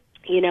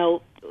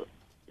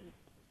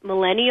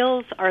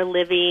 Millennials are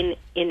living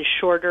in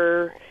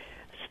shorter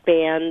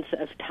spans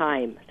of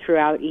time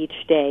throughout each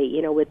day.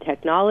 You know, with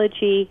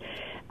technology,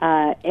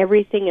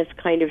 everything is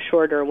kind of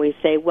shorter, and we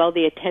say, well,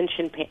 the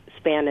attention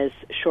span is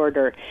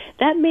shorter.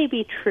 That may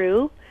be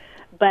true,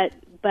 but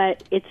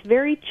it's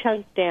very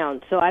chunked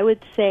down. So I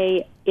would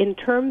say, in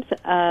terms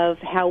of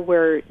how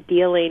we're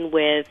dealing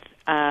with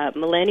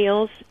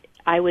millennials,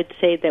 I would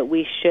say that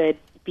we should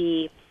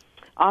be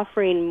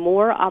offering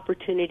more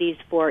opportunities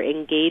for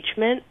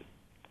engagement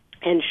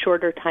and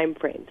shorter time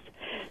frames.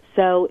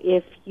 So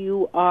if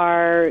you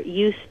are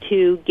used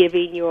to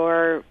giving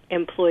your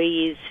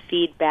employees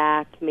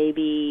feedback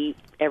maybe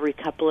every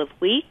couple of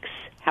weeks,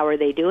 how are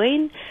they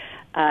doing?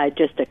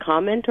 Just a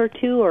comment or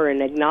two or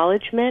an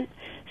acknowledgement,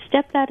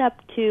 step that up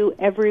to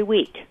every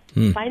week.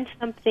 Find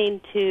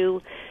something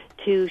to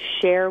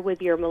share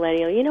with your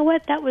millennial. You know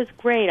what? That was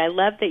great. I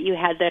love that you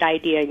had that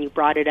idea and you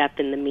brought it up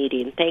in the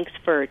meeting. Thanks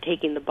for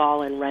taking the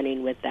ball and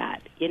running with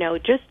that. You know,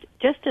 just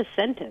a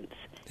sentence.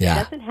 Yeah.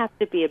 It doesn't have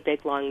to be a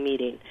big, long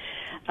meeting.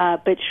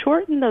 But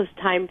shorten those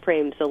time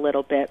frames a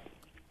little bit.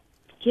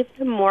 Give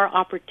them more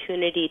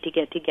opportunity to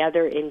get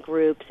together in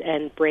groups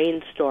and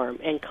brainstorm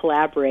and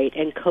collaborate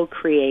and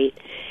co-create,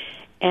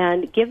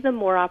 and give them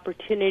more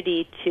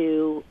opportunity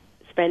to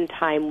spend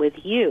time with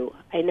you.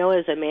 I know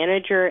as a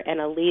manager and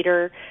a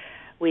leader,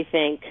 we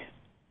think,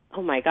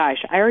 oh my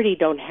gosh, I already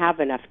don't have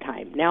enough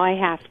time. Now I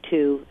have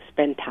to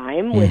spend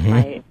time with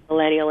my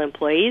millennial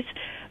employees.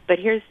 But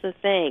here's the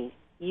thing.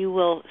 You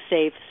will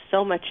save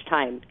so much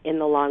time in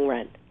the long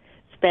run.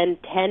 Spend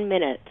 10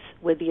 minutes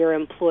with your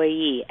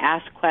employee,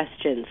 ask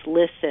questions,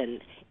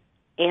 listen,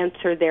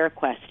 answer their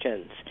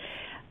questions.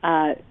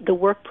 The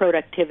work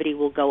productivity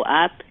will go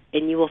up,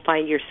 and you will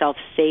find yourself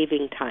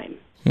saving time.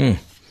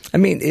 I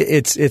mean,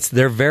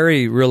 they're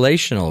very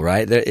relational,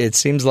 right? It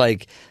seems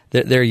like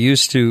they're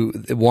used to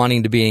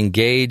wanting to be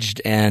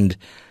engaged and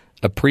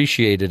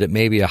appreciated at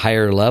maybe a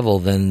higher level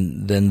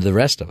than the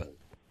rest of it.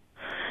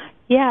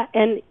 Yeah,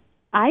 and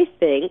I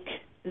think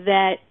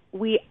that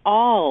we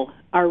all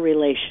are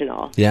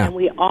relational, and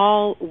we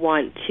all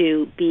want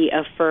to be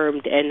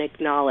affirmed and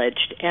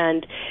acknowledged.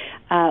 And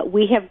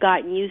we have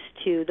gotten used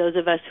to, those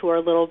of us who are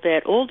a little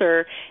bit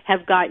older,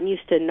 have gotten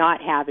used to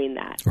not having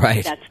that.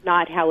 Right. That's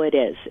not how it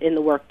is in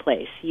the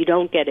workplace. You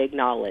don't get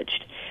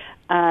acknowledged.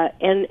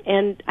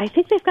 And I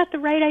think they've got the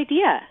right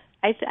idea.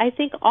 I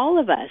think all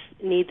of us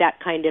need that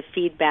kind of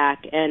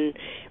feedback and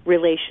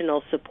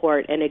relational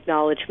support and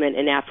acknowledgement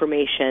and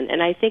affirmation.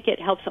 And I think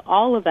it helps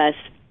all of us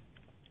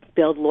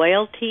build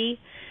loyalty,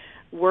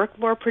 work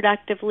more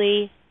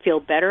productively, feel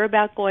better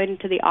about going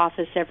to the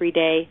office every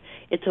day.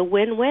 It's a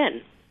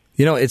win-win.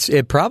 You know,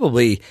 it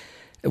probably,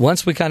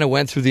 once we kind of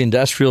went through the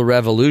Industrial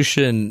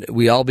Revolution,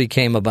 we all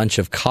became a bunch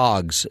of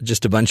cogs,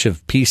 just a bunch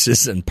of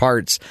pieces and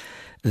parts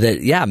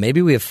that,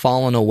 maybe we have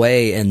fallen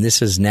away, and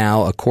this is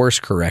now a course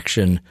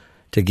correction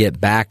to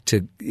get back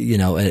to,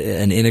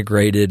 an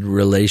integrated,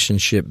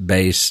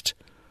 relationship-based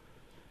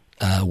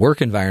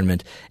work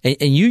environment.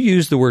 And you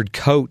use the word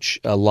coach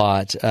a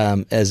lot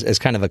as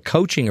kind of a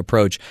coaching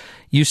approach.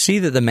 You see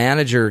that the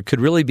manager could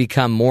really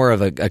become more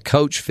of a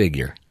coach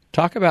figure.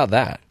 Talk about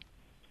that.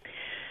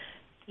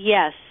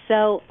 Yes.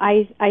 So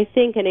I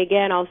think, and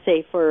again, I'll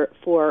say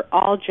for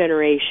all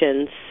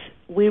generations,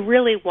 we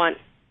really want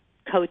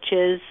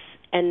coaches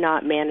and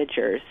not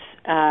managers.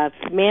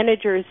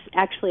 Managers,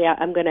 actually,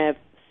 I'm going to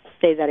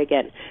say that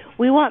again.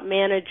 We want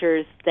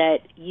managers that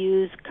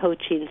use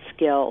coaching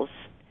skills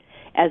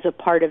as a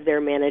part of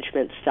their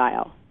management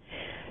style.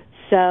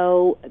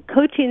 So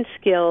coaching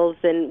skills,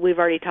 and we've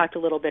already talked a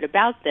little bit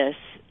about this,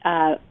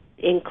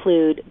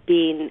 include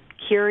being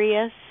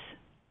curious,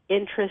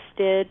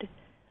 interested,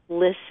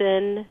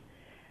 listen,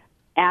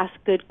 ask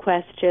good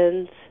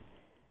questions,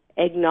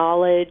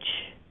 acknowledge,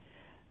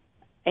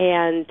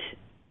 and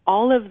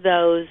all of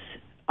those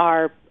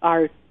are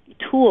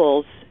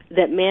tools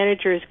that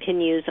managers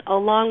can use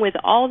along with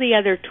all the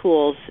other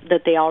tools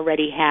that they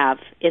already have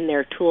in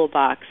their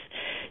toolbox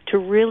to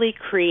really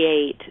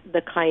create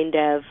the kind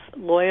of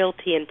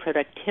loyalty and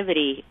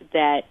productivity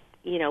that,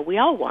 we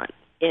all want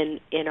in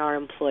our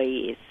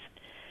employees.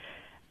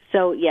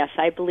 So, yes,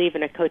 I believe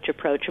in a coach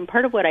approach, and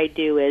part of what I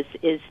do is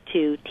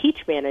to teach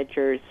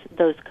managers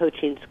those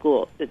coaching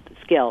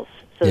skills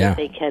so that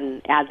they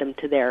can add them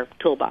to their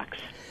toolbox.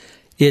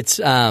 It's,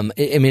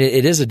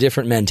 it is a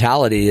different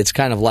mentality. It's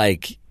kind of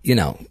like,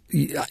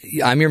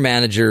 I'm your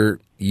manager,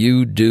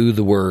 you do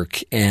the work,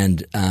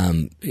 and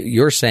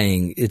you're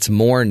saying it's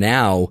more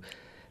now.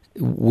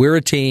 We're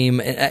a team.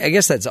 I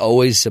guess that's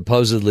always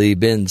supposedly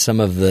been some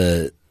of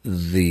the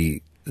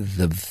belief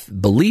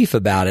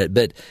about it,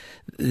 but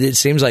it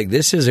seems like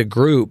this is a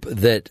group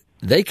that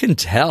they can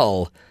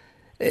tell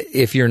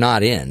if you're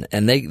not in,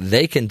 and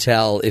they can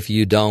tell if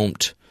you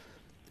don't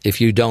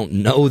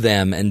know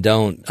them and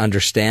don't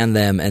understand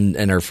them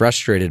and are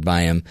frustrated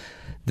by them.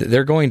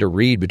 They're going to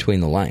read between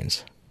the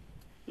lines.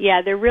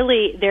 Yeah,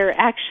 they're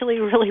actually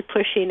really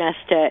pushing us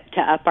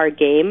to up our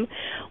game.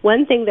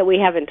 One thing that we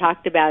haven't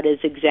talked about is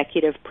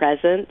executive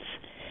presence.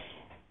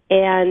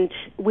 And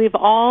we've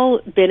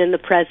all been in the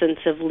presence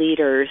of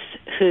leaders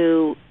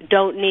who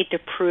don't need to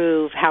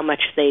prove how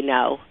much they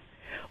know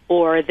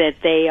or that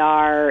they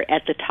are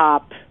at the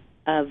top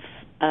of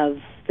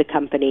the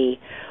company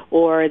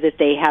or that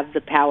they have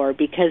the power,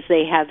 because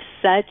they have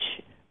such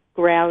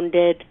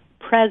grounded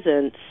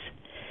presence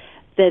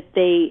that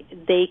they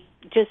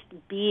just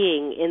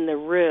being in the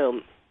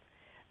room,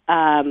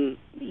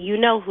 you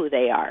know who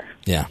they are.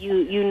 Yeah.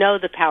 You know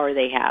the power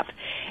they have.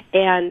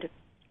 And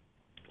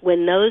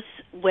when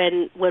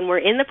we're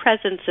in the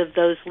presence of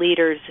those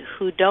leaders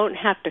who don't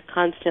have to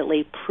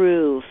constantly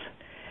prove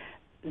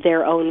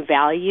their own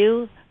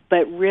value,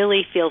 but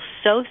really feel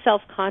so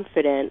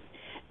self-confident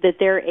that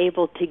they're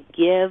able to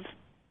give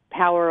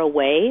power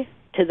away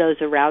to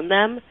those around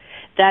them,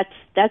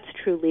 that's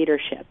true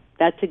leadership.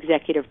 That's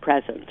executive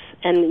presence.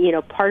 And,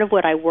 part of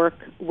what I work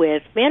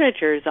with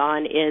managers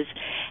on is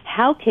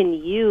how can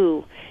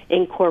you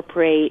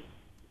incorporate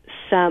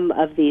some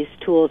of these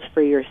tools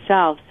for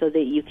yourself so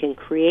that you can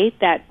create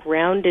that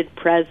grounded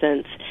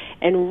presence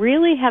and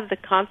really have the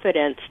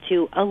confidence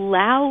to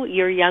allow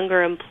your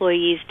younger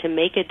employees to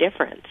make a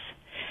difference.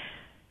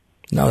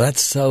 No,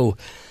 that's so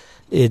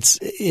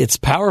it's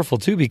powerful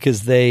too,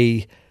 because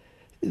there's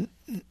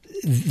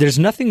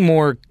nothing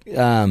more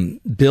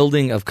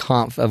building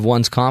of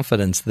one's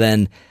confidence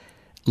than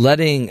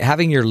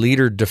having your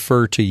leader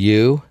defer to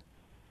you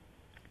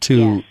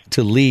to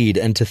lead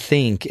and to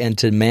think and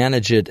to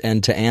manage it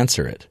and to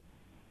answer it.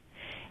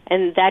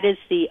 And that is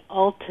the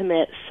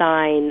ultimate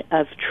sign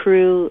of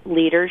true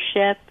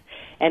leadership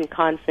and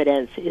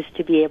confidence, is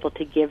to be able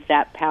to give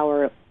that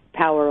power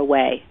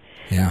away.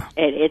 Yeah.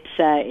 It's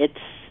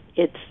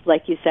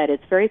like you said,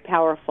 it's very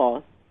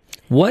powerful.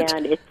 What?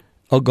 And it's,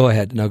 go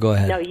ahead. No, go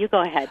ahead. No, you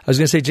go ahead. I was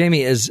going to say,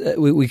 Jamie, as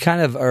we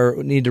kind of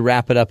need to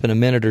wrap it up in a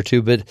minute or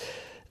two, but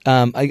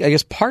I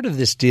guess part of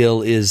this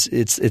deal is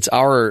it's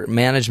our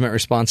management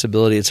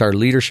responsibility, it's our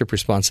leadership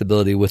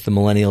responsibility with the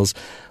millennials.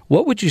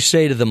 What would you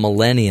say to the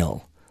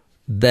millennial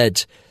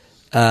that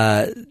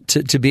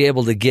to be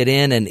able to get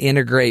in and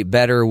integrate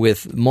better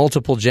with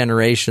multiple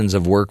generations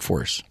of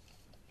workforce?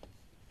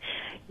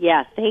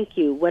 Yeah, thank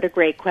you. What a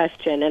great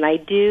question. And I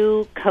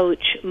do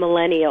coach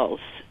millennials.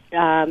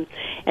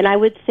 And I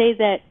would say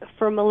that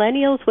for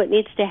millennials, what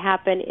needs to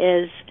happen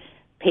is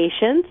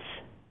patience,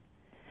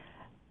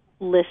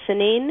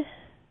 listening,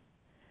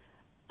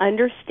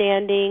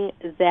 understanding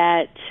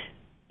that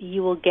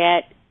you will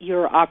get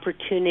your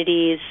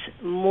opportunities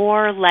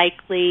more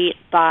likely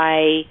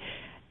by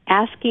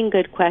asking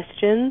good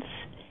questions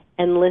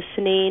and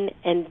listening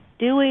and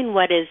doing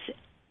what is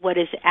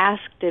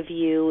asked of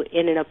you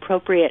in an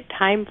appropriate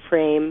time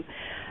frame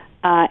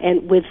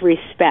and with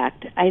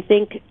respect. I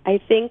think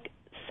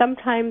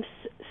sometimes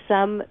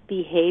some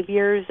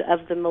behaviors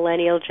of the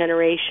millennial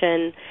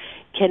generation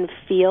can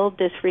feel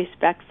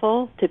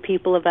disrespectful to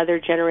people of other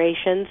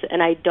generations,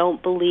 and I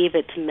don't believe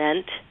it's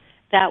meant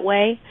that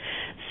way.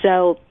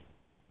 So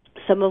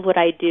some of what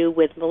I do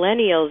with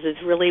millennials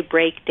is really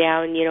break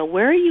down,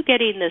 where are you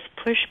getting this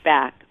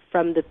pushback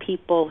from the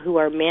people who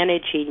are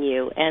managing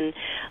you? And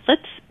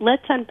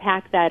let's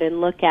unpack that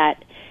and look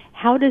at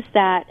how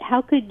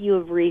could you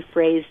have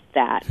rephrased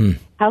that?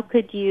 How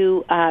could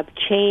you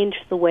change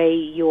the way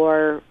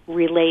you're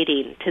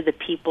relating to the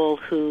people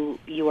who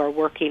you are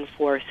working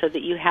for so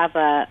that you have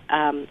a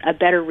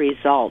better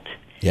result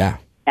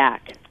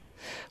back?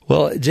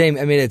 Well, Jamie,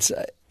 I mean, it's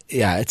a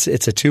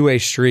two-way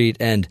street,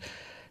 and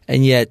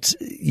yet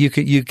you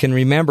can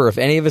remember, if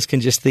any of us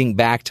can just think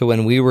back to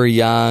when we were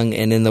young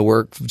and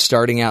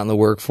starting out in the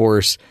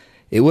workforce,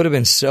 it would have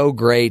been so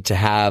great to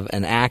have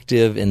an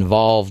active,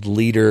 involved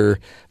leader,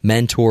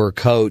 mentor,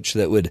 coach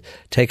that would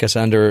take us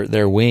under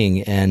their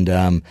wing.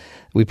 And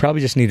we probably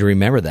just need to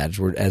remember that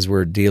as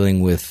we're dealing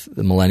with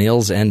the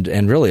millennials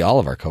and really all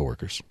of our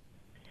coworkers.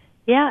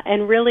 Yeah,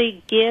 and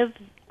really give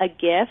a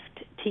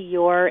gift to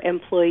your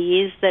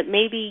employees that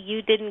maybe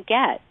you didn't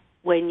get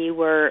when you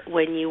were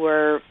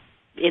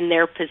in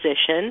their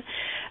position,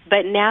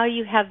 but now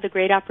you have the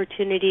great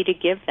opportunity to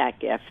give that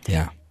gift.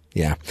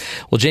 Yeah.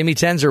 Well, Jamee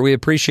Tenzer, we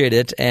appreciate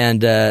it,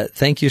 and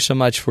thank you so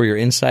much for your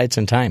insights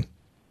and time.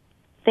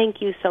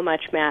 Thank you so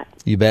much, Matt.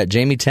 You bet.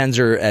 Jamee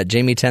Tenzer at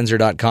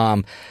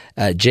JameeTenzer.com,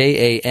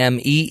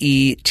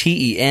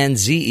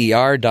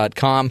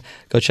 JameeTenzer.com.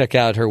 Go check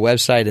out her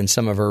website and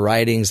some of her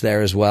writings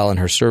there as well, and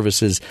her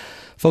services.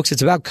 Folks,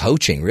 it's about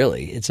coaching,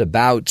 really. It's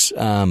about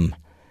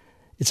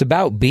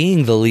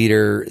being the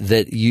leader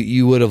that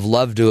you would have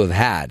loved to have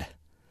had.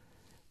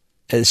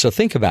 So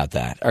think about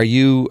that. Are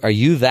you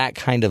that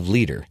kind of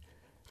leader?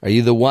 Are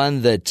you the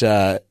one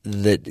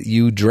that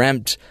you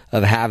dreamt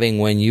of having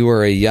when you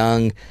were a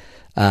young,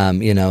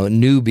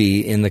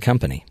 newbie in the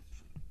company?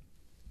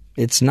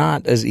 It's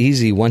not as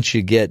easy once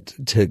you get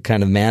to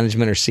kind of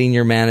management or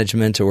senior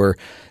management or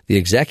the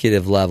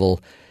executive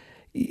level.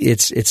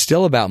 It's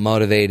still about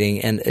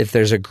motivating, and if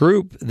there's a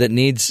group that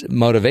needs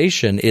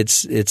motivation,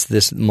 it's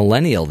this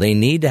millennial. They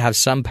need to have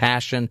some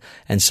passion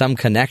and some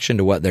connection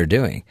to what they're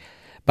doing.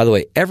 By the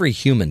way, every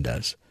human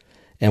does.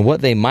 And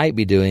what they might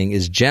be doing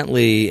is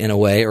gently, in a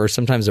way, or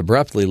sometimes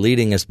abruptly,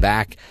 leading us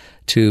back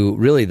to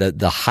really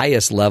the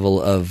highest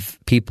level of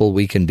people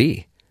we can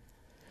be.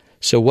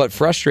 So what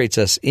frustrates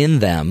us in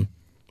them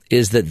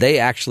is that they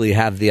actually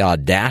have the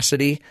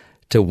audacity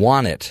to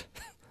want it,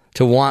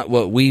 to want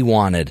what we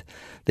wanted.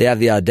 They have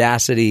the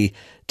audacity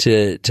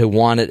to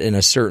want it in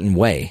a certain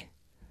way.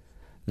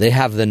 They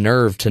have the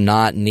nerve to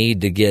not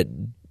need to get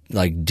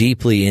like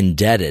deeply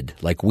indebted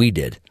like we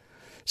did.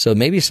 So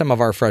maybe some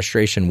of our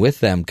frustration with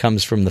them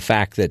comes from the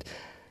fact that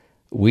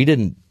we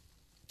didn't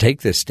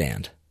take this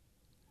stand.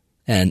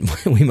 And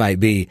we might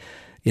be,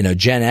 Gen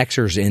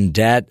Xers in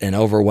debt and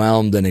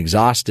overwhelmed and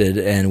exhausted,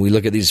 and we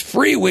look at these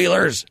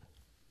freewheelers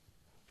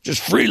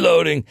just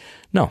freeloading.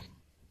 No,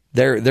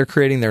 they're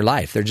creating their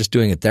life. They're just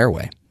doing it their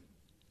way.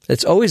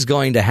 It's always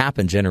going to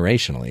happen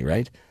generationally,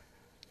 right?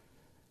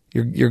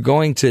 You're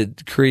going to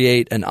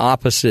create an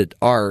opposite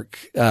arc,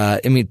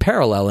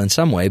 parallel in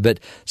some way,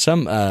 but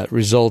some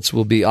results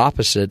will be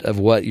opposite of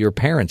what your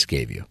parents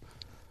gave you.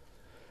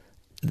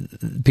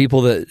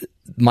 People that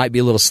might be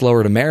a little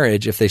slower to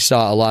marriage if they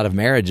saw a lot of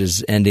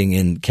marriages ending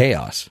in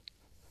chaos.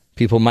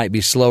 People might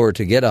be slower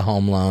to get a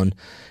home loan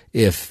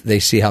if they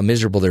see how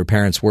miserable their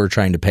parents were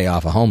trying to pay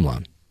off a home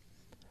loan,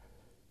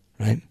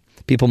 right?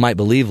 People might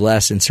believe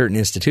less in certain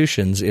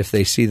institutions if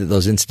they see that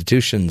those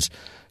institutions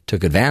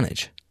took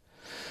advantage.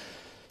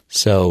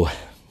 So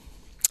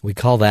we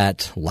call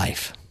that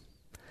life.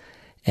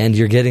 And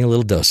you're getting a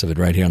little dose of it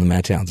right here on the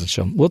Matt Townsend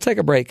Show. We'll take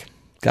a break.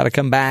 Got to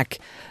come back.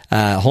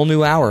 A whole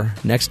new hour.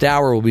 Next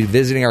hour, we'll be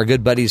visiting our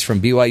good buddies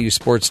from BYU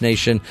Sports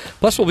Nation.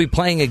 Plus, we'll be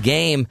playing a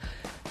game,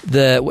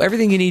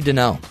 everything you need to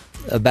know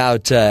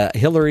about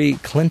Hillary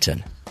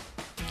Clinton.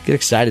 Get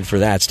excited for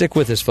that. Stick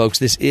with us, folks.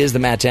 This is the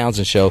Matt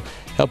Townsend Show,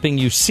 helping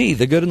you see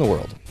the good in the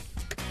world.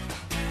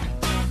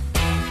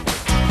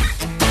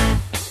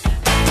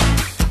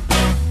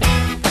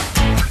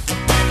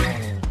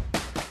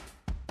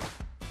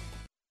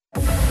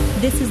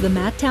 This is the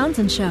Matt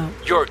Townsend Show.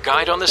 Your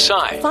guide on the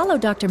side. Follow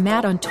Dr.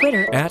 Matt on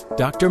Twitter at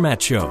Dr. Matt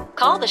Show.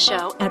 Call the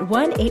show at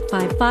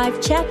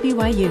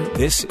 1-855-CHAT-BYU.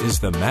 This is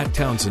the Matt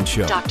Townsend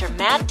Show. Dr.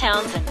 Matt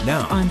Townsend.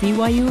 Now on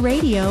BYU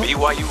Radio.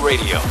 BYU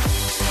Radio.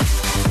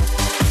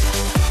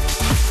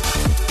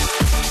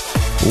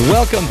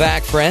 Welcome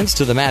back, friends,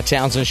 to the Matt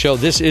Townsend Show.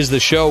 This is the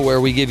show where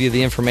we give you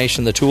the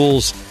information, the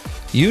tools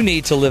you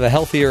need to live a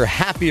healthier,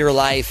 happier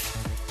life.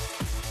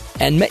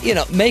 And,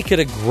 make it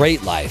a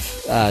great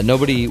life.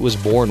 Nobody was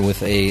born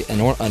with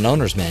an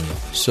owner's manual,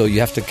 so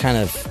you have to kind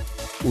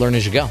of learn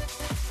as you go.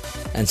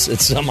 And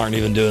some aren't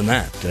even doing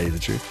that, to tell you the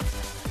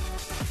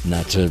truth.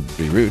 Not to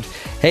be rude.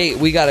 Hey,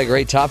 we got a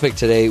great topic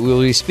today. We'll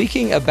be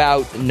speaking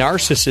about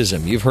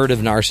narcissism. You've heard of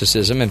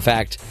narcissism. In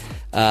fact,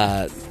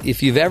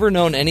 if you've ever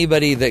known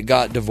anybody that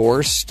got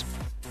divorced,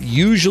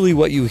 usually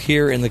what you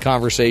hear in the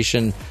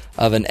conversation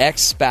of an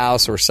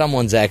ex-spouse or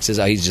someone's ex is,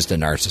 he's just a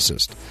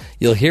narcissist.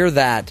 You'll hear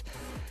that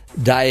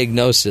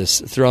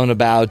diagnosis thrown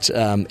about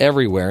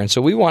everywhere. And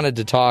so we wanted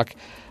to talk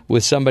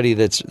with somebody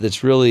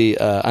that's really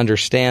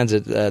understands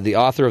it, the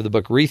author of the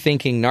book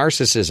Rethinking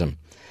Narcissism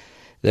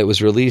that was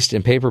released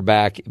in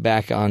paperback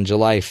back on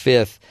July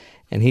 5th.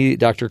 And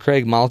Dr.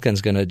 Craig Malkin,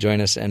 is going to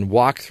join us and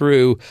walk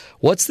through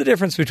what's the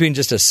difference between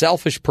just a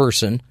selfish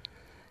person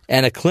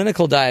and a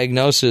clinical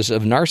diagnosis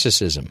of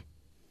narcissism.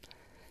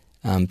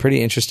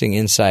 Pretty interesting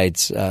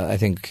insights, I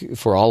think,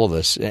 for all of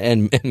us.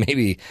 And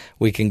maybe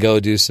we can go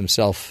do some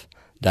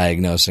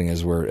self-diagnosing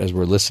as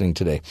we're listening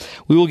today.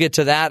 We will get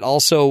to that.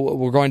 Also,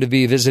 we're going to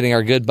be visiting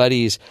our good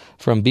buddies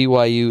from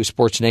BYU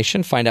Sports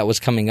Nation, find out what's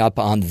coming up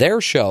on their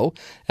show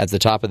at the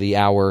top of the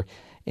hour.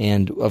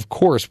 And, of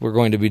course, we're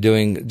going to be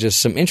doing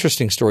just some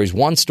interesting stories.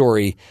 One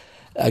story,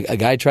 a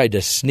guy tried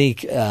to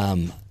sneak a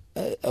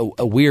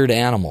weird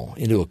animal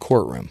into a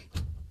courtroom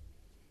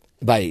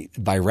by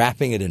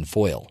wrapping it in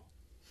foil.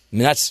 I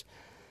mean, that's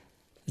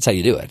how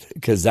you do it,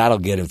 because that'll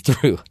get him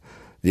through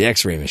the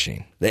X-ray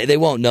machine. They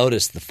won't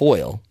notice the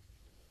foil.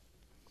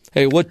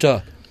 Hey, what?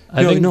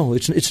 No,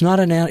 it's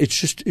not an animal.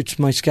 It's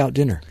my scout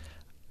dinner.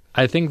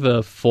 I think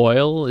the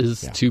foil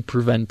is to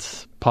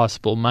prevent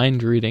possible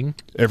mind reading.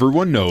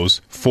 Everyone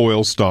knows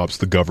foil stops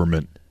the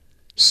government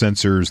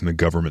sensors and the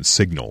government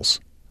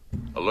signals.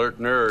 Alert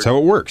nerd. That's how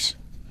it works.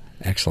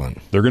 Excellent.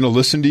 They're going to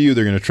listen to you.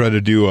 They're going to try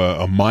to do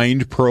a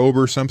mind probe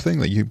or something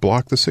that you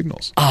block the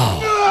signals.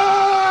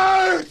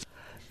 Oh,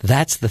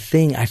 that's the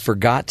thing I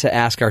forgot to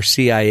ask our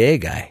CIA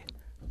guy,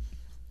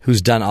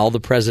 who's done all the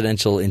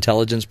presidential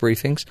intelligence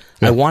briefings.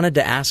 Yeah. I wanted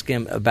to ask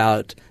him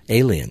about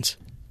aliens.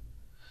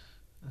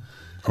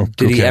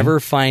 Did he ever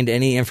find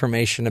any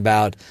information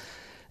about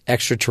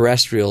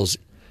extraterrestrials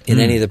in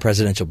any of the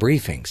presidential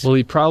briefings? Well,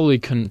 he probably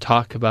couldn't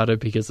talk about it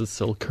because it's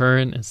still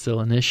current, it's still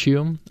an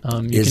issue.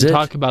 You can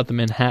talk about the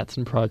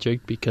Manhattan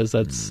Project because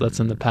that's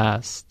in the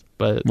past.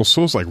 But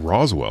so is like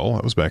Roswell.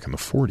 That was back in the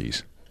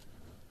 40s.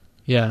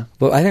 Yeah.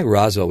 Well, I think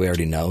Roswell we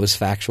already know is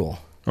factual.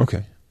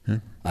 Okay. Yeah.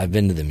 I've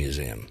been to the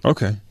museum.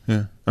 Okay.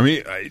 Yeah. I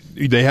mean,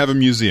 they have a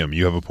museum.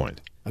 You have a point.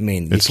 I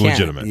mean, it's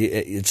legitimate.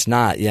 It's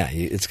not. Yeah,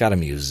 it's got a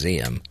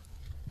museum.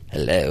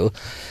 Hello.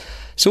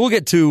 So we'll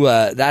get to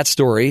that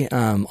story.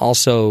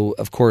 Also,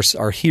 of course,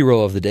 our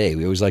hero of the day.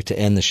 We always like to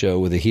end the show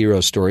with a hero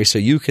story so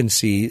you can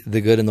see the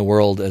good in the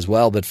world as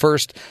well. But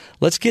first,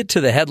 let's get to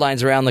the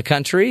headlines around the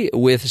country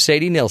with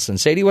Sadie Nielsen.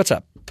 Sadie, what's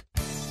up?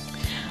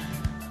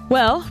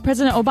 Well,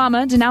 President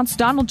Obama denounced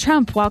Donald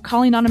Trump while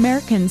calling on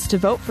Americans to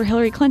vote for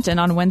Hillary Clinton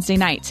on Wednesday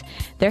night.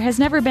 There has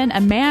never been a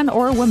man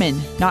or a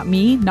woman, not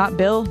me, not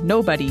Bill,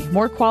 nobody,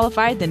 more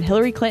qualified than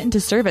Hillary Clinton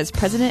to serve as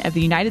President of the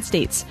United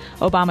States,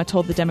 Obama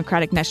told the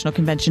Democratic National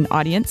Convention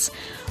audience.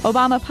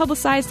 Obama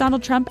publicized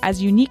Donald Trump as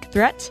a unique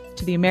threat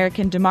to the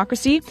American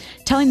democracy,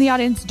 telling the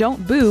audience,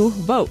 "Don't boo,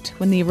 vote,"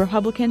 when the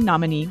Republican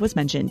nominee was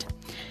mentioned.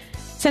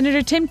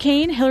 Senator Tim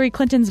Kaine, Hillary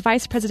Clinton's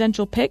vice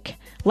presidential pick,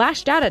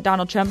 lashed out at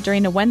Donald Trump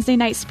during a Wednesday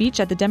night speech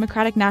at the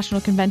Democratic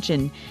National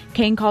Convention.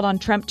 Kaine called on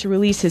Trump to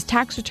release his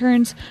tax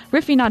returns,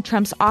 riffing on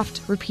Trump's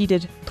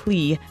oft-repeated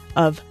plea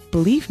of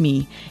 "believe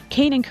me."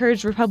 Kaine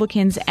encouraged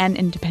Republicans and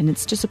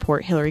independents to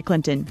support Hillary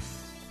Clinton.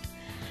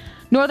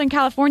 Northern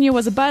California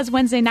was abuzz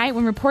Wednesday night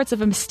when reports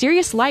of a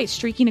mysterious light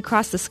streaking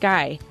across the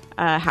sky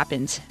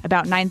happened.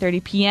 About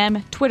 9:30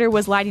 p.m., Twitter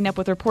was lighting up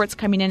with reports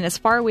coming in as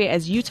far away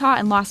as Utah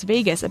and Las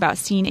Vegas about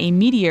seeing a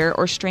meteor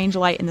or strange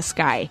light in the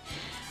sky.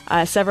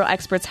 Several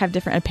experts have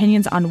different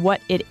opinions on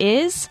what it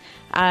is,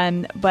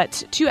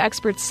 but two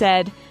experts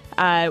said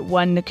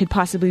one could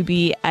possibly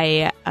be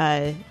a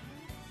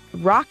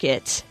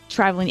rocket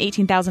traveling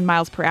 18,000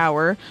 miles per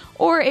hour,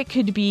 or it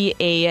could be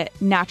a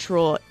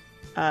natural,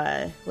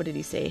 what did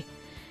he say?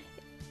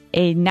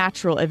 A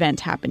natural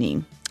event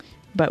happening.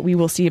 But we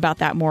will see about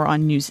that more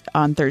on news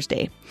on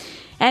Thursday.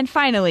 And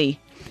finally,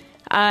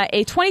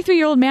 a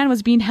 23-year-old man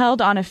was being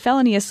held on a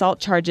felony assault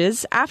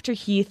charges after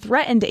he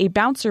threatened a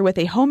bouncer with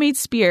a homemade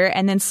spear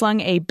and then slung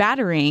a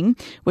batarang,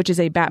 which is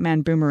a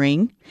Batman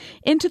boomerang,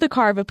 into the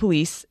car of a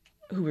police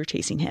who were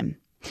chasing him.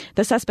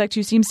 The suspect,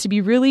 who seems to be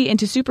really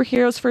into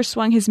superheroes, first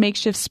swung his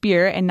makeshift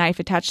spear and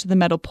knife attached to the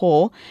metal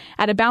pole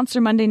at a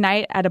bouncer Monday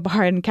night at a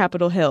bar in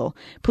Capitol Hill.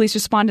 Police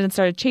responded and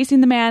started chasing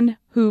the man,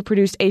 who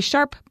produced a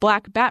sharp,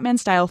 black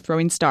Batman-style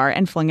throwing star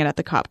and flung it at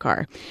the cop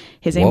car.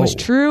 His aim was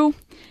true.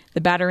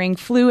 The batarang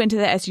flew into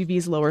the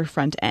SUV's lower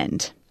front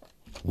end.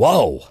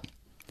 Whoa.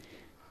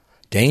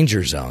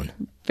 Danger zone.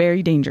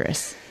 Very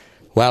dangerous.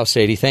 Wow,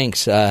 Sadie,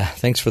 thanks.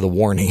 Thanks for the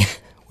warning.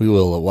 We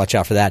will watch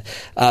out for that.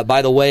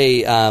 By the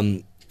way,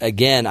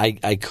 again,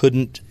 I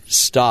couldn't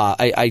stop.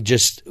 I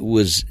just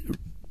was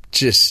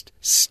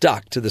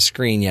stuck to the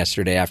screen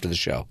yesterday after the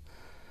show,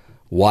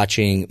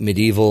 watching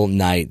Medieval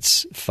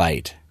Knights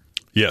fight.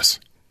 Yes.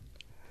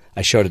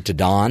 I showed it to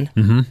Don,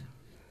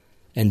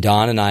 and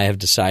Don and I have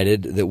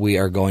decided that we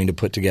are going to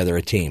put together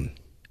a team.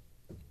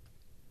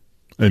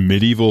 A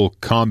medieval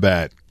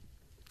combat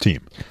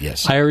team.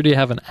 Yes. I already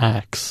have an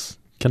axe.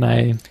 Can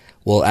I?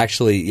 Well,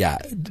 actually, yeah.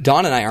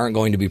 Don and I aren't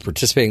going to be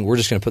participating. We're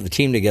just going to put the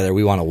team together.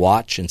 We want to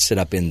watch and sit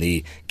up in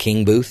the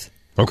king booth.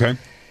 Okay.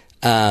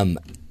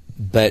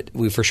 But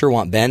we for sure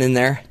want Ben in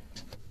there.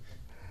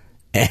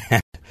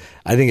 And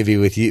I think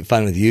it'd be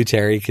fun with you,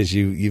 Terry, because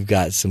you've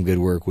got some good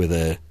work with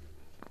a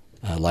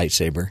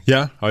lightsaber.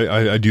 Yeah,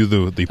 I do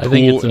the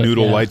pool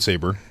noodle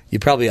lightsaber. You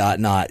probably ought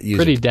not use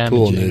pretty a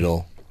pool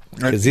noodle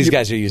because these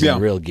guys are using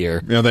real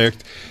gear.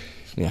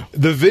 Yeah,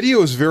 the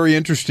video is very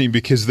interesting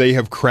because they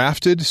have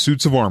crafted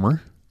suits of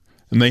armor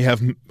and they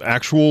have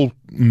actual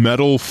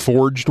metal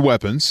forged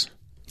weapons.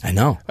 I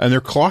know. And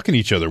they're clocking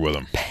each other with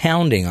them.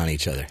 Pounding on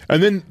each other.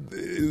 And then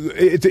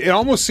it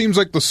almost seems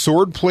like the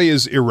sword play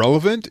is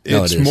irrelevant.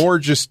 It's more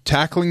just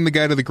tackling the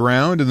guy to the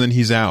ground and then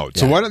he's out.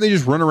 Yeah. So why don't they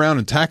just run around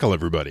and tackle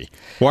everybody?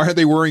 Why are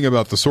they worrying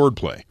about the sword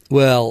play?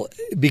 Well,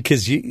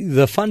 because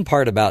the fun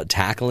part about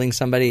tackling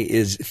somebody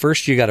is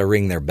first you got to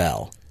ring their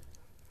bell.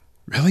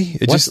 Really?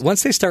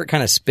 Once they start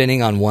kind of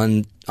spinning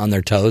on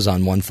their toes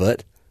on one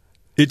foot,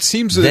 it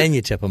seems that then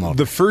you tip them over.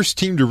 The first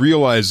team to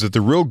realize that the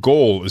real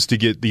goal is to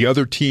get the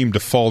other team to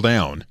fall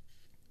down.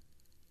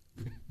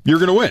 You're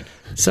going to win.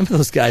 Some of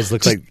those guys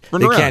look like they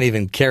can't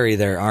even carry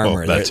their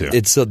armor. Oh, that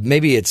too.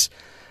 Maybe it's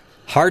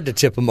hard to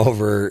tip them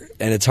over,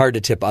 and it's hard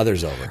to tip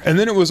others over. And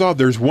then it was odd.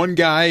 There's one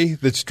guy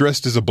that's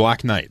dressed as a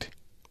Black Knight.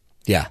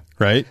 Yeah.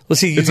 Right? Well,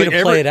 see, you got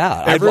to play it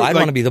out. I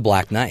want to be the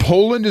Black Knight.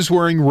 Poland is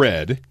wearing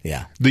red.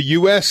 Yeah. The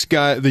U.S.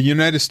 guy, the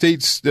United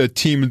States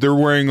team, they're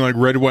wearing like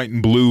red, white,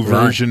 and blue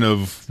version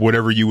of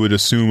whatever you would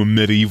assume a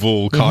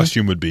medieval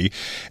costume would be.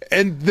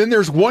 And then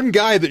there's one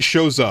guy that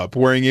shows up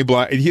wearing a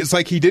black. It's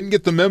like he didn't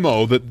get the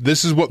memo that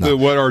this is what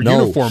our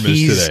uniform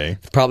is today.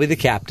 Probably the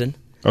captain.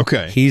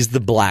 Okay. He's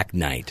the Black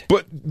Knight.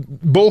 But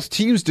both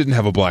teams didn't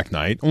have a Black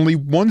Knight. Only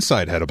one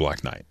side had a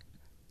Black Knight.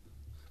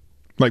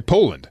 Like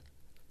Poland.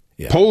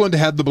 Yeah. Poland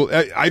had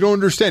I don't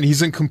understand.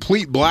 He's in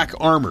complete black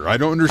armor. I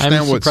don't understand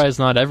I'm surprised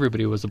not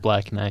everybody was a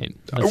Black Knight.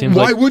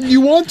 Why wouldn't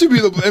you want to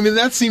be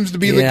that seems to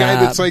be the guy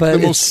that's like the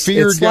most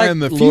feared guy in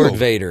the field. Lord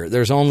Vader.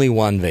 There's only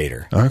one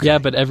Vader. Okay. Yeah,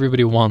 but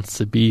everybody wants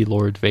to be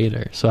Lord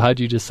Vader. So how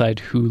do you decide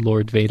who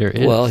Lord Vader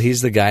is? Well,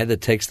 he's the guy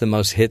that takes the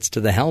most hits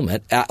to the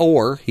helmet,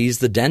 or he's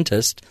the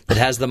dentist that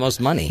has the most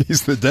money.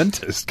 He's the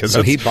dentist.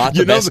 So he bought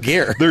the best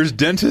gear. There's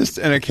dentists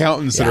and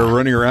accountants that are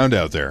running around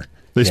out there.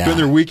 They spend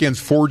their weekends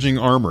forging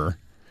armor.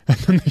 And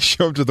then they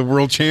show up to the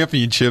World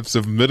Championships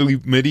of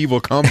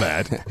medieval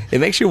combat. It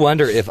makes you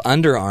wonder if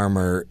Under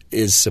Armour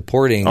is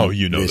supporting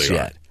this they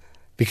yet.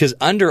 Because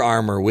Under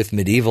Armour with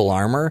medieval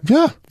armor,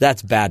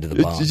 that's bad to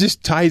the bone. It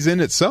just ties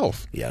in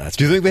itself. Yeah,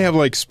 Do you think they have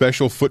like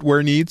special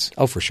footwear needs?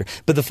 Oh, for sure.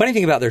 But the funny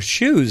thing about their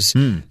shoes,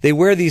 they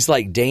wear these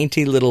like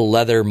dainty little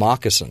leather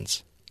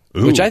moccasins,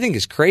 which I think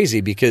is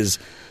crazy because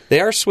they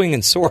are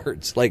swinging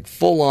swords, like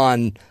full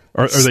on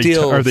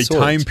steel Are they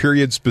swords. time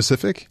period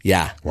specific?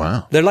 Yeah.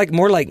 Wow. They're like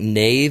more like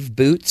knave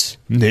boots.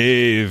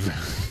 Knave.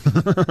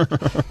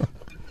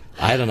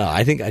 I don't know.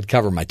 I think I'd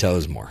cover my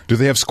toes more. Do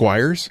they have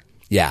squires?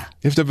 Yeah.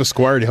 You have to have a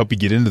squire to help you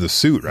get into the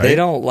suit, right? They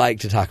don't like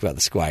to talk about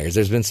the squires.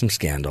 There's been some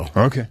scandal.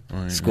 Okay.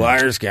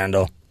 Squire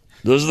scandal.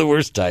 Those are the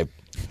worst type.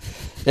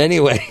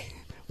 Anyway,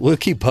 we'll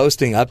keep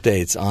posting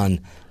updates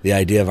on the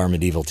idea of our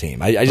medieval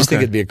team. I just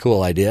think it'd be a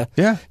cool idea.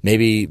 Yeah.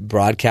 Maybe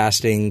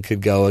broadcasting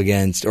could go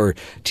against, or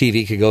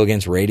TV could go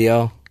against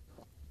radio.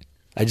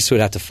 I just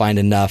would have to find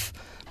enough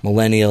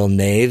millennial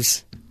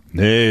knaves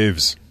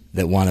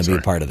that want to be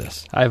a part of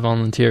this. I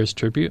volunteer as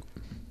tribute.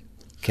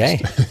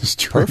 Okay.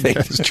 Perfect.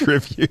 As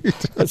tribute.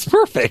 That's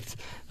perfect.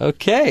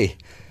 Okay.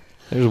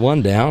 There's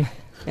one down.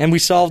 And we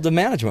solved the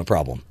management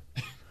problem.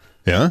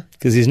 Yeah?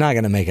 Because he's not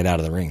going to make it out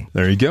of the ring.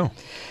 There you go.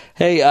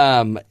 Hey,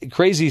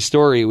 crazy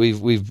story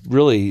we've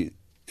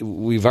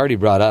already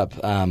brought up.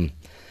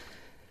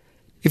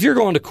 If you're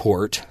going to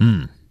court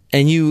and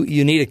you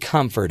need a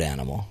comfort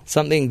animal,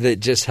 something that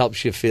just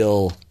helps you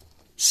feel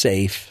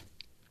safe.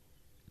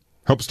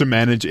 Helps to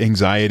manage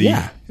anxiety.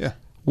 Yeah.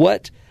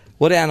 What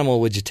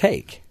animal would you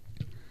take?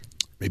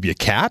 Maybe a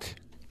cat?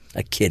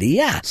 A kitty,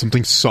 yeah.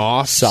 Something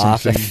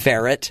soft. A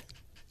ferret.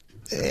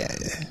 I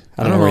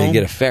don't know where you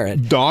get a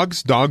ferret.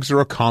 Dogs are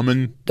a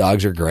common.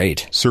 Dogs are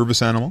great. Service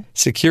animal.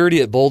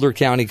 Security at Boulder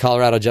County,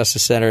 Colorado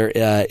Justice Center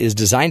is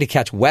designed to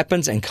catch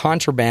weapons and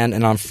contraband,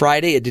 and on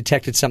Friday it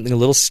detected something a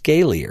little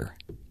scalier.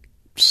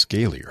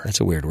 Scalier. That's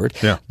a weird word.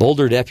 Yeah.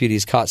 Boulder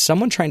deputies caught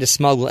someone trying to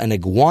smuggle an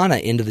iguana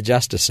into the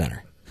Justice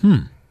Center.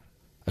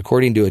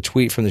 According to a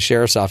tweet from the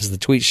sheriff's office, the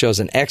tweet shows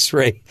an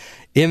X-ray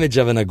image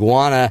of an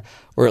iguana,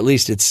 or at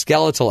least its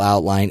skeletal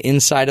outline,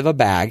 inside of a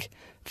bag,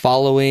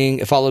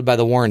 followed by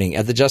the warning,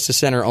 at the Justice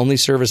Center, only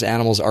service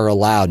animals are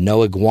allowed,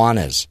 no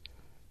iguanas.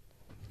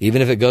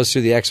 Even if it goes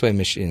through the X-ray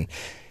machine.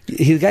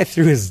 The guy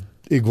threw his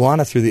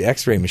iguana through the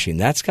X-ray machine.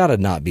 That's got to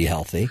not be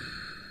healthy.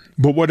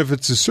 But what if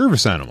it's a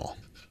service animal?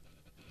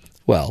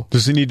 Well,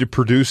 does he need to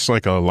produce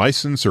like a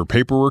license or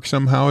paperwork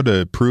somehow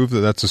to prove that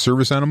that's a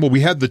service animal?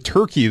 We had the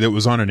turkey that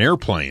was on an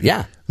airplane.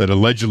 Yeah. That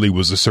allegedly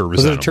was a service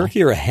animal. Was it a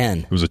turkey or a hen?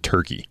 It was a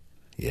turkey.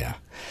 Yeah.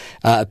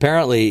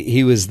 Apparently,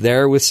 he was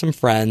there with some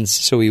friends,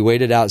 so he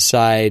waited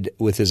outside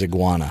with his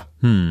iguana.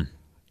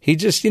 He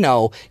just, you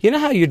know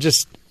how you're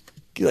just,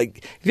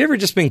 like, have you ever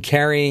just been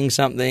carrying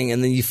something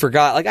and then you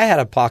forgot? Like, I had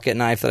a pocket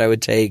knife that I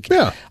would take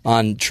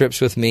on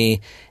trips with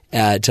me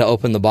to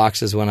open the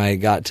boxes when I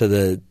got to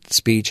the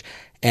speech.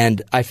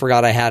 And I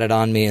forgot I had it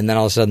on me, and then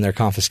all of a sudden they're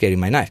confiscating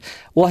my knife.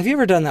 Well, have you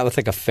ever done that with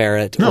like a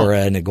ferret or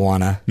an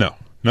iguana? No,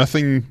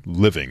 nothing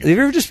living. Have you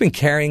ever just been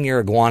carrying your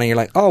iguana and you're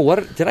like, oh,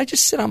 what? Did I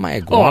just sit on my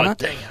iguana? Oh,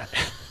 dang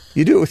it.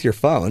 You do it with your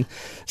phone.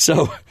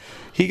 So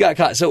he got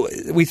caught. So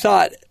we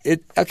thought,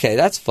 okay,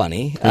 that's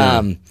funny.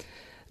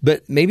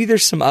 But maybe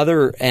there's some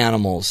other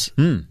animals.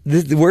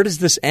 Where does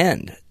this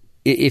end?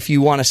 If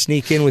you want to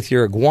sneak in with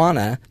your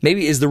iguana,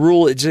 maybe is the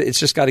rule it's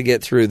just got to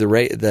get through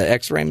the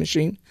X-ray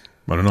machine?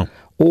 I don't know.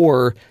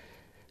 Or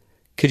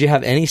could you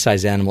have any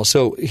size animal?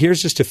 So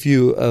here's just a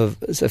few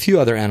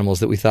other animals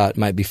that we thought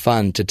might be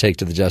fun to take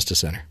to the Justice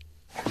Center.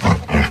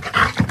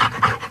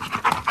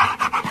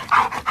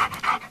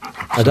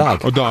 A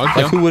dog. A dog,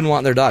 Like, who wouldn't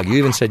want their dog? You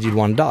even said you'd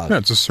want a dog. Yeah,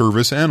 it's a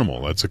service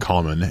animal. That's a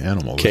common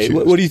animal. Okay,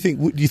 what do you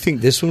think? Do you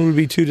think this one would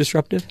be too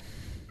disruptive?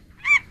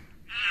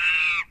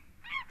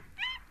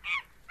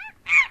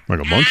 Like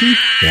a monkey?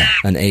 Yeah,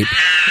 an ape.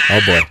 Oh,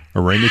 boy.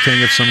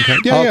 Orangutan of some kind?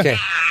 Yeah, okay.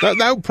 Yeah.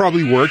 That would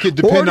probably work. It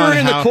depends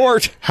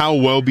on how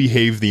well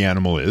behaved the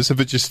animal is. If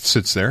it just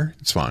sits there,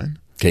 it's fine.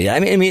 Okay, yeah. I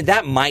mean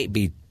that might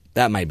be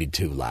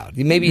too loud.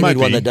 Maybe you need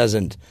one that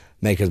doesn't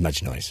make as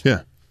much noise.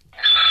 Yeah.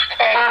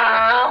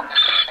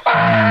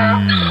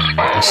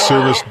 A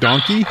service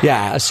donkey?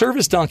 Yeah, a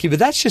service donkey. But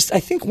that's just, I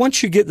think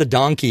once you get the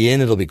donkey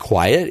in, it'll be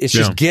quiet. It's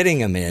just getting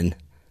them in.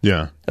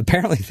 Yeah.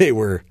 Apparently they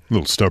were a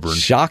little stubborn,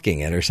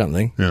 shocking it or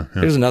something. Yeah.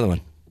 Here's another one.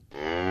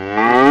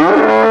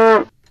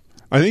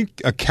 I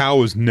think a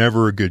cow is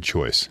never a good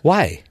choice.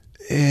 Why?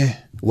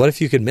 What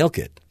if you could milk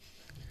it?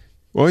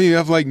 Well, you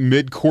have like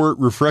mid-court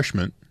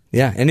refreshment.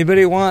 Yeah.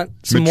 Anybody want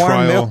some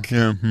warm milk?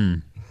 Yeah.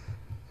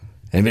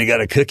 Anybody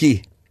got a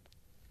cookie?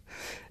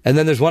 And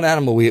then there's one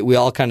animal we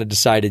all kind of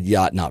decided you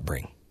ought not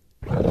bring.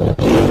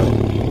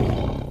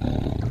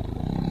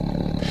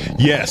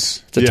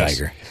 Yes. It's a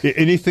tiger.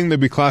 Anything that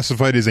be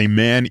classified as a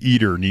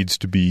man-eater needs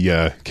to be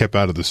kept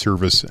out of the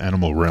service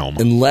animal realm.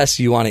 Unless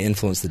you want to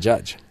influence the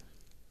judge.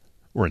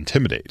 Or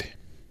intimidate.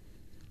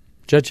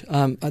 Judge,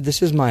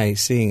 this is my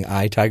seeing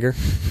eye tiger.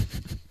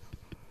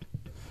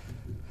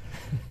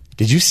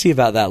 Did you see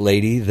about that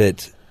lady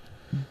that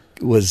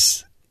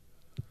was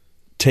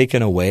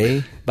taken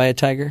away by a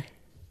tiger?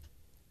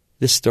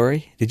 This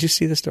story? Did you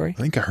see the story?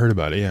 I think I heard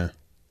about it, yeah.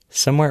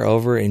 Somewhere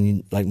over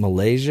in like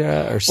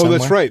Malaysia or somewhere. Oh,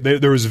 that's right.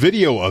 There was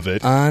video of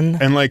it.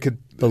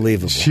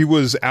 Unbelievable. She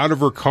was out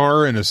of her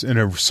car in a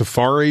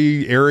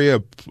safari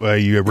area,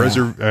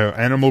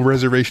 animal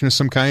reservation of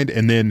some kind,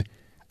 and then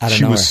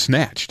she was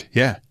snatched.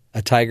 Yeah.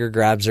 A tiger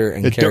grabs her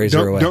and carries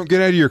her away. Don't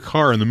get out of your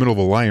car in the middle of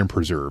a lion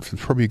preserve.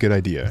 It's probably a good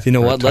idea. You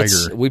know what?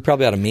 We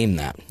probably ought to meme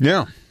that.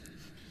 Yeah.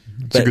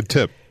 It's a good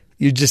tip.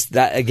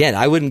 Again,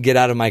 I wouldn't get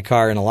out of my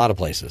car in a lot of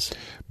places.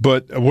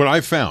 But what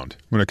I've found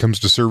when it comes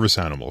to service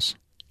animals,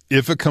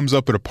 if it comes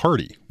up at a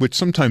party, which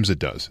sometimes it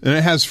does, and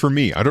it has for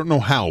me, I don't know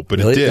how, but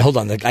it did. Hold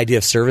on, the idea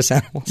of service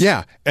animals?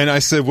 Yeah. And I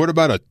said, what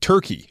about a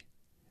turkey?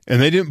 And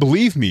they didn't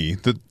believe me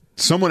that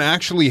someone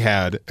actually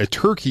had a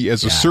turkey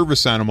as a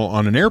service animal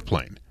on an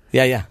airplane.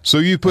 Yeah. So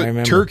you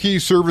put turkey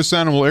service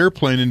animal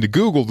airplane into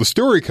Google, the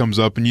story comes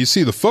up, and you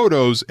see the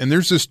photos, and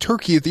there's this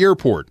turkey at the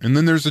airport, and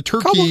then there's a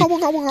turkey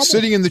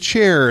sitting in the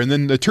chair, and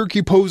then the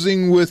turkey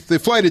posing with the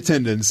flight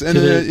attendants. And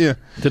did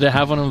it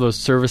have one of those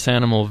service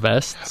animal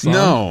vests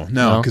on?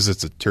 No, because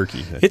it's a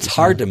turkey. It's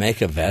hard to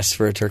make a vest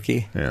for a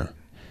turkey. Yeah.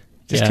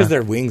 Just because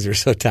their wings are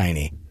so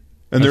tiny.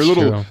 And they're a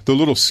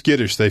little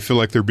skittish. They feel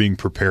like they're being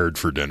prepared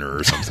for dinner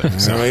or something.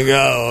 There we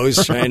go.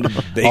 Always trying to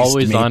baste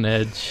Always me. on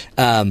edge.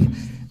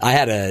 I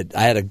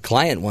had a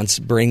client once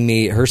bring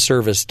me her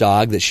service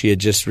dog that she had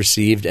just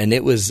received, and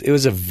it was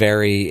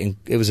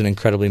an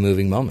incredibly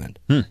moving moment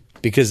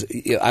because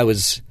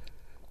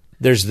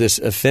there's this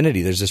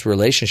affinity, there's this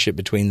relationship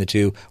between the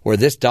two where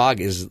this dog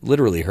is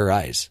literally her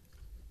eyes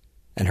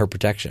and her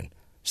protection.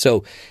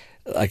 So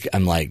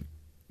I'm like,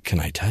 can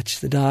I touch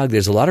the dog?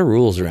 There's a lot of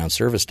rules around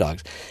service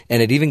dogs,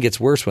 and it even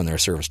gets worse when they're a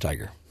service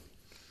tiger.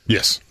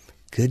 Yes.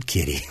 Good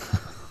kitty.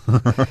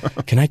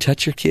 Can I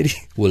touch your kitty?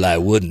 Well, I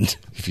wouldn't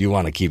if you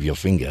want to keep your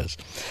fingers.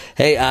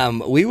 Hey,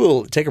 we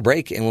will take a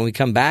break, and when we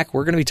come back,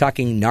 we're going to be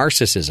talking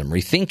narcissism,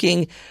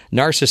 rethinking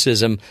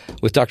narcissism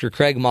with Dr.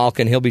 Craig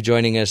Malkin. He'll be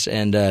joining us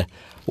and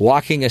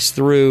walking us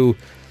through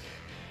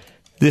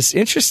this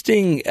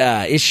interesting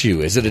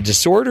issue. Is it a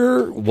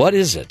disorder? What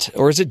is it?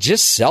 Or is it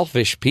just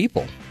selfish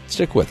people?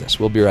 Stick with us.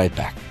 We'll be right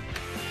back.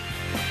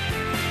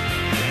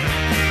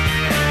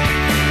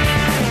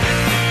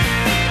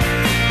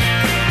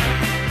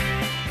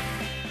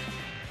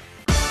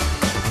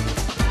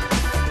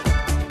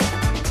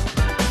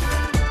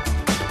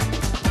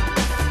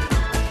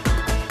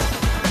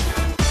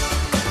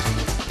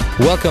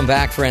 Welcome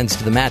back, friends,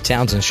 to the Matt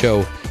Townsend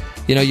Show.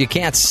 You know, you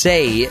can't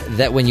say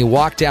that when you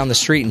walk down the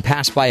street and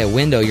pass by a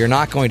window, you're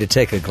not going to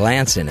take a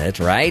glance in it,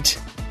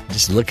 right?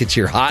 Just look at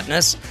your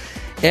hotness.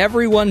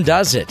 Everyone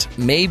does it.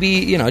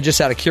 Maybe, just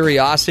out of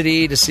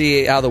curiosity to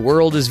see how the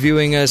world is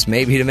viewing us,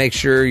 maybe to make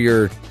sure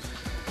you're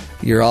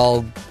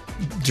all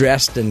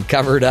dressed and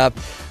covered up.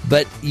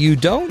 But you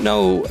don't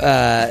know,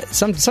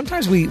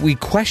 sometimes we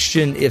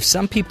question if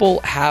some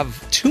people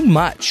have too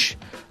much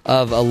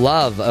of a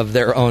love of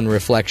their own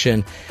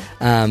reflection.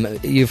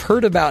 You've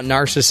heard about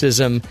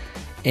narcissism,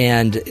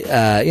 and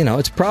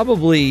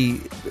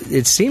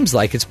it seems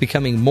like it's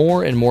becoming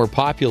more and more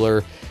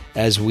popular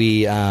as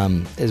we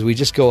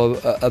just go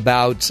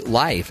about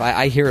life.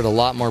 I hear it a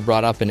lot more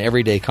brought up in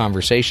everyday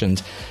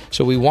conversations.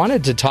 So we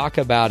wanted to talk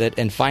about it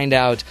and find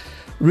out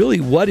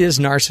really what is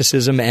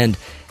narcissism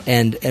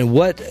and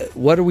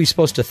what are we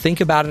supposed to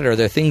think about it? Are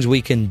there things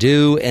we can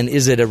do? And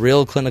is it a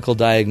real clinical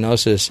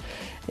diagnosis?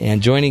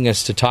 And joining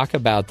us to talk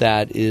about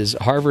that is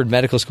Harvard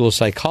Medical School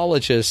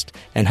psychologist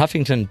and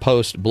Huffington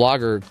Post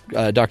blogger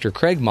Dr.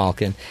 Craig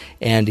Malkin,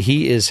 and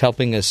he is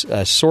helping us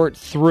sort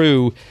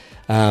through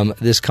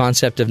this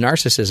concept of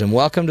narcissism.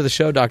 Welcome to the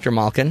show, Dr.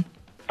 Malkin.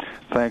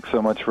 Thanks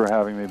so much for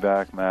having me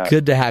back, Matt.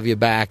 Good to have you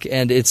back.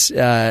 And it's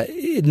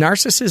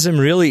narcissism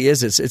really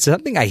is. It's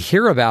something I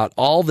hear about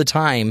all the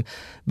time,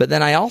 but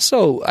then I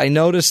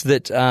notice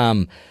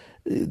that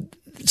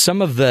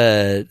some of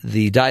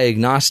the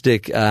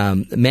diagnostic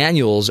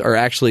manuals are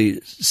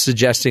actually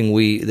suggesting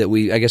we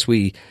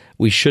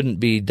shouldn't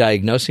be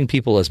diagnosing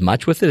people as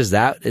much with it. Is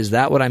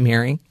that what I'm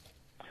hearing?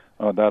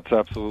 Oh, that's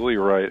absolutely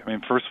right. I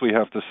mean, first we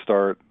have to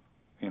start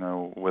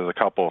with a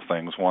couple of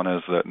things. One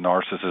is that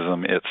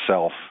narcissism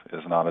itself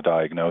is not a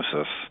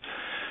diagnosis.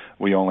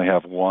 We only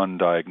have one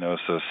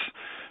diagnosis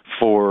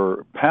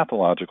for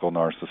pathological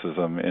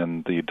narcissism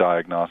in the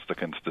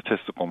Diagnostic and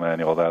Statistical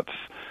Manual. That's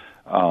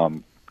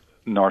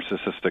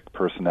narcissistic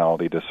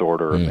personality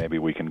disorder. Maybe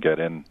we can get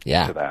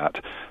into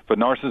that. But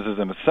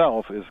narcissism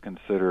itself is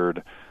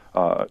considered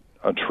a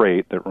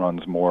trait that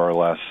runs more or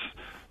less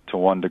to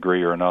one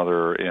degree or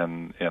another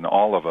in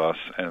all of us.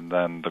 And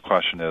then the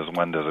question is,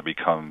 when does it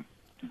become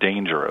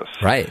dangerous?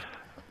 Right.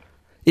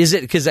 Is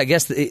it because I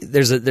guess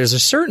there's a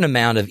certain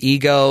amount of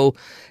ego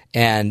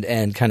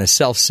and kind of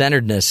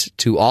self-centeredness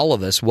to all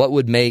of us? What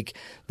would make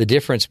the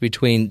difference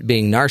between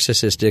being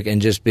narcissistic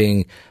and just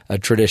being a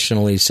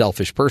traditionally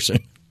selfish person?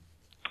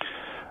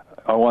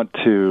 I want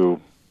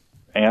to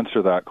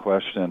answer that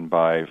question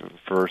by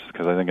first,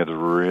 because I think it's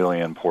really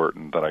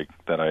important that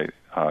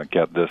I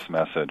get this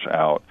message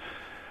out.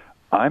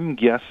 I'm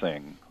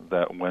guessing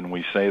that when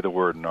we say the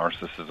word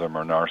narcissism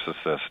or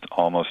narcissist,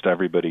 almost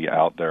everybody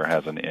out there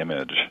has an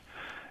image,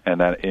 and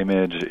that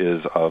image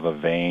is of a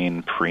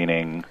vain,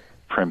 preening,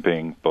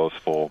 primping,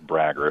 boastful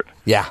braggart,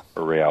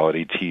 a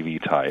reality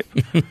TV type.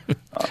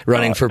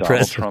 Running for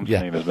president. Donald Trump's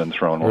name has been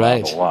thrown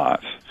around a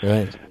lot.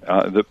 Right.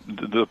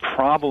 The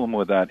problem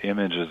with that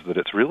image is that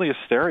it's really a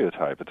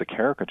stereotype. It's a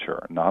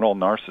caricature. Not all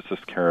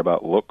narcissists care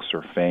about looks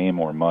or fame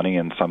or money,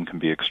 and some can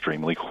be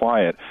extremely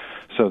quiet.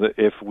 So that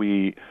if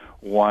we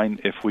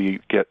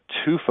get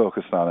too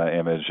focused on that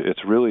image,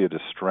 it's really a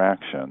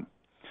distraction.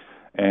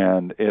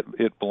 And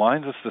it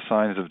blinds us to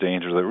signs of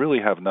danger that really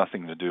have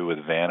nothing to do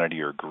with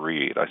vanity or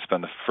greed. I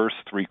spend the first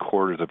 3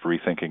 quarters of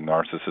Rethinking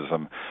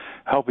Narcissism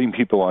helping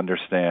people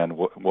understand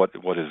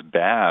what is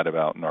bad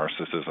about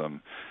narcissism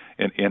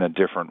in a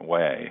different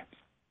way.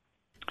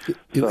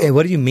 And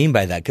what do you mean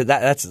by that? Because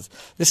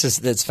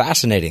that's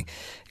fascinating.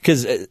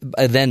 Because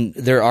then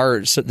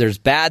there's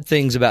bad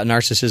things about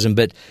narcissism,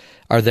 but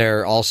are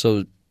there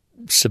also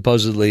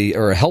supposedly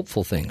or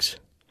helpful things?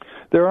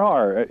 There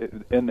are,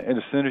 and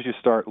as soon as you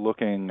start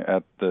looking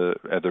at the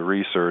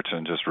research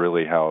and just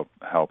really how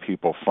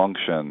people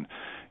function,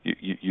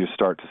 you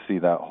start to see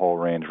that whole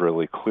range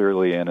really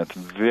clearly, and it's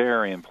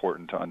very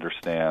important to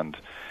understand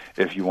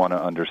if you want to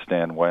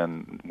understand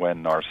when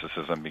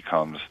narcissism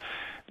becomes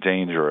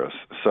dangerous.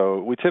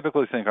 So we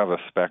typically think of a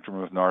spectrum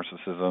of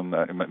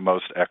narcissism.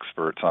 Most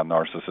experts on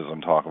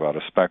narcissism talk about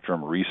a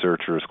spectrum,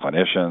 researchers,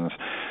 clinicians,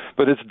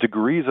 but it's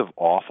degrees of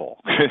awful.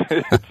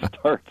 It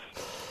starts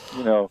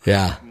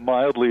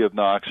mildly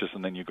obnoxious,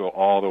 and then you go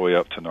all the way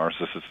up to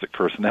narcissistic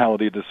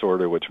personality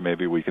disorder, which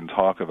maybe we can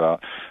talk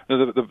about.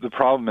 The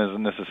problem is,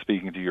 and this is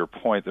speaking to your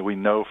point, that we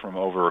know from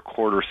over a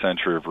quarter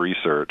century of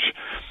research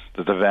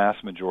that the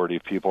vast majority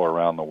of people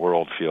around the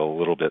world feel a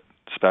little bit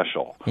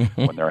special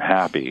when they're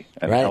happy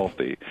and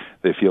healthy.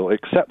 They feel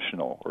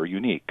exceptional or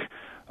unique,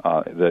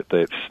 that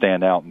they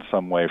stand out in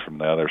some way from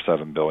the other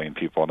 7 billion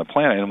people on the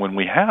planet. And when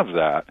we have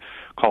that,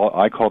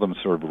 I call them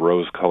sort of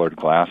rose-colored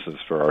glasses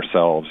for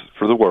ourselves,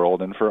 for the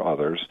world, and for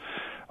others.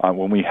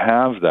 When we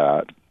have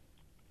that,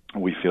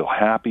 we feel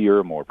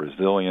happier, more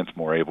resilient,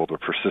 more able to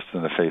persist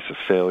in the face of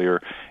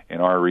failure.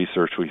 In our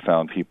research, we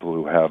found people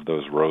who have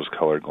those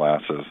rose-colored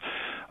glasses,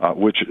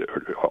 which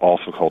are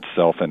also called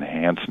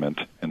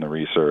self-enhancement in the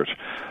research,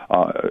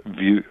 are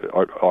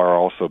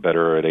also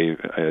better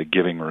at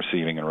giving,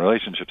 receiving, in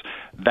relationships.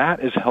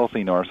 That is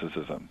healthy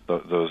narcissism,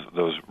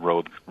 those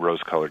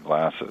rose-colored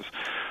glasses.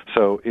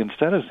 So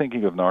instead of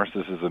thinking of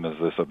narcissism as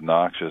this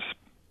obnoxious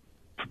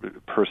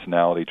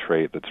personality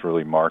trait that's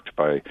really marked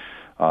by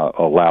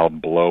a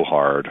loud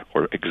blowhard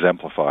or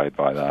exemplified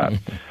by that,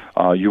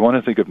 you want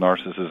to think of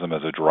narcissism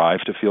as a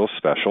drive to feel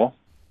special,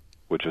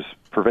 which is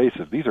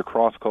pervasive. These are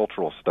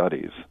cross-cultural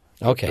studies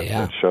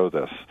that show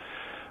this.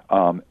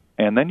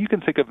 And then you can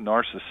think of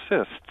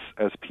narcissists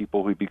as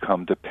people who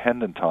become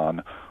dependent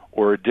on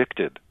or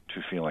addicted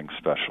to feeling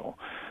special.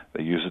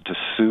 They use it to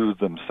soothe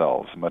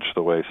themselves, much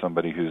the way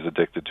somebody who's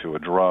addicted to a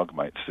drug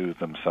might soothe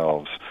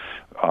themselves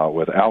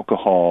with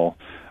alcohol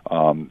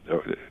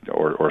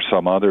or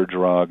some other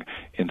drug.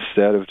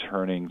 Instead of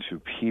turning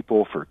to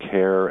people for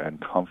care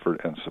and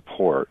comfort and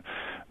support,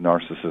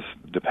 narcissists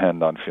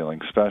depend on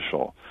feeling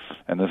special.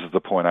 And this is the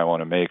point I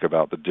want to make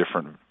about the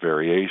different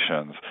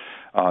variations.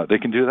 They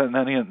can do that in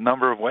any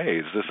number of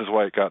ways. This is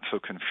why it got so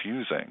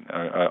confusing.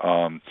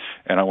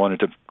 And I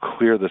wanted to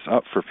clear this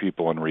up for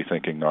people in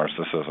Rethinking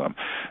Narcissism.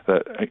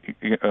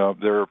 That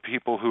there are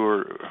people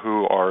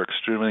who are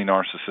extremely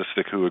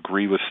narcissistic who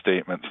agree with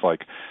statements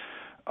like,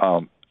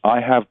 I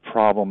have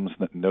problems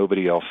that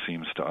nobody else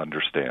seems to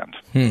understand.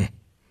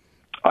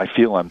 I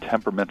feel I'm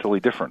temperamentally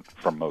different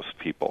from most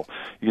people.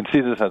 You can see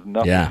this has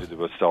nothing to do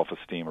with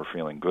self-esteem or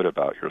feeling good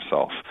about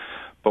yourself.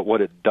 But what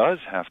it does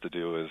have to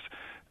do is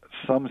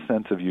some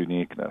sense of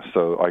uniqueness.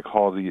 So I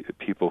call the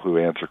people who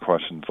answer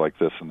questions like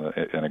this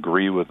and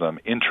agree with them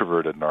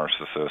introverted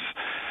narcissists.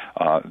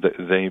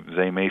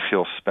 They may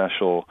feel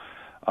special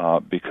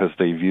because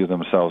they view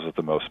themselves as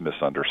the most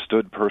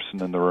misunderstood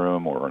person in the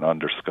room or an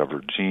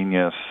undiscovered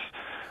genius.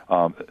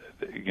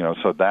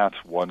 So that's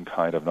one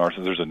kind of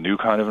narcissism. There's a new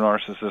kind of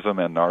narcissism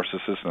and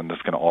narcissism, and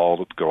this can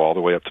all go all the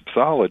way up to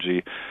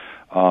psychology,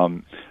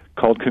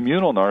 called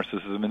communal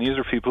narcissism. And these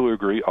are people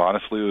who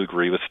honestly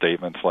agree with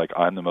statements like,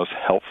 I'm the most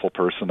helpful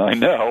person I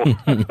know.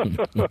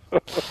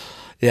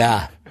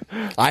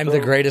 I'm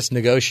the greatest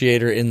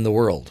negotiator in the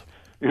world.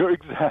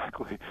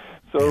 Exactly.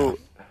 So,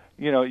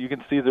 you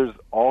can see there's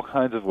all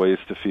kinds of ways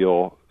to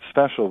feel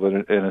special,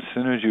 and as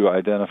soon as you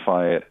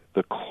identify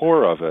the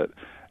core of it,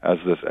 as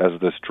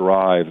this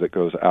drive that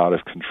goes out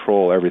of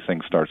control,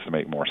 everything starts to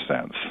make more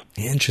sense.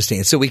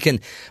 Interesting. So we can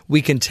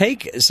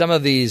take some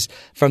of these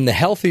from the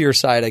healthier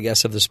side, I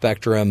guess, of the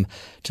spectrum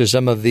to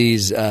some of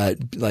these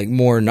like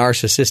more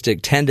narcissistic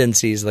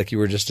tendencies, like you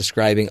were just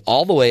describing,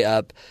 all the way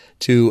up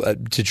to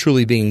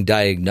truly being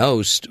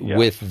diagnosed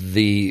with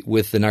the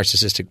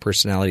narcissistic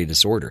personality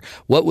disorder.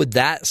 What would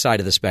that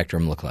side of the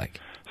spectrum look like?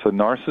 So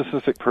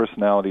narcissistic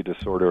personality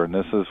disorder, and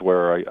this is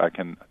where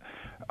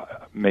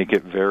make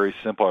it very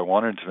simple. I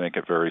wanted to make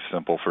it very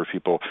simple for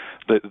people.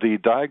 The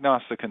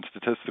Diagnostic and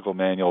Statistical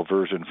Manual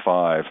version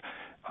 5,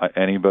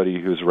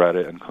 anybody who's read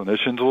it, and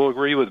clinicians will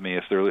agree with me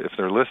if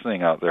they're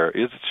listening out there,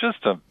 it's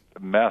just a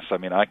mess. I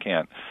mean, I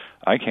can't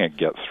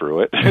get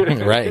through it.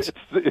 Right.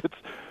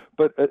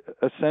 But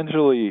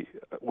essentially,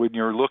 when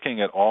you're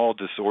looking at all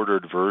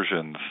disordered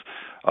versions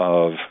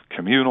of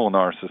communal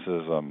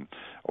narcissism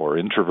or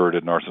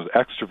introverted narcissism,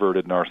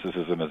 extroverted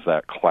narcissism is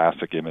that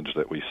classic image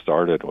that we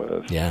started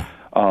with. Yeah.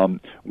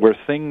 Where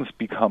things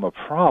become a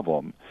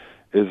problem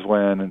is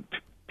when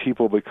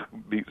people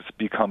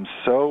become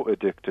so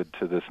addicted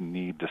to this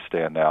need to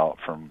stand out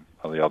from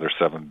the other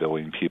 7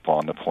 billion people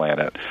on the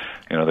planet,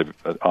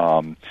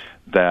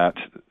 that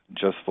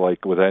just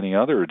like with any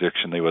other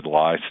addiction, they would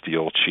lie,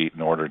 steal, cheat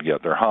in order to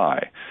get their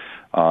high.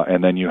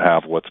 And then you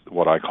have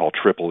what I call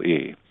triple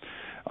E,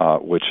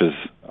 which is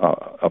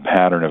a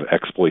pattern of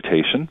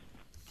exploitation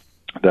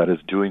that is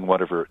doing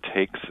whatever it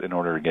takes in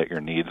order to get your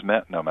needs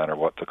met, no matter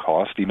what the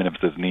cost, even if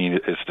the need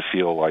is to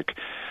feel like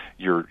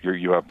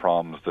you have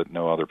problems that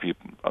no other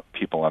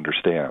people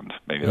understand.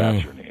 Maybe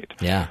that's your need.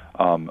 Yeah.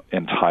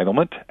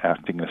 Entitlement,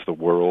 acting as if the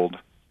world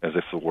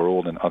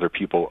and other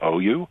people owe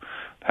you,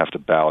 have to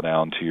bow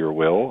down to your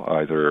will,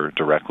 either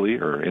directly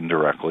or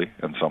indirectly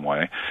in some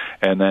way.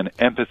 And then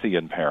empathy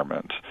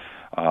impairment.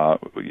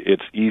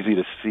 It's easy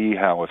to see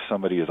how if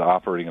somebody is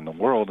operating in the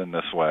world in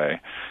this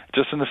way,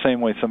 just in the same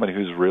way somebody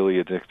who's really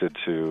addicted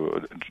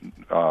to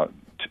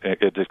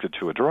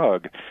a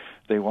drug,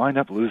 they wind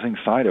up losing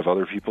sight of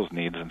other people's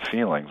needs and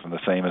feelings. And the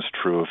same is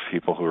true of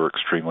people who are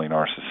extremely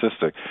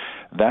narcissistic.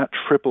 That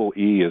triple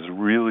E is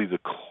really the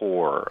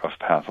core of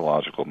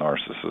pathological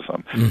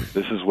narcissism.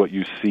 This is what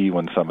you see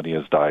when somebody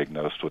is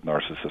diagnosed with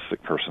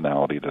narcissistic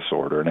personality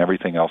disorder, and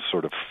everything else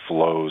sort of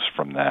flows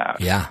from that.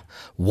 Yeah.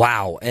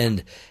 Wow.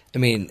 And I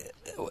mean,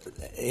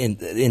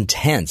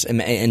 intense,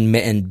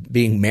 and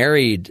being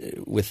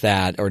married with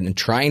that, or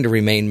trying to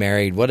remain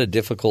married, what a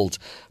difficult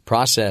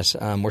process.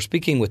 We're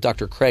speaking with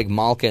Dr. Craig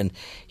Malkin.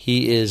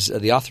 He is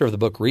the author of the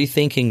book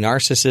Rethinking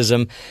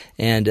Narcissism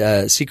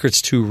and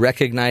Secrets to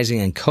Recognizing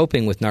and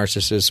Coping with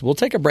Narcissists. We'll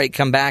take a break,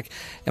 come back,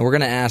 and we're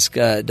going to ask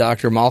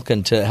Dr.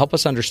 Malkin to help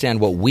us understand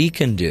what we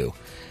can do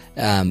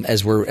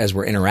as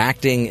we're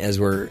interacting, as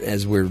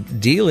we're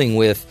dealing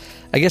with,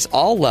 I guess,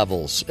 all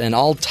levels and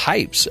all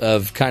types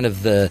of kind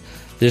of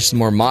this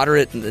more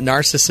moderate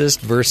narcissist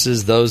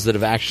versus those that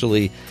have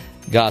actually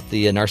got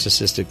the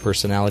narcissistic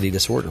personality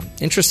disorder.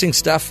 Interesting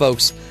stuff,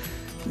 folks.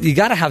 You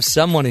got to have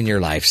someone in your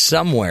life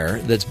somewhere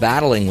that's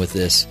battling with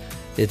this.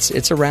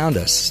 It's around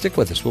us. Stick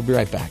with us. We'll be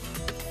right back.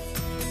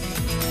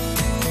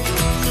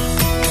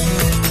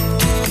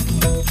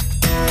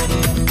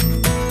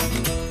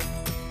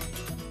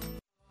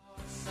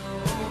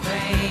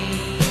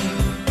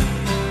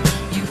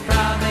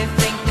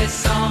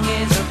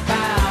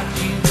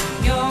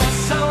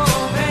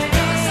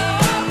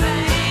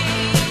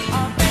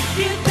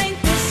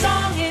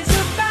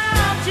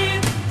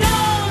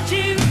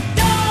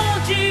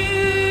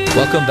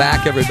 Welcome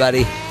back,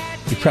 everybody.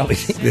 You probably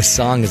think this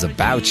song is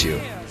about you.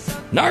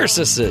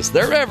 Narcissists,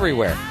 they're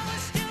everywhere.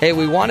 Hey,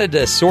 we wanted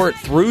to sort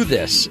through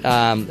this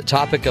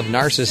topic of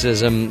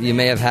narcissism. You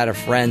may have had a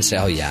friend say,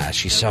 oh, yeah,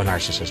 she's so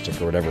narcissistic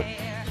or whatever.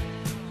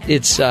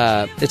 It's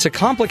a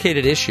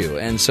complicated issue,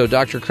 and so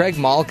Dr. Craig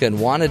Malkin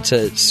wanted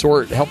to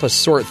help us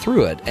sort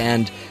through it,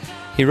 and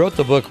he wrote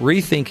the book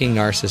Rethinking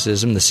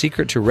Narcissism, The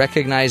Secret to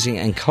Recognizing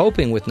and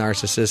Coping with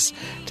Narcissists.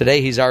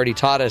 Today, he's already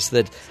taught us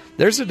that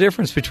there's a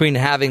difference between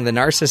having the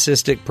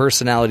narcissistic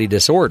personality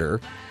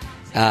disorder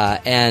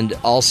and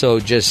also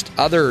just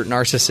other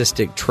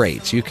narcissistic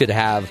traits. You could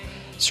have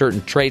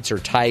certain traits or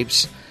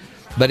types,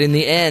 but in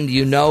the end,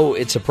 you know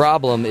it's a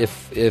problem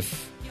if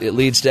it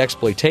leads to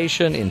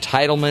exploitation,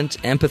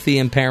 entitlement, empathy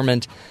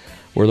impairment.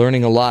 We're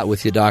learning a lot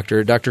with you,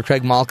 Doctor. Dr.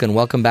 Craig Malkin,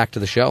 welcome back to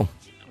the show.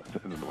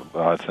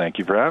 Thank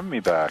you for having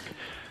me back.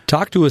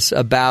 Talk to us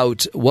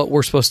about what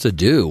we're supposed to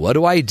do. What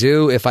do I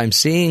do if I'm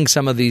seeing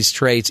some of these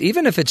traits,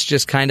 even if it's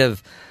just kind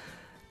of,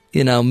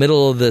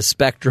 middle of the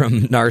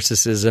spectrum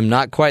narcissism,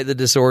 not quite the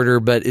disorder,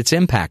 but it's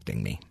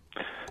impacting me?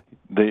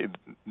 The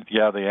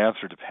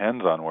answer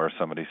depends on where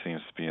somebody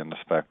seems to be in the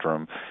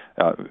spectrum.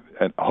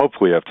 And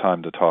hopefully I have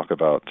time to talk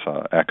about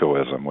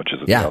egoism, which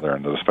is at the other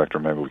end of the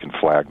spectrum. Maybe we can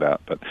flag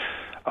that. But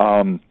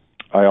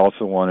I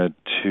also wanted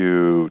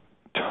to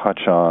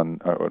touch on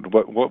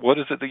what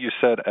is it that you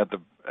said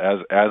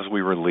as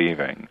we were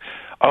leaving?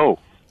 Oh,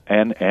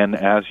 and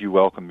as you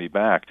welcome me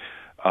back,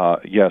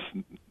 yes,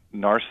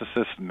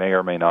 narcissists may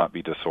or may not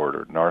be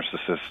disordered.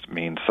 Narcissist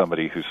means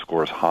somebody who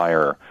scores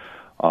higher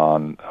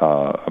on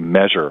a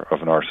measure of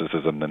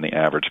narcissism than the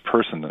average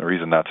person. The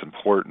reason that's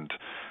important,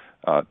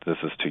 this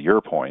is to your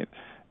point,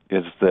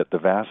 is that the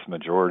vast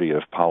majority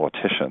of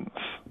politicians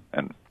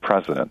and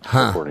presidents,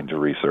 according to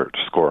research,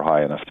 score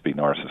high enough to be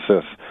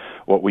narcissists.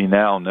 What we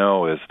now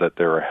know is that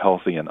there are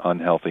healthy and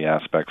unhealthy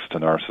aspects to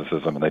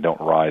narcissism, and they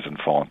don't rise and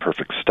fall in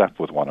perfect step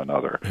with one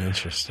another.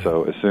 Interesting.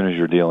 So as soon as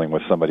you're dealing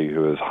with somebody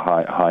who is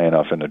high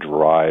enough in a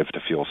drive to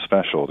feel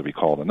special to be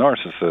called a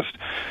narcissist,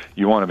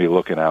 you want to be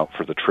looking out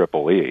for the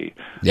triple E.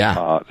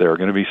 Yeah. There are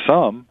going to be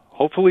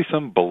hopefully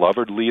some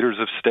beloved leaders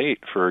of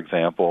state, for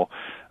example,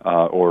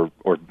 or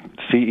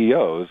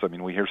CEOs. I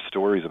mean, we hear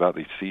stories about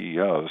these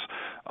CEOs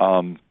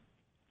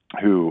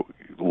who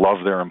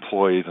love their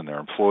employees and their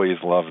employees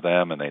love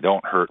them and they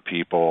don't hurt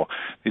people.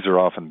 These are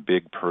often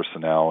big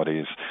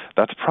personalities.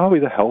 That's probably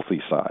the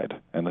healthy side.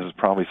 And this is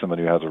probably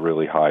somebody who has a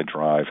really high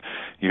drive.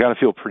 You got to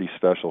feel pretty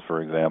special,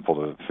 for example,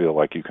 to feel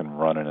like you can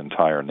run an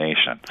entire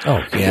nation.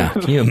 Oh, yeah.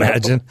 Can you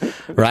imagine?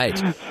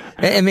 Right.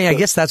 I mean, I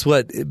guess that's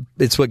what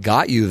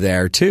got you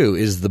there too,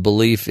 is the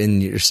belief in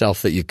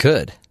yourself that you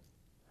could.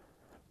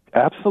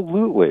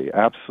 Absolutely.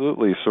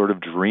 Sort of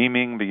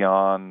dreaming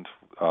beyond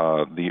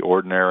the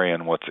ordinary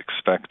and what's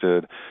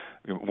expected.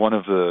 One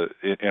of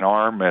in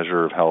our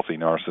measure of healthy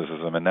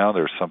narcissism, and now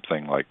there's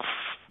something like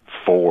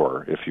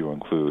 4 if you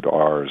include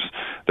ours.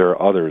 There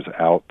are others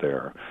out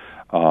there.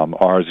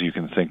 Ours you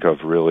can think of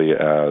really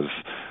as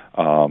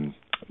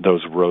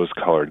those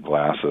rose-colored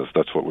glasses.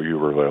 That's what we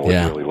were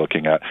really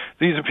looking at.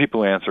 These are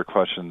people who answer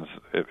questions.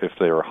 If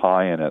they are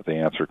high in it,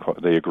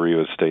 they agree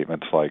with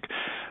statements like,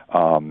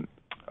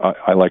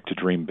 I like to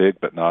dream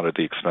big, but not at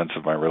the expense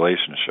of my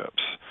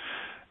relationships.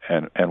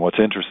 And what's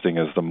interesting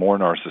is the more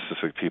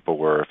narcissistic people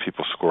were, if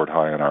people scored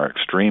high on our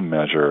extreme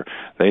measure,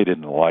 they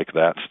didn't like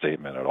that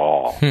statement at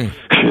all.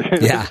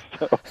 Yeah.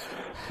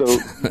 so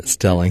that's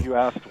telling. You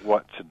asked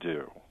what to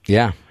do.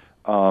 Yeah.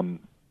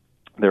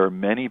 There are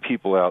many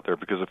people out there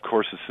because, of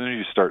course, as soon as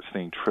you start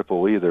seeing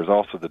triple E, there's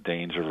also the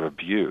danger of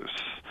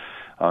abuse.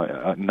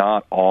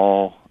 Not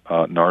all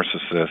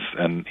narcissists,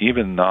 and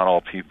even not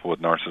all people with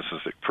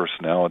narcissistic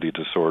personality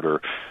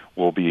disorder,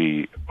 will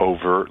be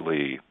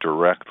overtly,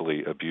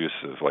 directly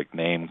abusive, like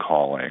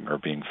name-calling or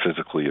being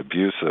physically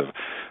abusive.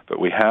 But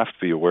we have to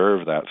be aware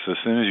of that. So as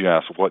soon as you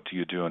ask, what do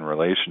you do in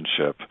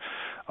relationship,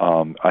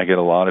 I get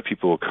a lot of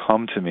people who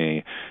come to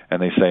me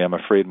and they say, I'm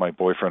afraid my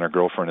boyfriend or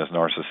girlfriend is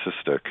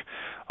narcissistic.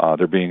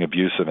 They're being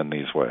abusive in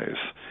these ways.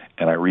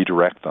 And I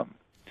redirect them.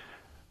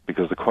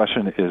 Because the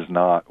question is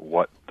not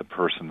what the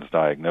person's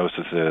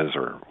diagnosis is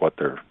or what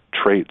their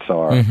traits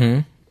are.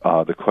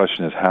 Mm-hmm. The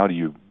question is how do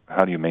you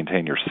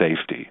maintain your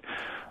safety?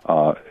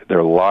 There are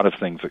a lot of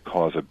things that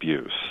cause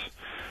abuse.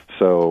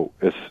 So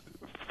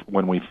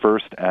when we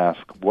first ask,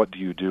 what do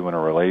you do in a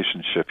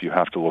relationship, you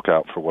have to look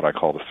out for what I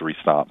call the 3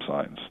 stop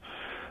signs.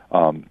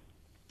 And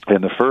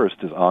the first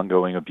is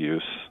ongoing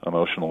abuse,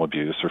 emotional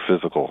abuse, or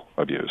physical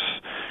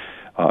abuse.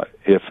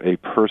 If a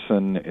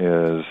person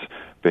is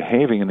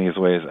behaving in these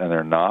ways and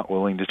they're not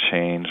willing to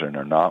change and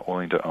they're not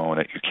willing to own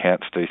it, you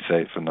can't stay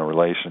safe in the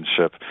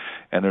relationship,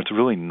 and there's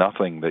really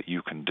nothing that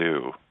you can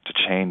do to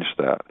change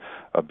that.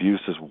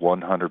 Abuse is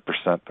 100%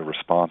 the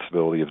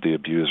responsibility of the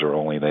abuser,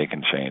 only they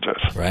can change it.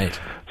 Right.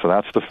 So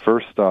that's the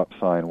first stop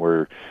sign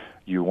where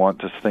you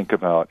want to think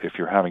about if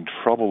you're having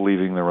trouble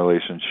leaving the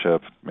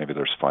relationship, maybe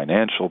there's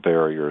financial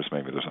barriers,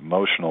 maybe there's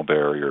emotional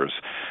barriers,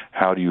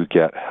 how do you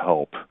get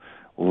help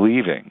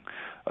leaving?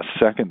 A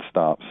second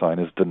stop sign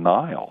is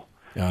denial.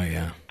 Oh,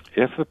 yeah.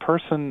 If the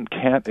person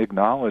can't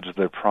acknowledge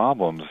their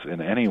problems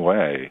in any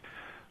way,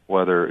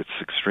 whether it's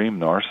extreme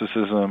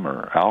narcissism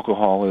or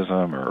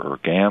alcoholism or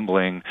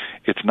gambling,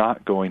 it's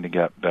not going to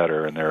get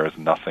better, and there is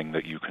nothing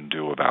that you can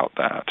do about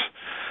that.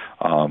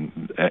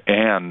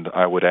 And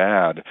I would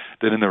add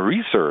that in the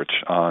research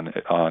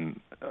on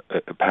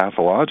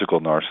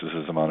pathological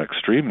narcissism, on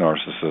extreme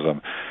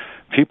narcissism,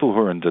 people who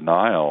are in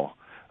denial,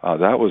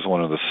 that was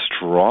one of the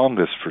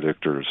strongest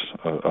predictors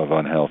of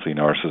unhealthy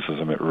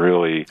narcissism. It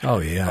really... Oh,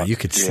 yeah, you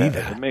could see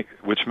that.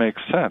 Which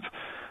makes sense.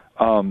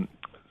 And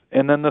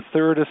then the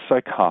third is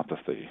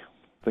psychopathy.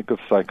 Think of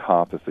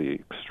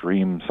psychopathy,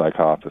 extreme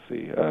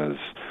psychopathy, as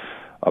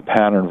a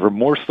pattern of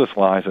remorseless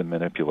lies and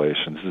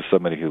manipulations. This is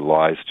somebody who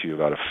lies to you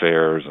about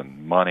affairs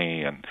and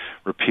money and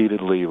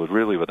repeatedly,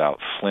 really without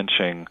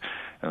flinching,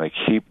 and they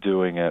keep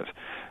doing it.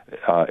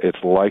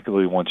 It's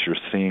likely once you're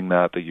seeing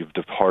that you've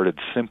departed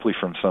simply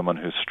from someone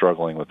who's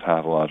struggling with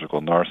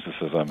pathological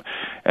narcissism,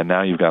 and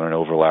now you've got an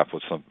overlap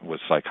with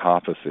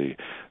psychopathy.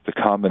 The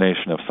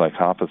combination of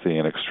psychopathy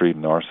and extreme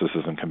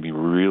narcissism can be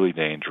really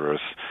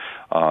dangerous.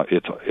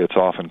 It's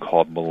often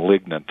called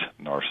malignant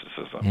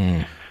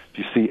narcissism. If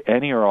you see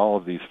any or all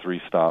of these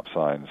 3 stop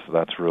signs,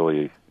 that's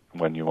really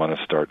when you want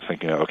to start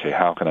thinking, okay,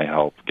 how can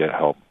I get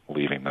help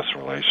leaving this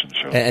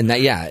relationship? And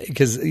that,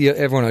 because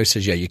everyone always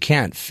says, you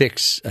can't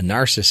fix a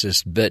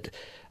narcissist, but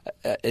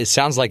it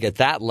sounds like at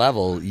that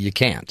level you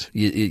can't.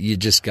 You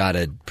just got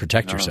to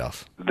protect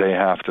yourself. They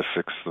have to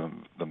fix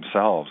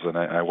themselves, and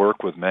I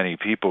work with many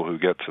people who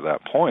get to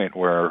that point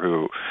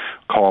who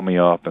call me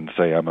up and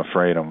say, I'm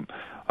afraid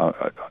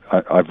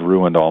I've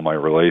ruined all my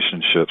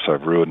relationships,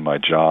 I've ruined my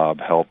job,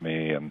 help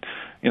me. And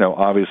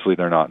obviously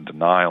they're not in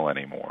denial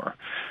anymore.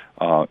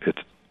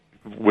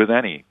 with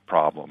any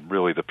problem,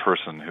 really the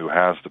person who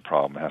has the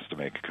problem has to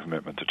make a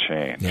commitment to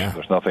change. Yeah.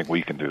 There's nothing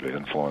we can do to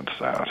influence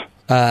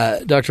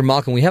that. Dr.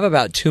 Malkin, we have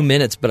about 2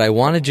 minutes, but I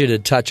wanted you to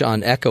touch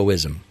on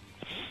egoism.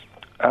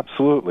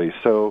 Absolutely.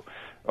 So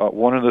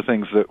one of the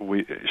things that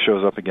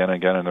shows up again and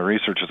again in the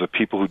research is that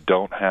people who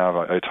don't have,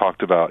 I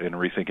talked about in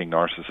Rethinking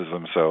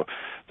Narcissism, so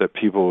that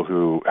people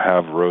who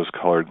have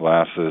rose-colored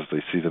glasses,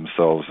 they see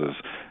themselves as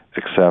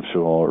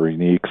exceptional or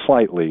unique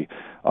slightly,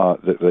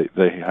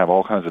 they have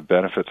all kinds of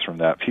benefits from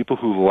that. People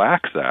who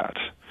lack that,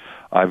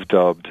 I've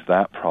dubbed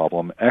that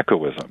problem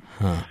egoism.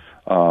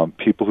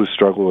 People who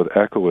struggle with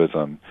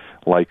egoism,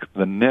 like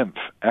the nymph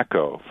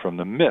Echo from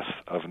the myth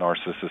of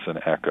Narcissus and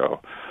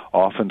Echo,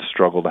 often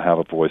struggle to have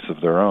a voice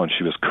of their own.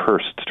 She was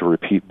cursed to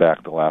repeat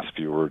back the last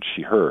few words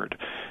she heard.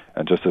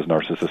 And just as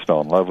Narcissus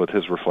fell in love with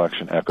his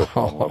reflection, Echo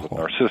fell in love with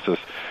Narcissus.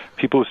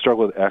 People who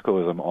struggle with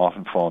egoism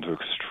often fall into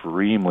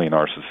extremely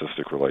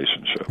narcissistic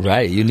relationships.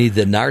 Right. You need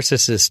the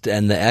narcissist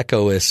and the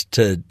egoist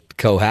to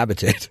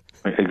cohabitate.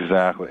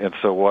 Exactly. And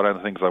so one of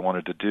the things I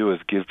wanted to do is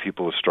give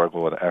people who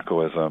struggle with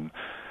egoism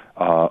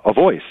a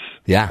voice.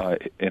 Yeah.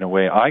 In a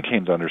way I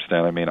came to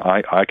understand. I mean,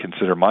 I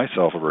consider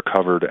myself a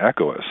recovered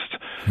egoist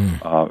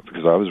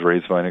because I was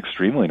raised by an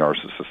extremely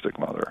narcissistic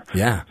mother.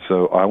 Yeah.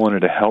 So I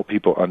wanted to help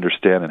people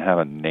understand and have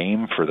a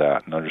name for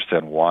that and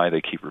understand why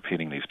they keep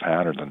repeating these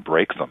patterns and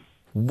break them.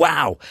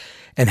 Wow.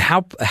 And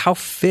how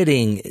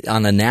fitting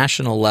on a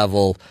national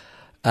level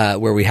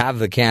where we have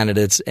the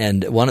candidates,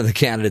 and one of the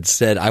candidates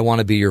said, I want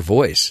to be your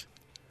voice.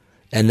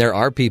 And there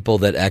are people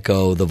that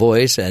echo the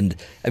voice. And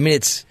I mean,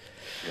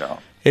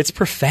 it's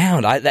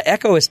profound. The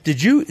echoist,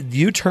 did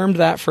you termed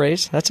that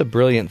phrase? That's a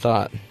brilliant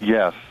thought.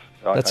 Yes.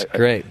 That's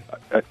great.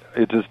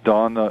 It just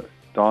dawned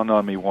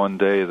on me one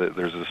day that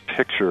there's this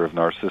picture of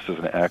Narcissus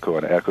and Echo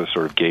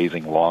sort of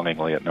gazing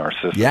longingly at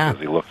Narcissus as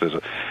he looks at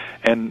it.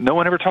 And no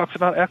one ever talks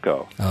about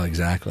Echo. Oh,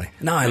 exactly.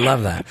 No, I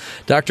love that.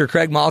 Dr.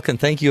 Craig Malkin,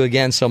 thank you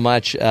again so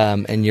much,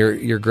 and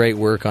your great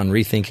work on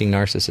rethinking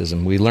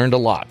narcissism. We learned a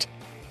lot.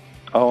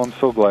 Oh, I'm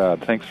so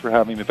glad. Thanks for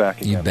having me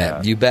back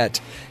again. You bet.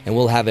 And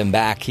we'll have him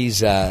back. He's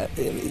to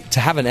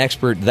have an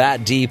expert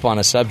that deep on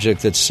a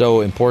subject that's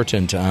so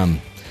important.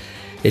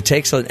 It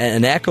takes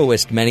an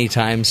egoist many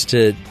times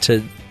to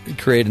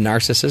create a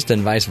narcissist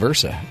and vice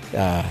versa.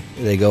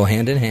 They go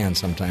hand in hand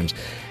sometimes.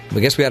 I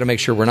guess we got to make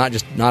sure we're not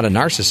a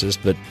narcissist,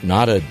 but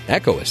not an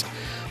egoist.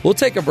 We'll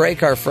take a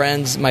break, my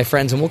friends,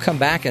 and we'll come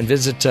back and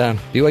visit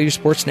BYU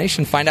Sports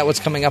Nation, find out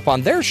what's coming up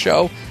on their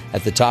show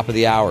at the top of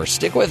the hour.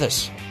 Stick with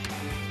us.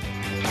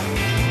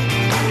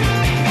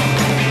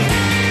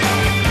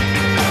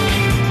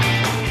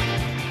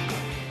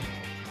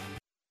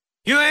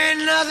 You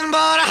ain't nothing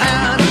but a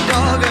hound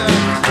dog,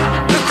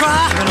 you're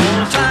crying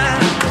all the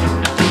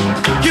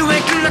time. You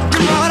ain't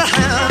nothing but a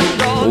hound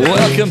dog.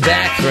 Welcome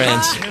back,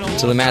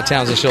 friends, to the Matt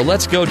Townsend Show.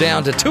 Let's go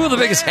down to two of the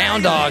biggest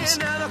hound dogs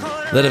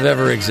that have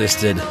ever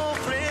existed.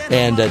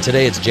 And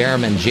today it's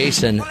Jeremy and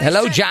Jason.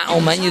 Hello,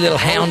 gentlemen, you little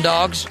hound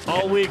dogs.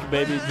 All week,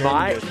 baby.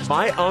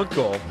 My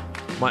uncle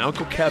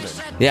Kevin.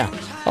 Yeah.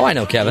 Oh, I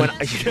know Kevin.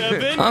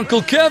 Kevin?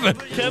 Uncle Kevin.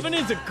 Kevin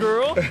is a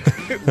girl?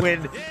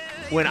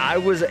 When I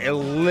was a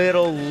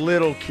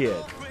little kid,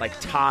 like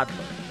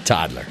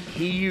toddler,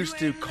 he used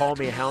to call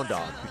me a hound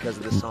dog because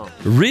of this song.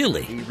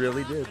 Really? He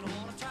really did.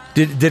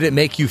 Did it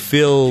make you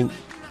feel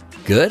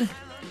good?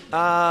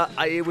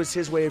 It was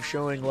his way of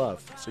showing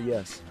love. So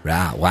yes.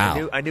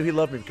 Wow. I knew he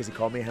loved me because he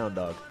called me a hound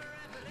dog.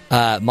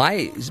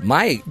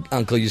 My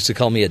uncle used to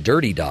call me a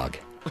dirty dog.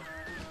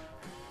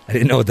 I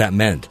didn't know what that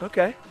meant.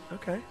 Okay.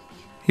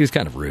 He was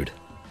kind of rude.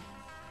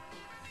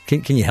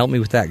 Can you help me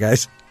with that,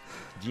 guys?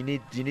 Do you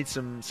need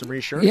some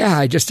reassurance? Yeah,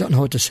 I just don't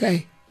know what to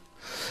say.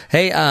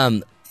 Hey,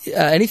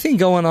 anything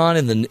going on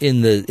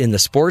in the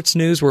sports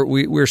news?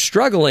 We're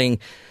struggling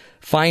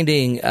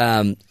finding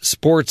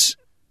sports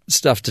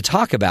stuff to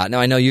talk about. Now,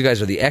 I know you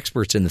guys are the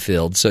experts in the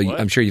field, so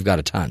I'm sure you've got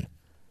a ton.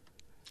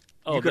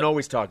 Oh, you can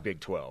always talk Big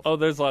 12. Oh,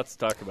 there's lots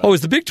to talk about. Oh, is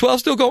the Big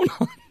 12 still going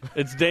on?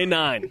 It's day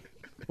 9.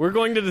 We're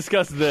going to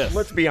discuss this.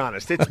 Let's be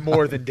honest. It's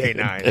more than day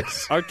 9.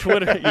 Our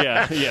Twitter,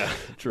 yeah,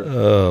 true.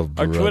 Oh,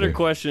 our Twitter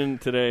question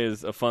today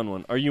is a fun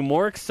one. Are you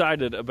more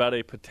excited about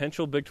a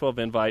potential Big 12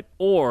 invite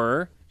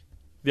or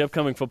the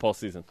upcoming football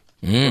season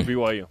for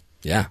BYU?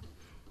 Yeah.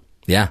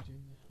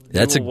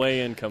 That's a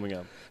weigh-in coming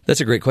up. That's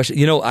a great question.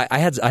 You know, I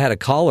had a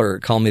caller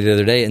call me the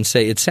other day and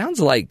say it sounds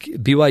like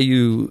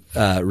BYU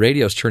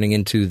radio is turning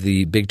into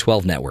the Big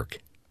 12 network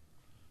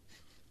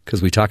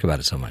because we talk about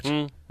it so much.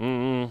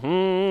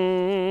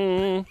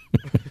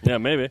 Yeah,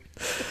 maybe.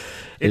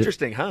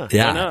 Interesting, huh?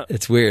 Yeah,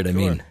 it's weird. Sure. I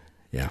mean,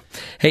 yeah.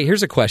 Hey,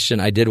 here's a question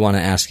I did want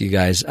to ask you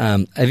guys.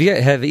 Have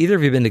either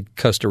of you been to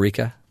Costa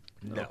Rica?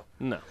 No.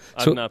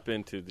 I've not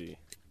been to the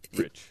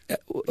rich.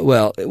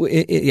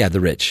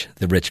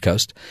 The rich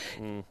coast.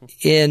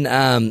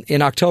 Mm-hmm.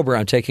 In October,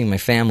 I'm taking my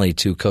family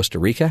to Costa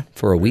Rica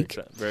for a week.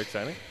 Very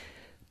exciting.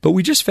 But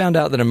we just found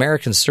out that an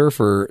American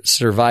surfer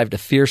survived a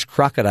fierce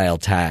crocodile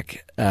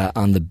attack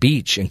on the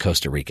beach in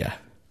Costa Rica.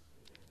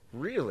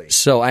 Really?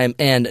 So I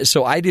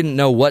didn't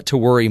know what to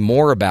worry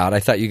more about. I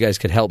thought you guys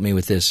could help me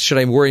with this. Should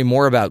I worry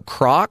more about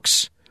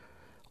crocs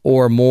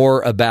or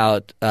more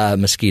about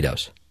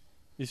mosquitoes?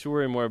 You should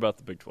worry more about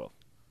the Big 12.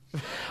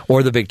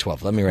 Or the Big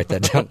 12. Let me write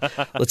that down.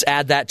 Let's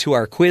add that to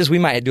our quiz. We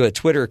might do a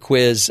Twitter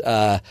quiz.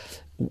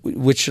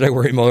 Which should I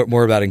worry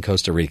more about in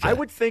Costa Rica? I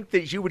would think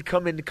that you would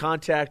come into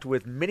contact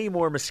with many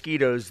more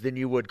mosquitoes than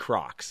you would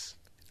crocs.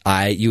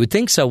 You would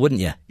think so,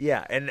 wouldn't you?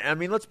 Yeah, and I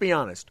mean, let's be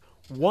honest.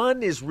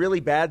 One is really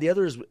bad. The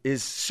other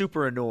is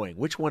super annoying.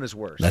 Which one is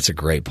worse? That's a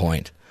great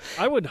point.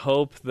 I would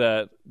hope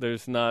that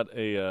there's not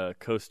a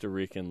Costa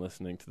Rican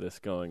listening to this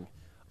going,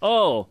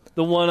 oh,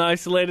 the one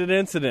isolated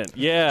incident.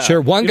 Yeah.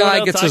 Sure, one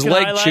guy gets his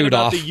leg chewed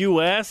off. The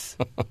U.S.?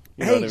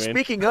 Hey,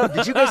 speaking of,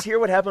 did you guys hear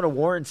what happened to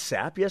Warren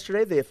Sapp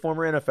yesterday, the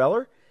former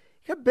NFLer?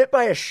 He got bit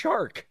by a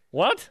shark.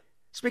 What?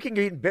 Speaking of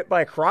getting bit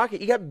by a croc,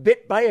 he got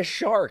bit by a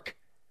shark.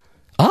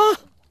 Where?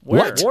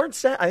 What? Warren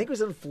Sapp, I think it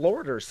was in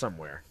Florida or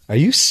somewhere. Are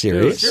you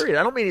serious? Serious.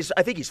 I don't mean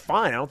I think he's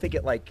fine. I don't think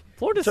it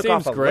Florida took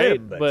seems off a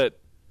great, limb, but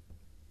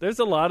there's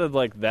a lot of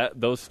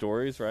those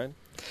stories, right?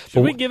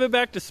 Should we give it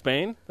back to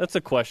Spain? That's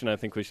a question I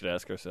think we should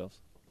ask ourselves.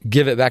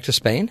 Give it back to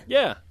Spain?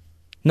 Yeah.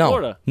 No.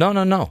 Florida. No.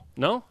 No?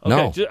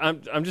 Okay. No.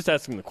 I'm just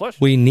asking the question.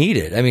 We need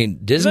it. I mean,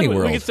 Disney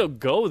World. We can still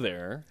go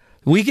there.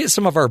 We get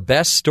some of our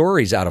best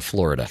stories out of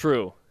Florida.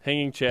 True.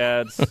 Hanging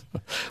chads.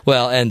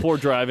 Well, and poor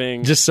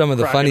driving. Just some of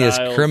the funniest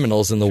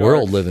criminals in the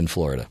world live in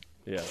Florida.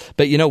 Yeah.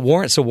 But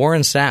Warren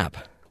Sapp,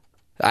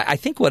 I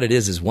think what it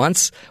is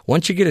once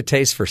you get a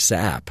taste for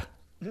sap.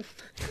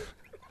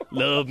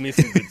 Love me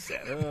some good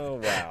sap.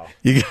 Oh, wow.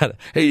 You got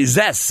hey, is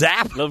that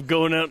sap? Love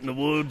going out in the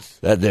woods.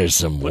 There's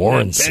some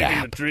Warren sap.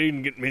 In the tree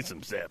and get me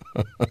some sap.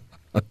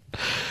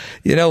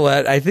 You know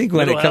what? I think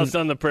when Little it comes House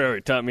on the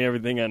Prairie taught me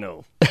everything I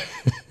know.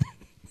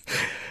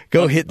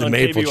 Go hit the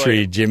maple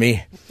tree,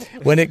 Jimmy.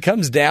 When it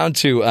comes down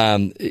to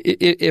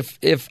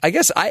if I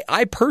guess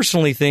I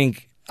personally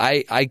think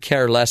I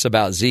care less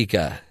about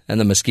Zika and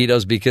the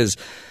mosquitoes because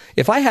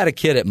if I had a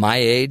kid at my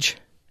age,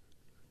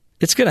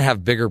 it's going to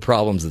have bigger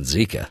problems than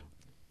Zika.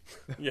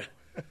 Yeah.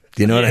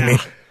 Do you know what I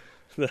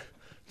mean?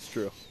 It's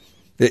true.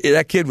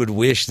 That kid would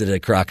wish that a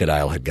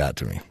crocodile had got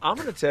to me. I'm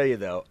going to tell you,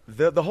 though,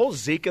 the whole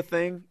Zika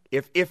thing,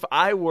 if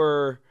I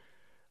were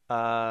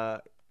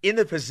in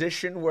the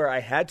position where I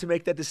had to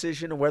make that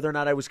decision on whether or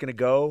not I was going to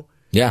go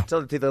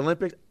to the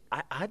Olympics,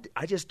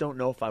 I just don't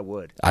know if I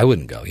would. I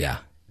wouldn't go, yeah.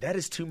 That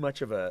is too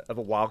much of a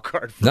wild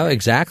card for me. No, me.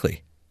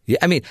 exactly. Yeah,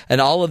 I mean, and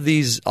all of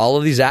these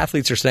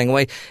athletes are staying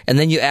away, and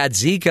then you add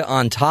Zika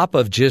on top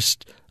of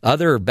just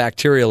other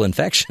bacterial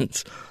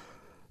infections.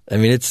 I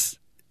mean,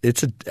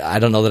 I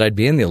don't know that I'd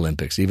be in the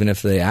Olympics even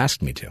if they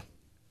asked me to.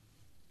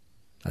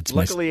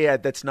 Luckily,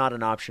 that's not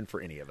an option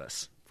for any of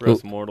us. For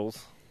us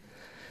mortals.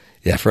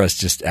 Yeah, for us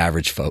just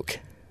average folk.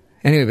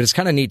 Anyway, but it's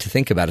kind of neat to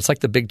think about. It's like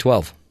the Big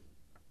 12.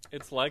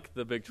 It's like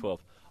the Big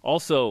 12.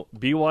 Also,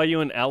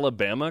 BYU and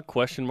Alabama, ?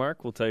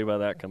 We'll tell you about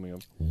that coming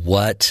up.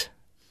 What?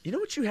 You know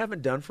what you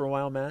haven't done for a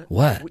while, Matt?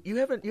 What? You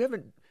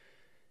haven't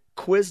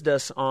quizzed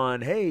us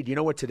on, hey, do you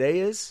know what today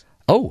is?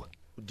 Oh.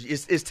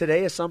 Is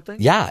today a something?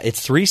 Yeah,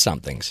 it's 3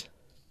 somethings.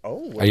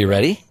 Oh. Are you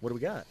ready? What do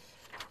we got?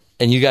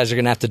 And you guys are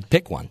going to have to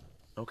pick one.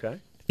 Okay.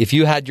 If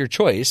you had your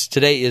choice,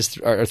 today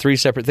are 3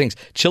 separate things.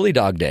 Chili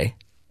Dog Day.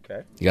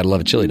 Okay. You got to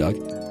love a chili dog.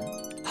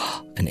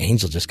 An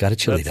angel just got a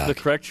chili dog. That's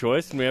the correct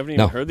choice, and we haven't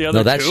even heard the other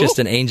No, that's two? just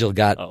an angel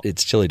got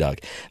its chili dog.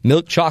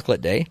 Milk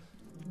Chocolate Day.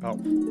 Oh.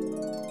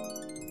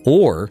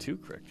 Or 2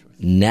 correct choices.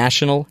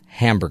 National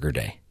Hamburger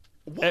Day.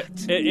 What?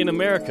 In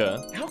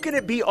America, how can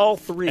it be all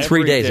 3?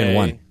 3 days in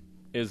one.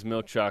 Is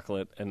milk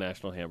chocolate and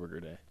National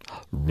Hamburger Day.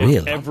 Really?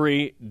 It's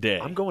every day.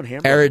 I'm going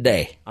hamburger. Every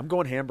day. I'm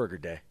going hamburger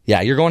day.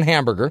 Yeah, you're going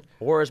hamburger.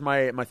 Or as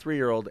my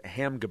 3-year-old,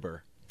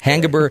 hamgabur.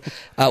 Hamburger.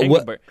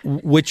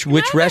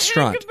 Which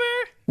restaurant?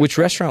 Which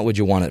restaurant would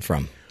you want it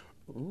from?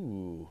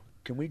 Ooh,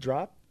 can we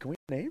have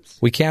names?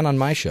 We can on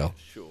my show.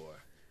 Sure.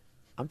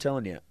 I'm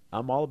telling you,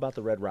 I'm all about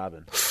the Red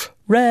Robin.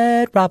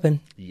 Red Robin.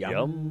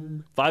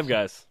 Yum. 5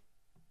 Guys.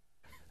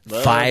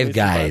 Five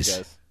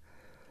Guys.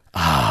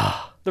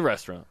 Ah. The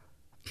restaurant.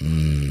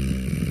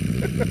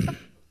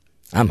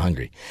 I'm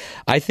hungry.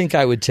 I think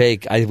I would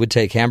take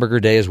Hamburger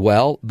Day as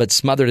well, but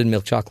smothered in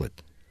milk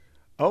chocolate.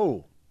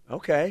 Oh,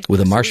 okay. With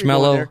a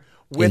marshmallow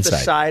with inside. a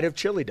side of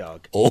chili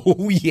dog.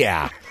 Oh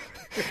yeah.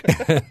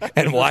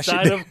 And wash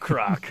it down. Of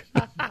crock.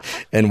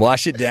 And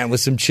wash it down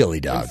with some chili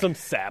dog. And some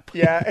sap.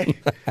 Yeah.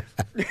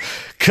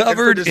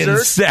 Covered in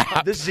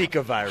sap. The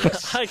Zika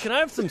virus. Hi, can I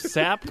have some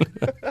sap?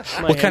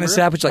 What kind of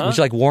sap would you like? Would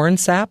you like Warren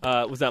sap?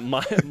 Was that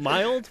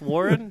mild,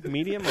 Warren,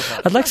 medium, or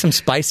hot? I'd like some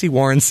spicy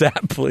Warren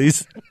sap,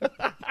 please.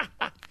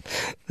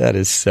 That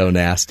is so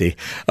nasty.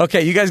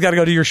 Okay, you guys got to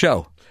go to your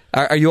show.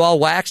 Are you all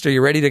waxed? Are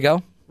you ready to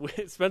go?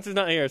 Spencer's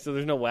not here, so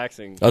there's no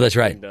waxing. Oh, that's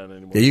right. Done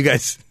anymore. Yeah,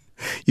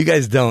 you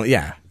guys don't.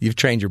 Yeah, you've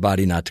trained your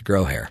body not to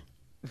grow hair.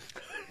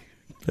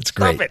 That's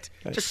great. Stop it.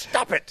 Just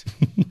stop it.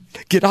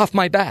 Get off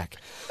my back.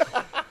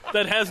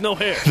 That has no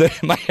hair.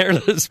 My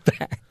hairless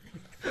back.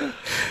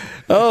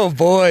 Oh,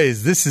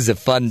 boys, this is a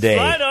fun day.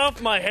 Slide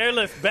off my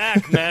hairless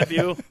back,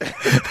 Matthew.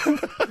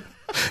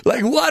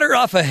 Like water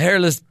off a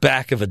hairless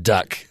back of a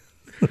duck.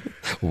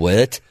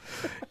 What?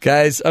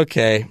 Guys,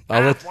 okay.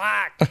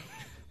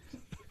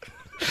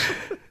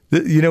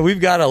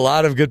 We've got a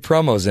lot of good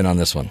promos in on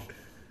this one.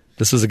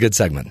 This was a good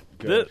segment.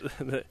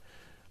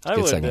 I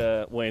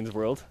would, Wayne's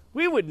World.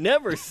 We would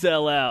never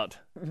sell out.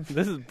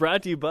 This is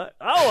brought to you by,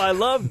 I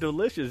love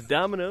delicious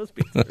Domino's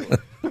pizza.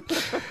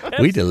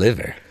 We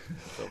deliver.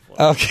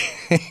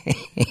 Okay.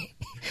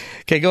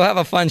 Okay, go have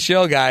a fun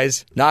show,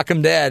 guys. Knock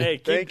them dead. Hey,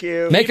 thank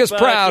you. Make us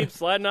proud. Keep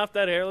sliding off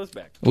that hairless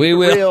back. We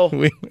will.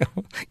 We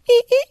will.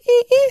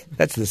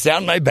 That's the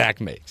sound my back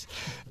makes.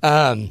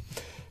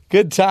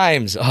 Good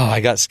times. Oh,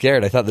 I got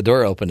scared. I thought the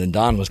door opened and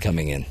Don was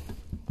coming in.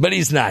 But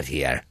he's not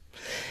here.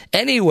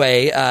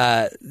 Anyway,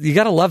 you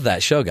got to love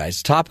that show,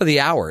 guys. Top of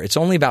the hour. It's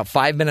only about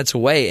 5 minutes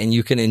away, and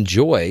you can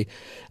enjoy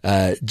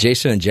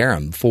Jason and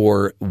Jerem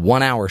for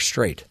 1 hour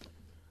straight.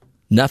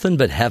 Nothing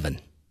but heaven.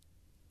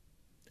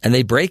 And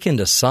they break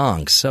into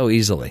songs so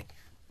easily.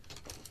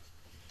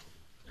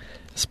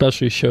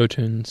 Especially show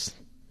tunes.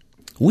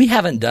 We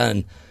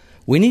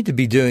need to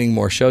be doing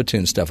more show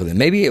tune stuff with them.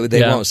 Maybe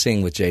they won't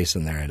sing with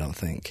Jason there, I don't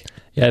think.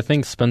 Yeah, I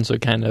think Spencer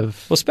kind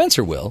of... Well,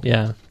 Spencer will.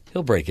 Yeah.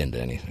 He'll break into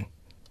anything.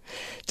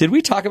 Did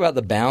we talk about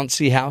the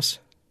bouncy house?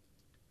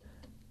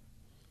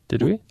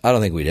 Did we? I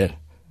don't think we did.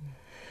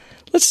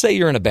 Let's say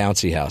you're in a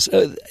bouncy house.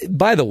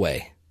 By the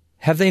way,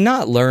 have they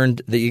not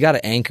learned that you got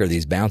to anchor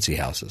these bouncy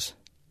houses?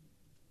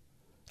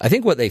 I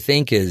think what they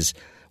think is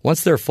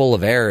once they're full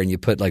of air and you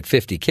put like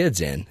 50 kids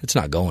in, it's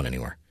not going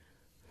anywhere.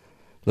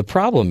 The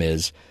problem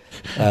is...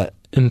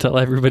 until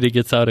everybody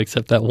gets out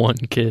except that one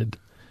kid.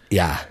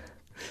 Yeah.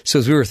 So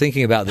as we were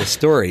thinking about this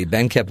story,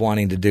 Ben kept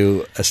wanting to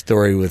do a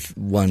story with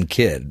one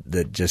kid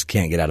that just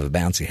can't get out of a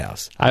bouncy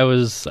house. I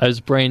was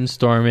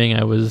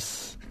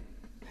brainstorming.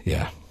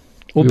 Yeah.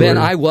 Well, Ben,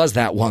 I was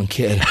that one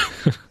kid.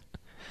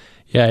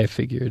 Yeah, I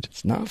figured.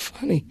 It's not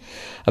funny.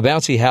 A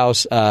bouncy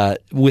house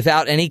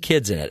without any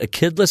kids in it, a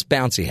kidless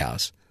bouncy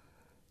house,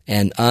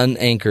 an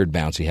unanchored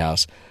bouncy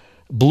house,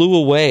 blew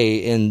away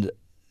in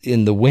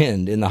the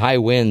wind, in the high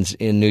winds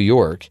in New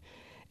York,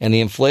 and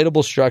the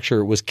inflatable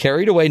structure was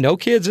carried away, no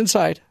kids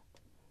inside,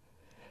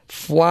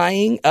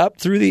 flying up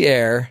through the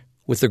air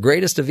with the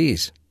greatest of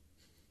ease,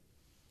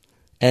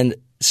 and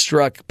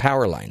struck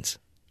power lines.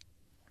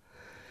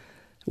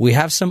 We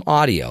have some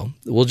audio.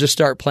 We'll just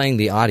start playing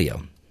the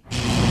audio.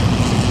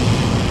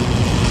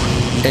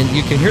 And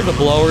you can hear the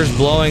blowers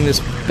blowing this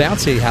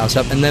bouncy house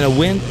up, and then a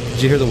wind.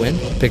 Did you hear the wind?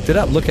 Picked it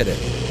up. Look at it.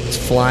 It's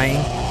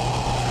flying.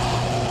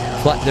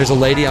 There's a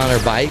lady on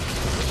her bike.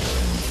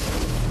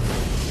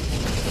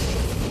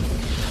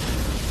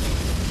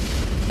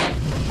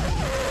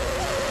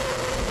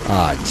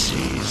 Ah,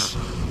 jeez.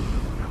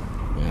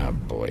 Oh,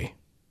 boy.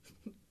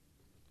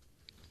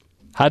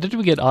 How did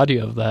we get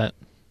audio of that?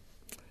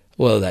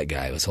 Well, that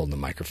guy was holding the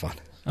microphone.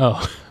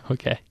 Oh,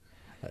 okay.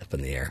 Up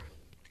in the air.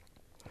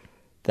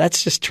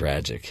 That's just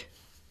tragic.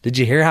 Did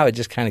you hear how it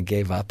just kind of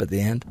gave up at the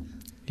end?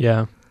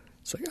 Yeah.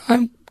 It's like,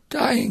 I'm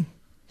dying.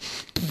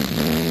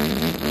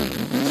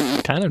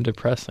 Kind of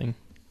depressing.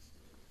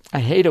 I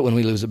hate it when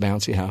we lose a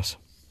bouncy house.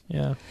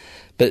 Yeah.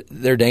 But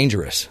they're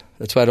dangerous.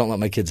 That's why I don't let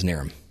my kids near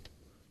them.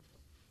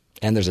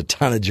 And there's a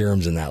ton of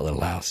germs in that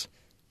little house.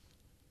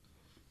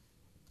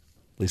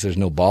 At least there's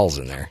no balls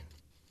in there.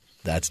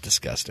 That's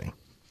disgusting.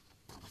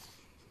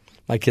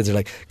 My kids are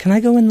like, can I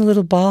go in the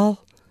little ball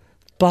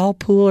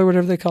pool or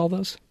whatever they call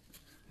those?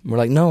 And we're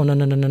like, no.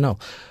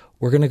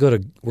 We're gonna go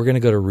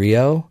to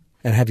Rio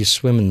and have you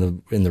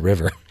swim in the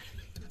river.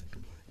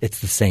 It's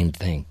the same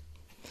thing.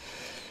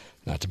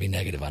 Not to be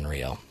negative on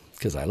Rio,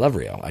 because I love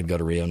Rio. I'd go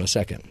to Rio in a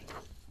second.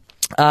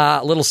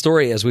 A little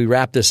story as we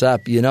wrap this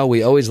up. You know,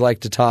 we always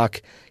like to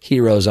talk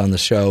heroes on the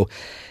show.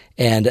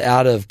 And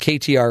out of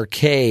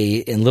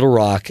KTRK in Little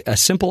Rock, a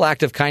simple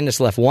act of kindness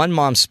left one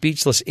mom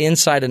speechless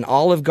inside an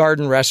Olive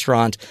Garden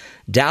restaurant.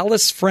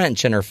 Dallas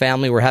French and her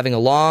family were having a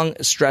long,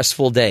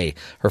 stressful day.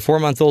 Her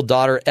 4-month-old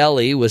daughter,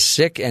 Ellie, was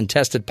sick and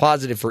tested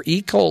positive for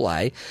E.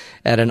 coli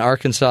at an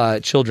Arkansas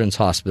Children's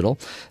Hospital.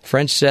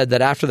 French said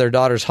that after their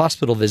daughter's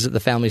hospital visit, the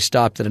family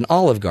stopped at an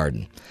Olive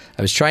Garden.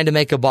 I was trying to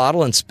make a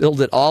bottle and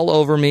spilled it all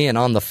over me and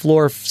on the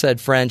floor,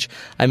 said French.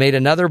 I made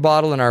another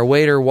bottle and our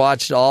waiter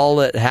watched all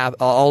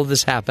of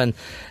this happen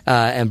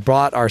and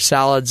brought our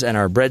salads and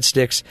our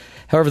breadsticks.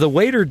 However, the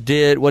waiter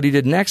did what he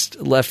did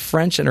next, left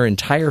French and her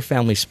entire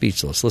family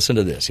speechless. Listen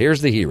to this.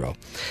 Here's the hero.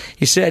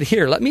 He said,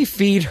 "Here, let me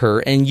feed her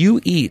and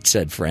you eat,"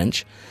 said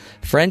French.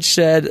 French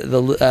said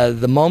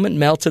the moment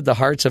melted the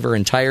hearts of her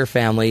entire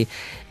family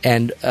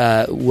and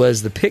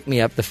was the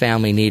pick-me-up the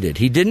family needed.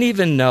 He didn't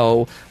even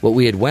know what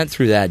we had went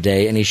through that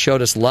day, and he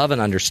showed us love and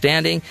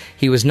understanding.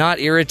 He was not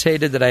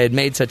irritated that I had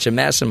made such a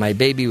mess and my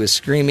baby was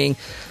screaming.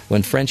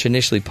 When French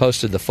initially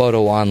posted the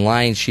photo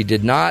online, she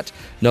did not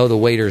know the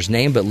waiter's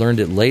name, but learned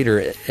it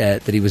later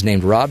that he was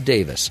named Rob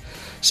Davis.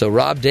 So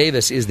Rob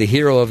Davis is the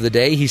hero of the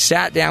day. He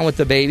sat down with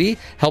the baby,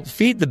 helped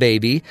feed the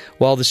baby,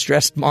 while the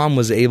stressed mom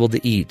was able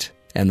to eat.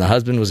 And the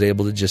husband was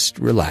able to just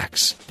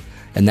relax.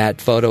 And that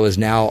photo is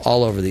now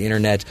all over the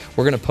internet.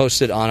 We're going to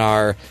post it on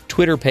our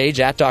Twitter page,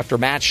 @Dr.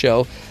 Matt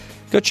Show.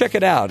 Go check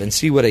it out and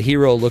see what a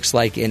hero looks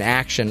like in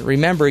action.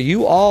 Remember,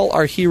 you all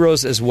are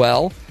heroes as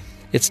well.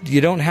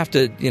 You don't have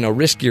to,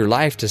 risk your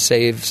life to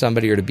save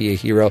somebody or to be a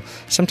hero.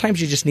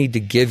 Sometimes you just need to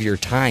give your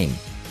time,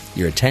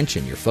 your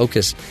attention, your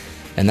focus,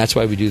 and that's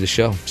why we do the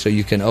show. So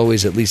you can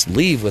always at least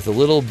leave with a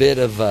little bit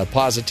of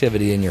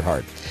positivity in your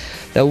heart.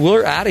 Now,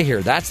 we're out of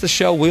here. That's the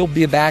show. We'll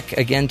be back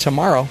again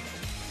tomorrow.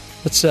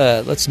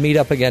 Let's meet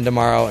up again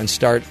tomorrow and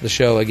start the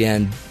show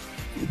again.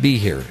 Be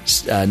here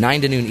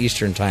 9 to noon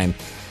Eastern time.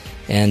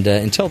 And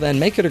until then,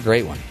 make it a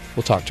great one.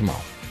 We'll talk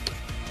tomorrow.